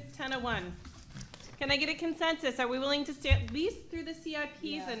 G. it is 10:01. Can I get a consensus? Are we willing to stay at least through the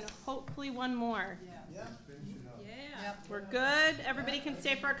CIPs and hopefully one more? Yeah. We're good? Everybody can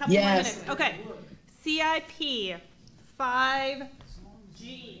stay for a couple more Yes. minutes? Okay. CIP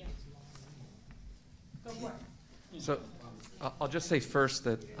 5G. Go for it. So I'll just say first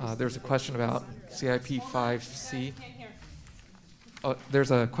that there's a question about CIP 5C. Can't hear.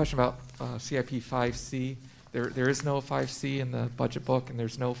 There's a question about CIP 5C. There is no 5C in the budget book, and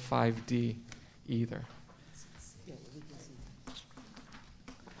there's no 5D either.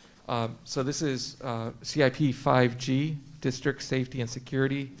 So this is CIP 5G, District Safety and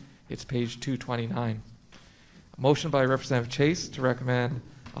Security, It's page 229. A motion by Representative Chase to recommend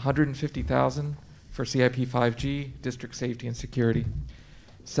 $150,000 for CIP 5G, District Safety and Security.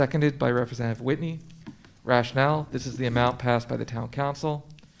 Seconded by Representative Whitney. Rationale, this is the amount passed by the Town Council.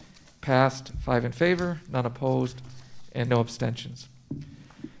 Passed, 5 in favor, none opposed, and no abstentions.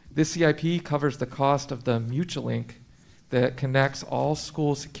 This CIP covers the cost of the MutualLink that connects all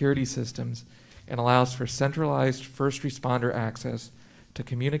school security systems and allows for centralized first responder access to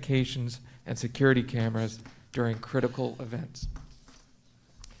communications and security cameras during critical events.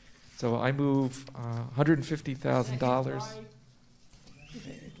 So I move $150,000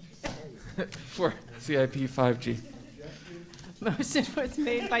 for CIP 5G. Motion was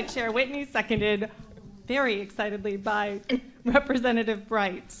made by Chair Whitney, seconded very excitedly by Representative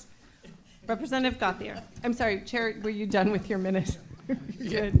Bright. Representative Gauthier. I'm sorry, Chair, were you done with your minute?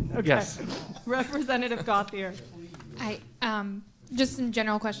 Good. Okay. Yes. Representative Gauthier. Just some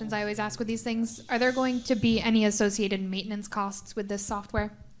general questions I always ask with these things. Are there going to be any associated maintenance costs with this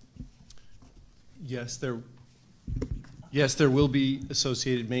software? Yes, there will be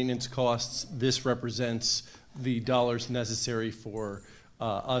associated maintenance costs. This represents the dollars necessary for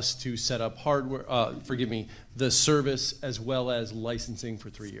us to set up hardware, the service as well as licensing for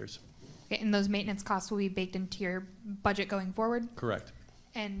 3 years. Okay, and those maintenance costs will be baked into your budget going forward? Correct.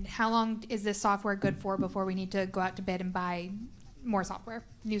 And how long is this software good for before we need to go out to bid and buy more software?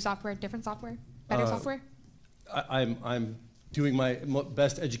 New software, different software, better software? I'm doing my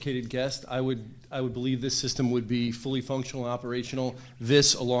best educated guess. I would believe this system would be fully functional and operational.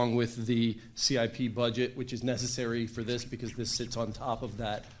 This, along with the CIP budget, which is necessary for this because this sits on top of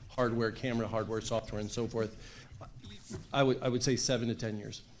that hardware, camera, hardware, software, and so forth. I would say 7 to 10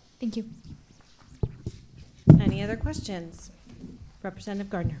 years. Thank you. Any other questions? Representative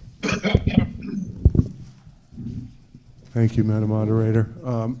Gardner. Thank you, Madam Moderator.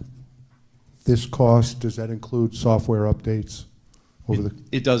 This cost, does that include software updates over the?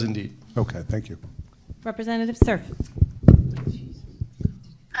 It does indeed. Okay, thank you. Representative Cerf.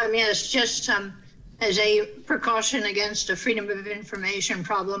 Yes, just as a precaution against a freedom of information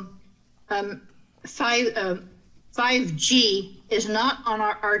problem, 5G is not on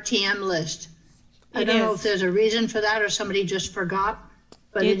our R.T.M list. I don't know if there's a reason for that or somebody just forgot,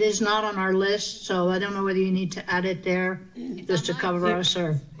 but it is not on our list, so I don't know whether you need to add it there just to cover us,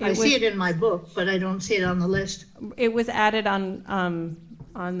 or I see it in my book, but I don't see it on the list. It was added on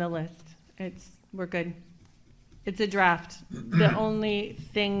the list. We're good. It's a draft. The only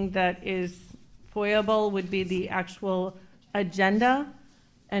thing that is foiable would be the actual agenda,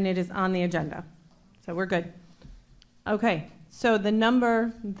 and it is on the agenda. So we're good. Okay, so the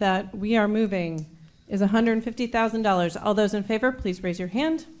number that we are moving is $150,000. All those in favor, please raise your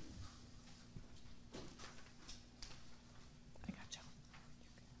hand. I got you.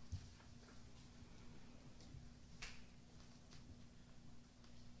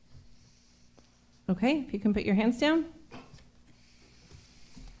 Okay, if you can put your hands down.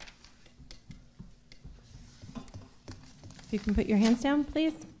 If you can put your hands down,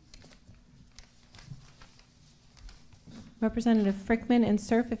 please. Representative Frickman and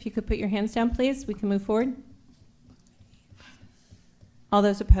Cerf, if you could put your hands down, please, we can move forward. All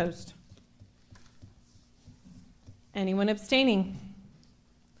those opposed? Anyone abstaining?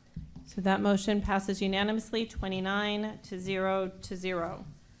 So that motion passes unanimously, 29-0.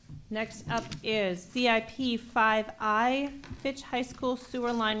 Next up is CIP 5I, Fitch High School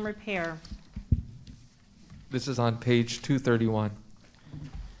sewer line repair. This is on page 231.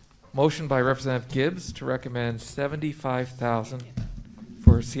 Motion by Representative Gibbs to recommend $75,000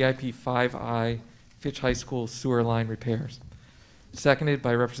 for CIP 5I Fitch High School sewer line repairs. Seconded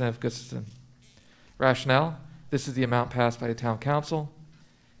by Representative Gustafson. Rationale, this is the amount passed by the Town Council.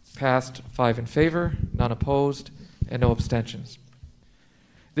 Passed, 5 in favor, none opposed, and no abstentions.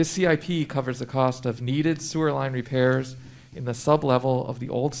 This CIP covers the cost of needed sewer line repairs in the sub-level of the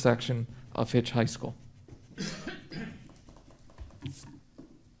old section of Fitch High School.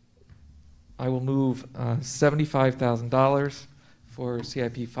 I will move $75,000 for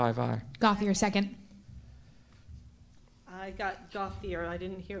CIP 5I. Gauthier, second. I got Gauthier. I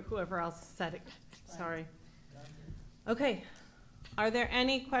didn't hear whoever else said it. Sorry. Okay. Are there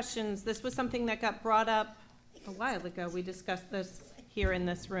any questions? This was something that got brought up a while ago. We discussed this here in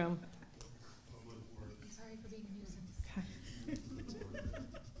this room. Sorry for being a nuisance.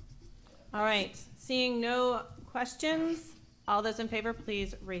 All right. Seeing no questions, all those in favor,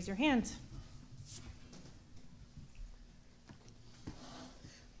 please raise your hand.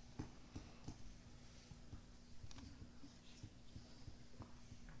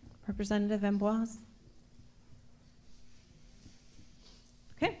 Representative Amboise.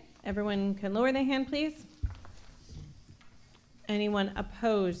 Okay, everyone can lower their hand, please. Anyone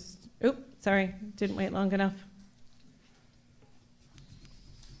opposed? Oop, sorry, didn't wait long enough.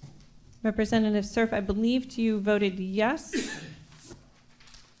 Representative Surf, I believed you voted yes.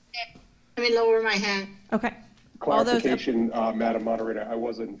 Let me lower my hand. Okay. All those Clarification, Madam Moderator, I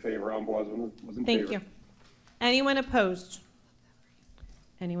was in favor. I was in favor. Thank you. Anyone opposed?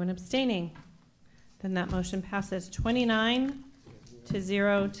 Anyone abstaining? Then that motion passes 29 to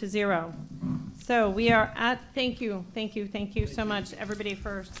 0. So we are at, thank you so much, everybody,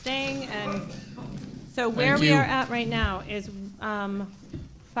 for staying. And so where we are at right now is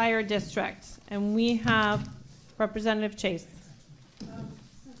fire district, and we have Representative Chase.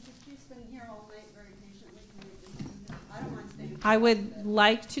 I would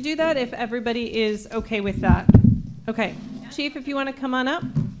like to do that if everybody is okay with that. Okay, Chief, if you want to come on up.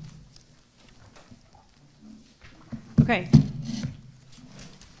 Okay.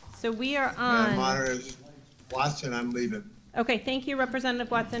 So we are on. Madam Moderator, Watson, I'm leaving. Okay, thank you, Representative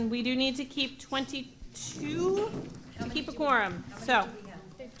Watson. We do need to keep 22 to keep a quorum. So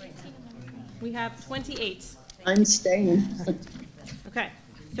we have 28. I'm staying. Okay,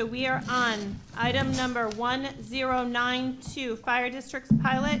 so we are on item number 1092, Fire Districts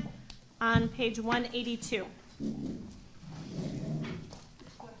Pilot, on page 182.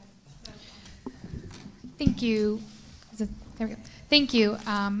 Thank you. There we go. Thank you.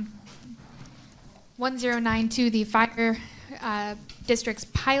 1092, the Fire Districts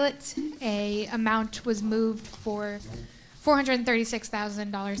Pilot, a amount was moved for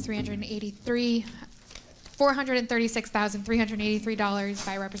 $436,383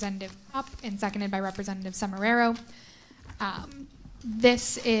 by Representative Kopp and seconded by Representative Semeraro.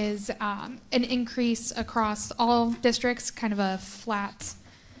 This is an increase across all districts, kind of a flat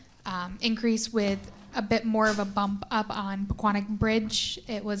increase with a bit more of a bump up on Pequannock Bridge.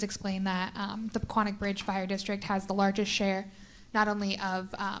 It was explained that the Pequannock Bridge Fire District has the largest share, not only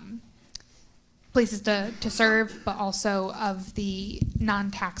of places to serve, but also of the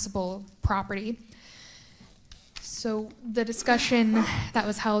non-taxable property. So the discussion that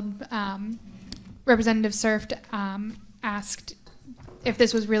was held, Representative Surf asked if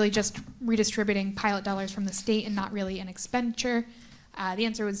this was really just redistributing pilot dollars from the state and not really an expenditure. The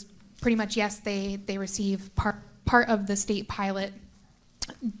answer was pretty much yes. They receive part of the state pilot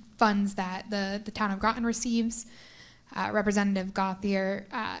funds that the town of Groton receives. Representative Gauthier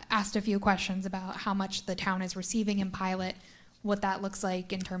asked a few questions about how much the town is receiving in pilot, what that looks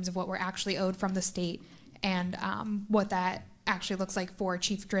like in terms of what we're actually owed from the state, and what that actually looks like for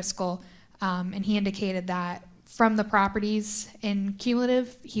Chief Driscoll. And he indicated that from the properties in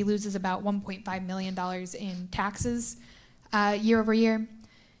cumulative, he loses about $1.5 million in taxes year over year.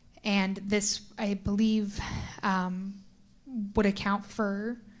 And this, I believe, would account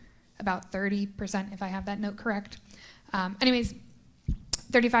for about 30%, if I have that note correct. Anyways,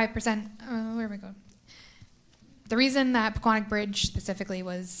 35%, where are we going? The reason that Pequannock Bridge specifically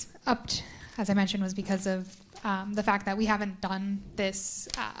was upped, as I mentioned, was because of the fact that we haven't done this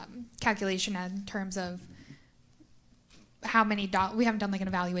calculation in terms of how many we haven't done like an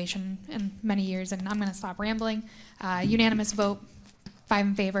evaluation in many years, and I'm going to stop rambling. Unanimous vote, 5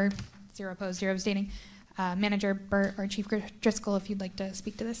 in favor, 0 opposed, 0 abstaining. Manager Burt or Chief Driscoll, if you'd like to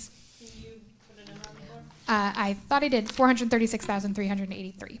speak to this. I thought I did.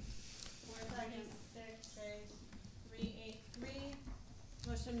 436,383. 436,383.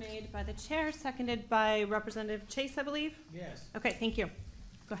 Motion made by the chair, seconded by Representative Chase, I believe. Yes. Okay, thank you.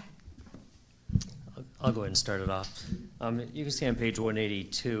 Go ahead. I'll go ahead and start it off. You can see on page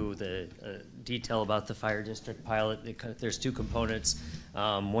 182 the detail about the fire district pilot. There's two components.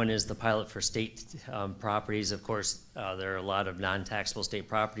 One is the pilot for state properties. Of course, there are a lot of non-taxable state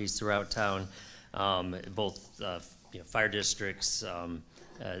properties throughout town. Both fire districts, the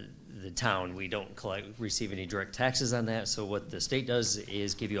town, we don't receive any direct taxes on that. So what the state does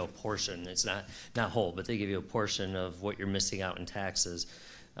is give you a portion. It's not whole, but they give you a portion of what you're missing out in taxes.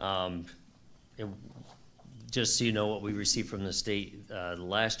 Just so you know, what we received from the state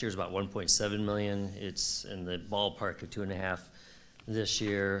last year is about 1.7 million. It's in the ballpark of 2.5 this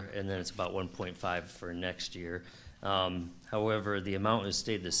year, and then it's about 1.5 for next year. However, the amount has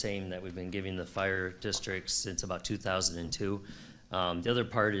stayed the same that we've been giving the fire districts since about 2002. The other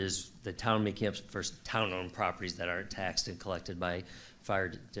part is the town making up for town-owned properties that aren't taxed and collected by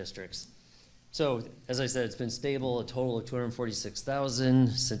fire districts. So, as I said, it's been stable, a total of 246,000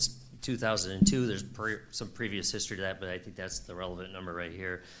 since 2002. There's some previous history to that, but I think that's the relevant number right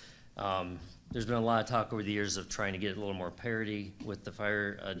here. There's been a lot of talk over the years of trying to get a little more parity with the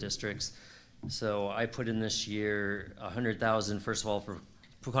fire districts. So I put in this year 100,000, first of all, for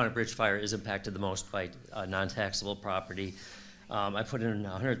Peconic Bridge fire is impacted the most by non-taxable property. I put in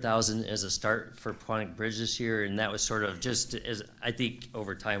 100,000 as a start for Peconic Bridge this year, and that was sort of just as, I think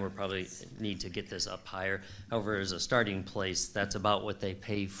over time we'll probably need to get this up higher. However, as a starting place, that's about what they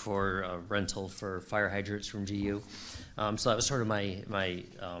pay for rental for fire hydrants from GU. So that was sort of my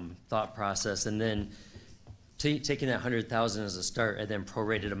thought process, and then taking that 100,000 as a start, and then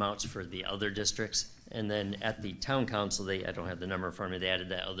prorated amounts for the other districts, and then at the town council, I don't have the number in front of me, they added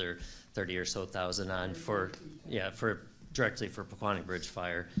that other 30 or so thousand on for directly for Peconic Bridge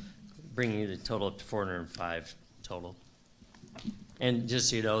fire, bringing the total up to 405 total. And just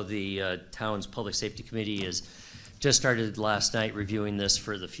so you know, the town's public safety committee is just started last night reviewing this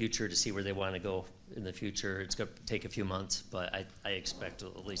for the future to see where they want to go in the future. It's going to take a few months, but I expect to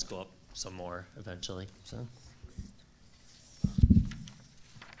at least go up some more eventually. So.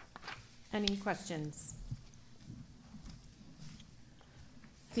 Any questions?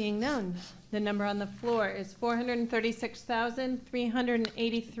 Seeing none, the number on the floor is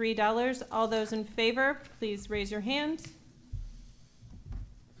 $436,383. All those in favor, please raise your hand.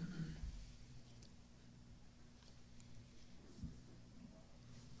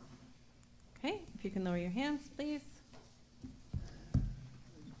 Okay, if you can lower your hands, please.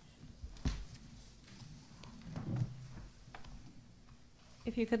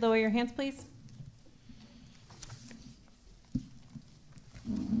 If you could lower your hands, please.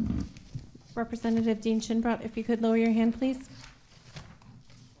 Representative Dean Shinbrot, if you could lower your hand, please.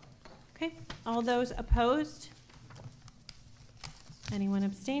 Okay, all those opposed? Anyone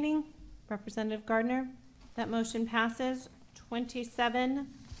abstaining? Representative Gardner? That motion passes 27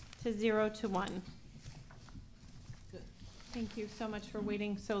 to 0 to 1. Good. Thank you so much for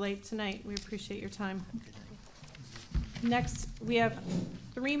waiting so late tonight. We appreciate your time. Next, we have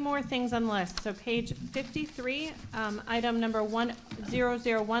 3 more things on the list. So page 53, item number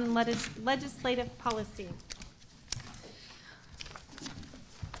 1001, legislative policy.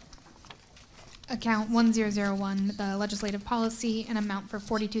 Account 1001, the legislative policy, an amount for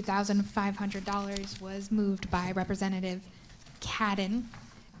 $42,500 was moved by Representative Cadden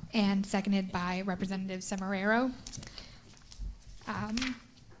and seconded by Representative Semeraro.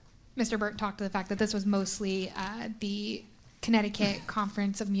 Mr. Burt talked to the fact that this was mostly the Connecticut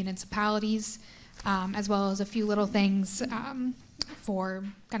Conference of Municipalities, as well as a few little things for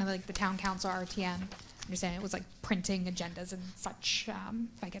kind of like the town council, R.T.M. I understand it was like printing agendas and such,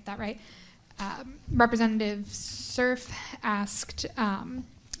 if I get that right. Representative Cerf asked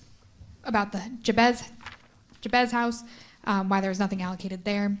about the Jabez house, why there was nothing allocated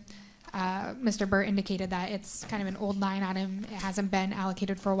there. Mr. Burt indicated that it's kind of an old line item. It hasn't been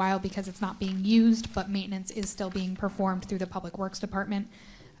allocated for a while because it's not being used, but maintenance is still being performed through the Public Works Department.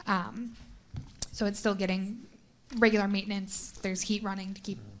 So it's still getting regular maintenance. There's heat running to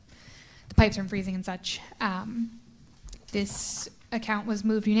keep the pipes from freezing and such. This account was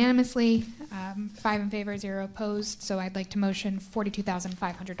moved unanimously, 5 in favor, 0 opposed. So I'd like to motion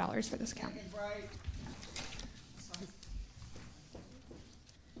 $42,500 for this account.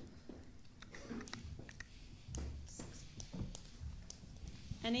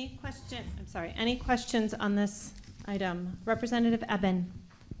 Any questions on this item? Representative Eben.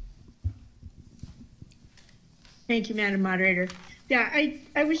 Thank you, Madam Moderator. Yeah,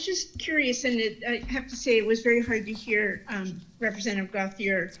 I was just curious, and I have to say it was very hard to hear Representative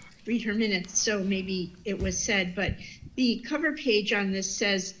Gauthier read her minutes, so maybe it was said, but the cover page on this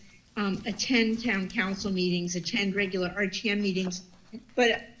says attend town council meetings, attend regular R.T.M. meetings,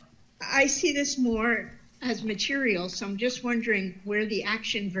 but I see this more as material, so I'm just wondering where the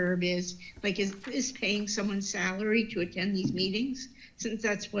action verb is. Like, is paying someone's salary to attend these meetings? Since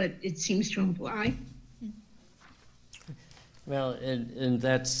that's what it seems to imply. Well, and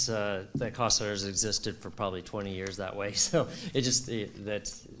that's that cost center has existed for probably 20 years that way. So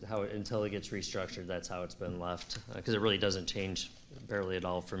that's how until it gets restructured, that's how it's been left, because it really doesn't change barely at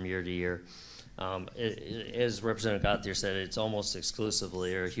all from year to year. As Representative Gauthier said, it's almost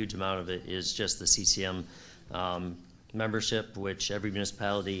exclusively, or a huge amount of it, is just the CCM membership, which every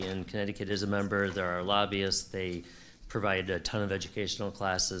municipality in Connecticut is a member. There are lobbyists. They provide a ton of educational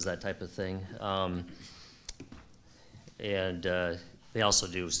classes, that type of thing. And they also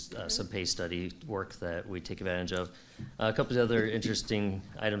do some pay study work that we take advantage of. A couple of other interesting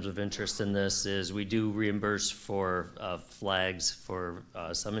items of interest in this is we do reimburse for flags for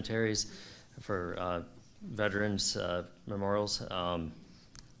cemeteries, for veterans memorials.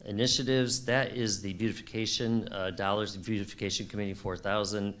 initiatives, that is the beautification dollars, the beautification committee,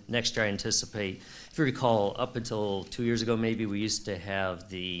 4,000. Next year, I anticipate, if you recall, up until 2 years ago, maybe we used to have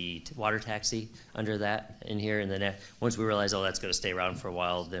the water taxi under that in here, and then once we realized, oh, that's going to stay around for a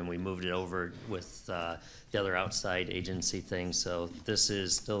while, then we moved it over with the other outside agency thing. So this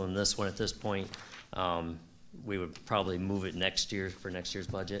is still in this one at this point. We would probably move it next year for next year's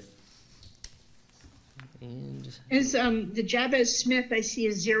budget. And Is the Jabez Smith I see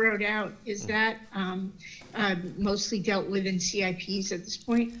is zeroed out? Is that mostly dealt with in CIPs at this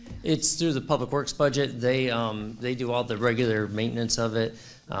point? it's through the Public Works budget. They do all the regular maintenance of it.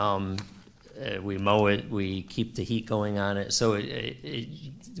 We mow it, we keep the heat going on it. So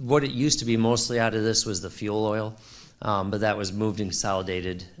what it used to be mostly out of this was the fuel oil, but that was moved and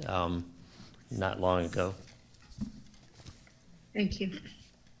consolidated not long ago. Thank you.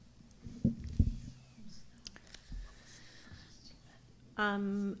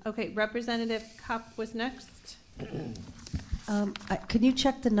 Okay, Representative Kopp was next. Can you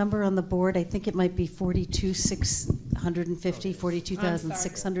check the number on the board? I think it might be 42,650,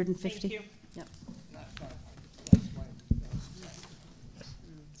 42,650. Thank you. Yep.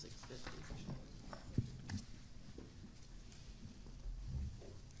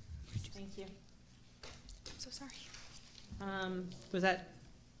 Thank you. I'm so sorry. Was that,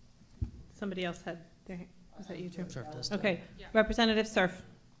 somebody else had their hand? Was that you too? Surf does. Okay, Representative Surf.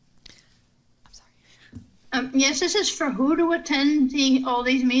 Yes, this is for who to attend all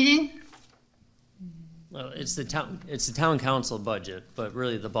these meetings? Well, it's the town council budget, but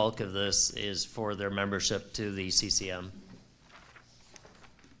really the bulk of this is for their membership to the CCM.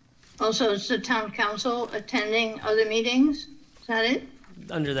 Also, it's the town council attending other meetings? Is that it?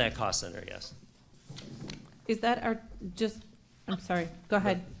 Under that cost center, yes. Is that I'm sorry, go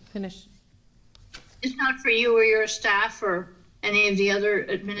ahead, finish. It's not for you or your staff or any of the other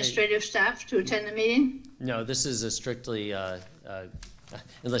administrative staff to attend the meeting? No, this is a strictly,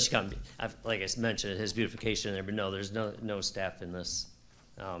 unless you count, like I mentioned, it has beautification in there, but no, there's no staff in this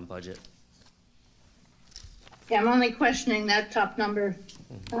budget. Yeah, I'm only questioning that top number,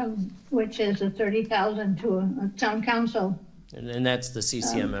 which is a 30,000 to a town council. And that's the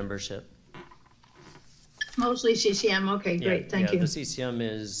CCM membership. Mostly CCM, okay, great, thank you. The CCM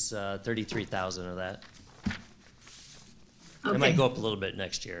is 33,000 of that. Okay. It might go up a little bit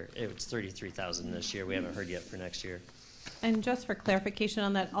next year. It's 33,000 this year. We haven't heard yet for next year. And just for clarification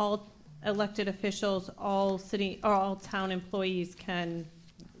on that, all elected officials, all city, or all town employees can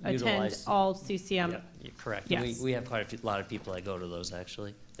attend all CCM? Yeah, you're correct. Yes. We have quite a lot of people that go to those,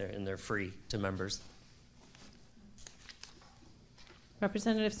 actually. They're free to members.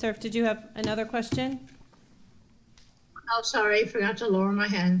 Representative Surf, did you have another question? Oh, sorry, forgot to lower my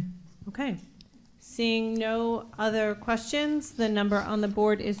hand. Okay. Seeing no other questions, the number on the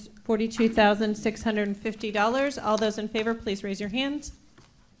board is $42,650. All those in favor, please raise your hands.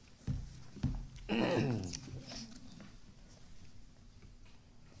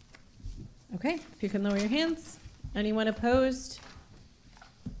 Okay, if you can lower your hands. Anyone opposed?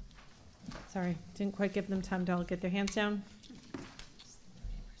 Sorry, didn't quite give them time to all get their hands down.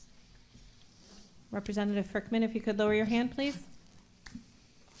 Representative Frickman, if you could lower your hand, please.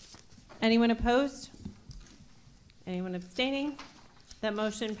 Anyone opposed? Anyone abstaining? That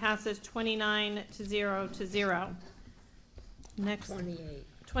motion passes 29-0. Next.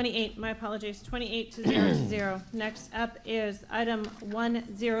 28, my apologies, 28-0. Next up is item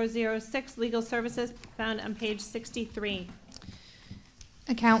 1006, legal services, found on page 63.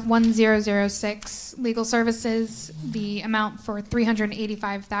 Account 1006, legal services, the amount for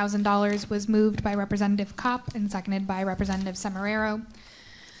 $385,000 was moved by Representative Kopp and seconded by Representative Semeraro.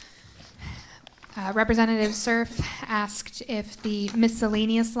 Representative Surf asked if the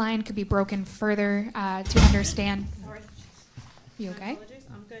miscellaneous line could be broken further to understand. Sorry. You okay? Apologies,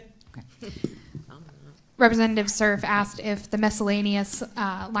 I'm good. Okay. Representative Surf asked if the miscellaneous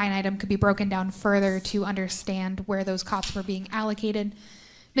line item could be broken down further to understand where those costs were being allocated.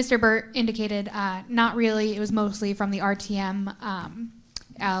 Mr. Burt indicated not really. It was mostly from the R.T.M.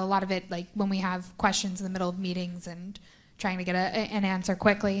 A lot of it, like when we have questions in the middle of meetings and trying to get an answer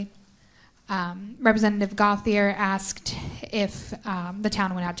quickly. Representative Gauthier asked if the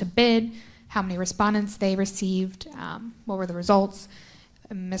town went out to bid, how many respondents they received, what were the results.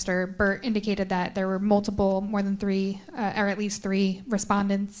 Mr. Burt indicated that there were more than three, or at least three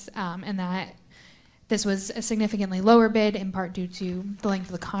respondents, and that this was a significantly lower bid, in part due to the length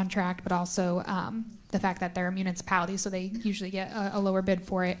of the contract, but also the fact that they're a municipality, so they usually get a lower bid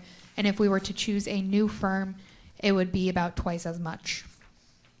for it. And if we were to choose a new firm, it would be about twice as much.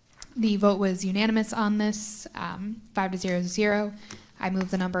 The vote was unanimous on this, 5-0. I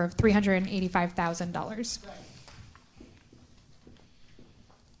move the number of $385,000.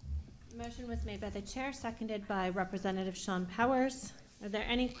 Motion was made by the chair, seconded by Representative Sean Powers. Are there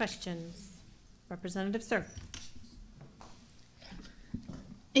any questions? Representative Sir.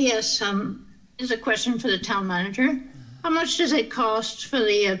 Yes, is a question for the town manager. How much does it cost for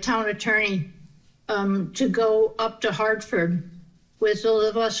the town attorney to go up to Hartford with those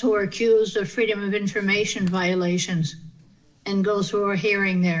of us who are accused of freedom of information violations and go through a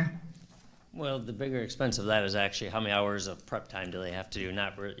hearing there? Well, the bigger expense of that is actually how many hours of prep time do they have to do?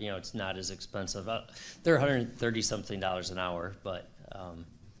 Not, it's not as expensive. They're $130 something an hour, but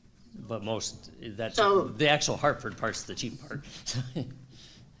most that's the actual Hartford part's the cheap part.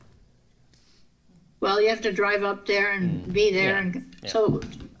 Well, you have to drive up there and be there, and so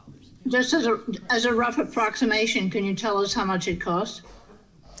just as a rough approximation, can you tell us how much it costs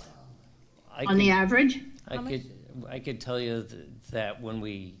on the average? I could tell you that when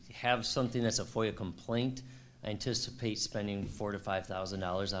we have something that's a FOIA complaint, I anticipate spending $4,000 to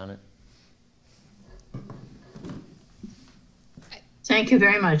 $5,000 on it. Thank you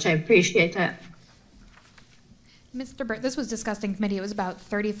very much. I appreciate that. Mr. Burt, this was discussed in committee. It was about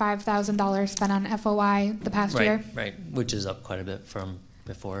 $35,000 spent on FOI the past year. Right, which is up quite a bit from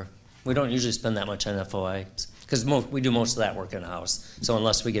before. We don't usually spend that much on FOI because we do most of that work in-house. So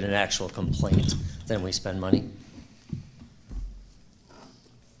unless we get an actual complaint, then we spend money.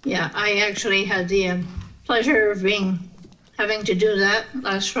 Yeah, I actually had the pleasure of having to do that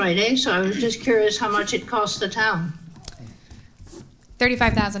last Friday, so I was just curious how much it cost the town.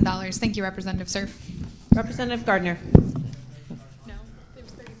 $35,000. Thank you, Representative Cerf. Representative Gardner. No, it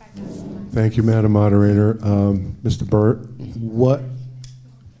was $35,000. Thank you, Madam Moderator. Mr. Burt, what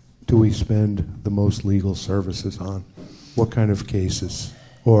do we spend the most legal services on? What kind of cases?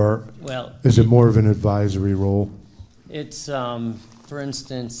 Or is it more of an advisory role? It's, for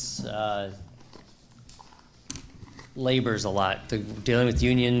instance, labor's a lot. Dealing with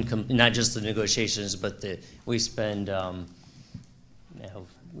union, not just the negotiations, but we spend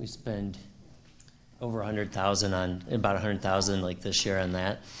over $100,000 on about $100,000 like this year on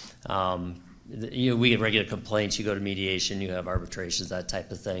that. We get regular complaints. You go to mediation. You have arbitrations, that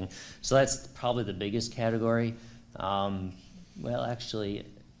type of thing. So that's probably the biggest category. Well, actually,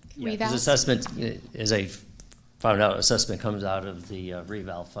 because assessment, as I found out, assessment comes out of the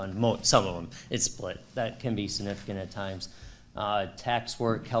reval fund. Some of them, it's split. That can be significant at times. Tax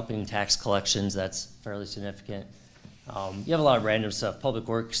work, helping tax collections, that's fairly significant. You have a lot of random stuff. Public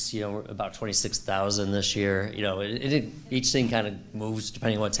Works, about $26,000 this year. Each thing kind of moves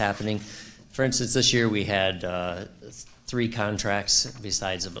depending on what's happening. For instance, this year we had 3 contracts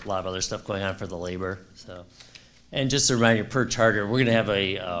besides a lot of other stuff going on for the labor. So, and just a reminder, per charter, we're going to have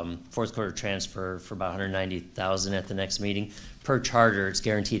a fourth quarter transfer for about $190,000 at the next meeting. Per charter, it's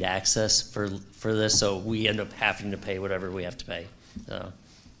guaranteed access for this, so we end up having to pay whatever we have to pay. So.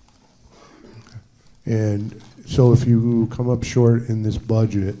 And so if you come up short in this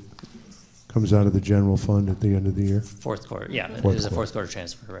budget, comes out of the general fund at the end of the year? Fourth quarter, yeah, it is a fourth quarter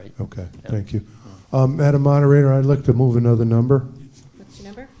transfer, right? Okay, thank you. Madam Moderator, I'd like to move another number. What's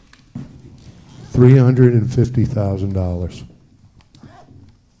your number? $350,000. Is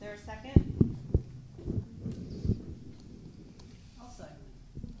there a second? I'll second.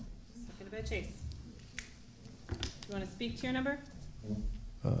 Seconded by Chase. Do you want to speak to your number?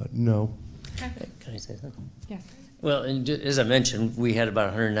 No. Can I say something? Yes. Well, and as I mentioned, we had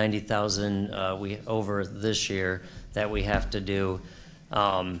about $190,000 over this year that we have to do,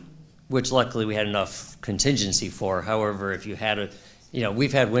 which luckily we had enough contingency for. However, if you had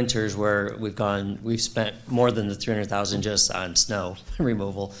we've had winters where we've spent more than the $300,000 just on snow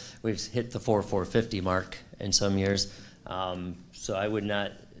removal. We've hit the $450 mark in some years. So I would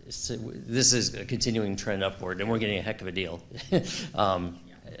not. This is a continuing trend upward, and we're getting a heck of a deal.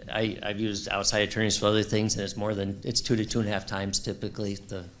 I've used outside attorneys for other things, and it's 2 to 2.5 times typically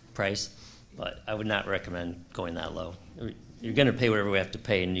the price, but I would not recommend going that low. You're going to pay whatever we have to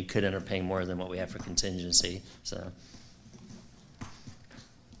pay, and you could end up paying more than what we have for contingency. So.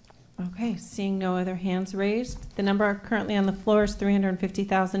 Okay, seeing no other hands raised, the number currently on the floor is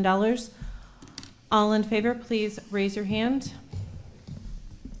 $350,000. All in favor, please raise your hand.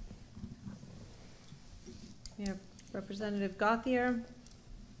 We have Representative Gauthier.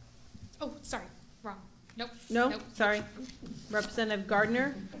 Oh, sorry, wrong. Nope. No, sorry. Representative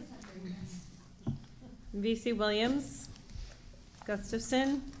Gardner. V.C. Williams.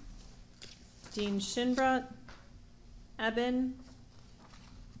 Gustafson. Dean Shinbrot. Eben.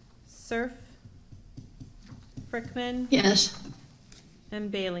 Surf. Frickman. Yes.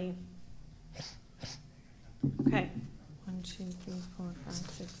 And Bailey. Okay. 1, 1, 2, 3, 4, 5,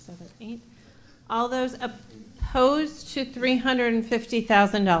 6, 7, 8. All those opposed to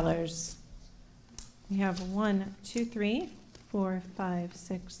 $350,000? We have 1, 2, 3, 4, 5,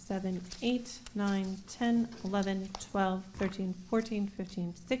 6, 7, 8, 9, 10, 11, 12, 13, 14,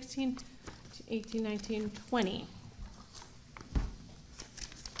 15, 16, 18, 19, 20.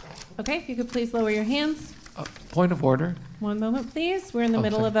 Okay, if you could please lower your hands. Point of order. One moment, please. We're in the Oh,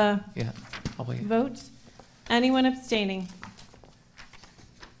 middle sorry. of a Yeah, I'll wait. vote. Anyone abstaining?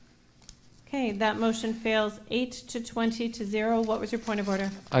 Okay, that motion fails 8 to 20 to 0. What was your point of order?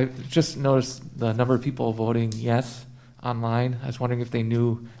 I just noticed the number of people voting yes online. I was wondering if they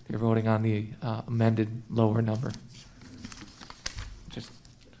knew they were voting on the amended lower number. Just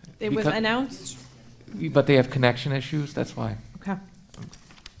It was because- announced? But they have connection issues, that's why. Okay.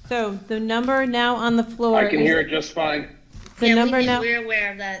 So the number now on the floor. I can hear it just fine. The number now. We're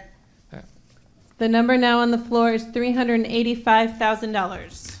aware of that. The number now on the floor is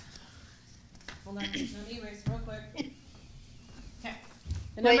 $385,000. Hold on, let me erase real quick. Okay.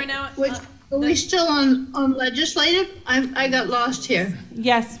 The number Wait, now. are we still on legislative? I got lost here.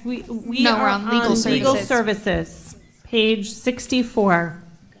 Yes, we No, are we're on legal services. services, page 64.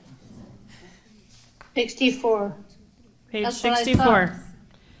 64. Page That's what I 64. thought.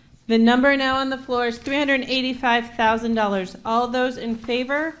 The number now on the floor is $385,000. All those in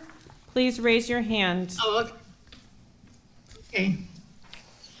favor, please raise your hand. Oh, okay.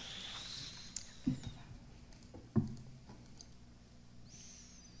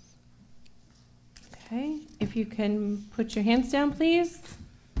 Okay, if you can put your hands down, please.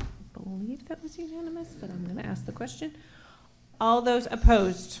 I believe that was unanimous, but I'm going to ask the question. All those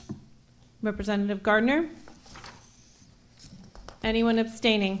opposed? Representative Gardner? Anyone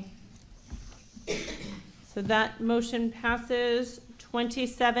abstaining? So that motion passes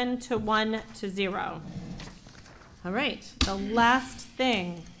 27 to 1 to 0. All right, the last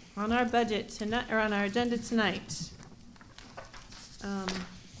thing on our budget tonight, or on our agenda tonight,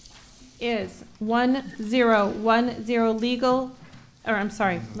 is 1010 legal, or I'm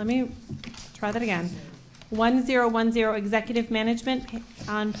sorry, let me try that again. 1010 executive management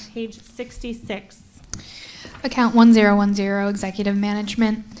on page 66. Account 1010 executive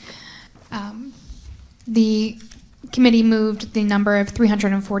management. The committee moved the number of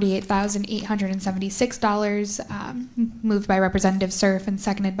 $348,876, moved by Representative Cerf and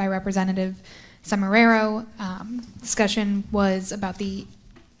seconded by Representative Semeraro. Discussion was about the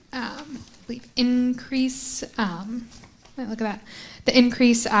increase. Look at that. The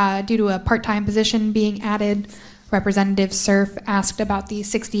increase due to a part-time position being added. Representative Cerf asked about the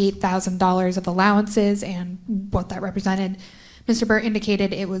 $68,000 of allowances and what that represented. Mr. Burt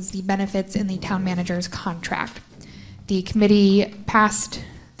indicated it was the benefits in the town manager's contract. The committee passed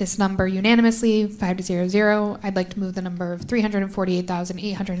this number unanimously, 5 to 0. I'd like to move the number of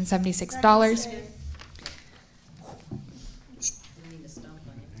 $348,876.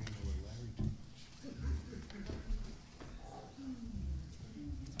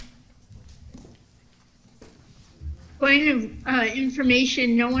 Point of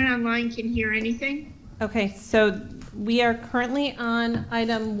information, no one online can hear anything. Okay, so we are currently on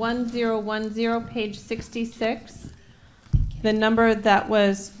item 1010, page 66. The number that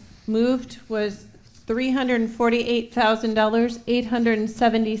was moved was $348,000,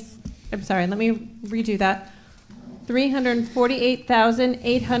 870, I'm sorry, let me redo that.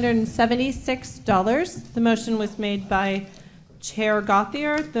 $348,876. The motion was made by Chair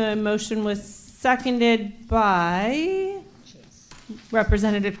Gauthier. The motion was seconded by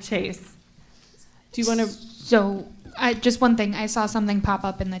Representative Chase. Do you want to? So, just one thing. I saw something pop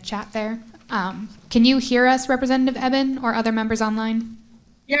up in the chat there. Can you hear us, Representative Eben, or other members online?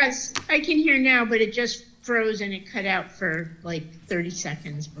 Yes, I can hear now, but it just froze and it cut out for like 30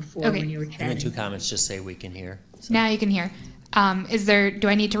 seconds before Okay. when you were And the chatting. two comments just say we can hear. Now you can hear. Do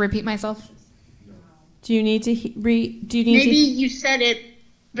I need to repeat myself? Do you need to do you need Maybe to? you said it,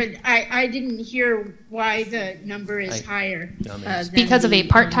 but I didn't hear why the number is higher. Dumbass. than Because of a the,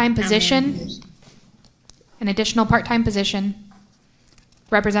 part-time town position, managers. an additional part-time position.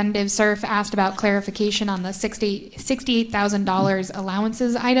 Representative Cerf asked about clarification on the $68,000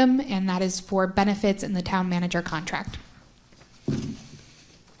 allowances item, and that is for benefits in the town manager contract.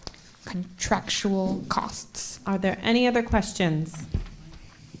 Contractual costs. Are there any other questions?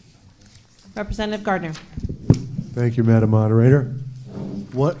 Representative Gardner. Thank you, Madam Moderator.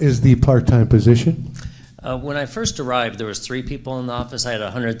 What is the part-time position? When I first arrived, there was 3 people in the office. I had a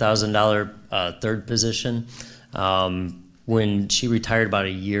 $100,000 third position. when she retired about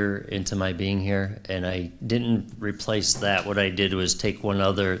a year into my being here, and I didn't replace that. What I did was take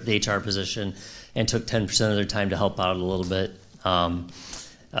the HR position, and took 10% of their time to help out a little bit.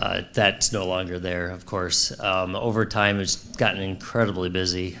 That's no longer there, of course. Over time, it's gotten incredibly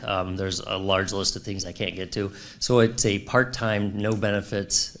busy. There's a large list of things I can't get to. So it's a part-time, no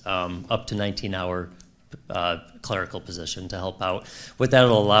benefits, up to 19-hour clerical position to help out. What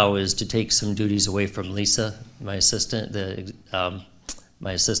that'll allow is to take some duties away from Lisa, my assistant,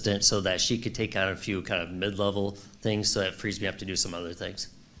 so that she could take on a few kind of mid-level things, so that frees me up to do some other things.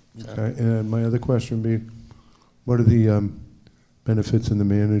 So. Okay, and my other question would be, what are the benefits in the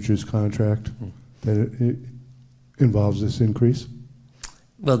manager's contract that it involves this increase?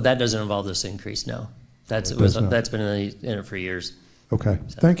 Well, that doesn't involve this increase, no. That's been in it for years. Okay,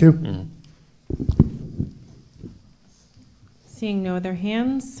 So. thank you. Mm-hmm. Seeing no other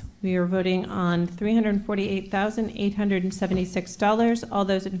hands, we are voting on $348,876. All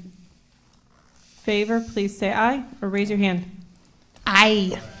those in favor, please say aye or raise your hand.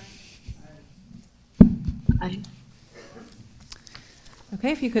 Aye. Aye.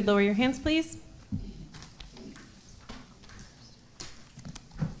 Okay, if you could lower your hands, please.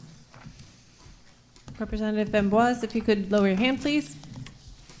 Representative Bamboise, if you could lower your hand, please.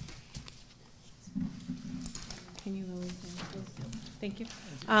 Can you lower your hand, please? Thank you.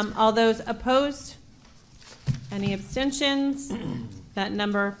 All those opposed? Any abstentions? That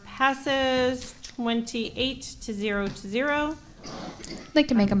number passes 28-0. I'd like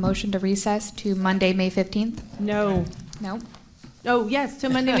to make a motion to recess to Monday, May 15th. No. No? Oh, yes, to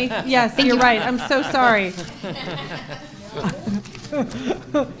Monday, May, yes, you're right. I'm so sorry.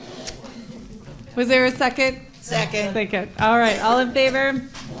 Was there a second? Second. Second. All right, all in favor?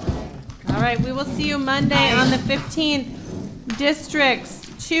 All right, we will see you Monday on the 15th. Districts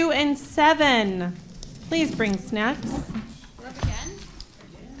 2 and 7. Please bring snacks. We're up again?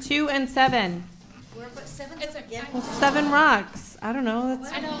 2 and 7. We're up at 7 again? Well, 7 rocks. I don't know.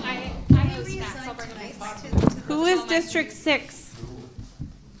 That's... I know, I know snacks. I'll bring them. Who is District 6?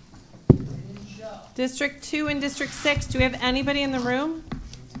 District 2 and District 6. Do we have anybody in the room?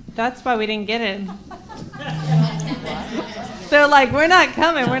 That's why we didn't get it. They're like, we're not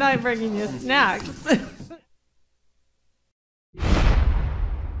coming. We're not bringing you snacks.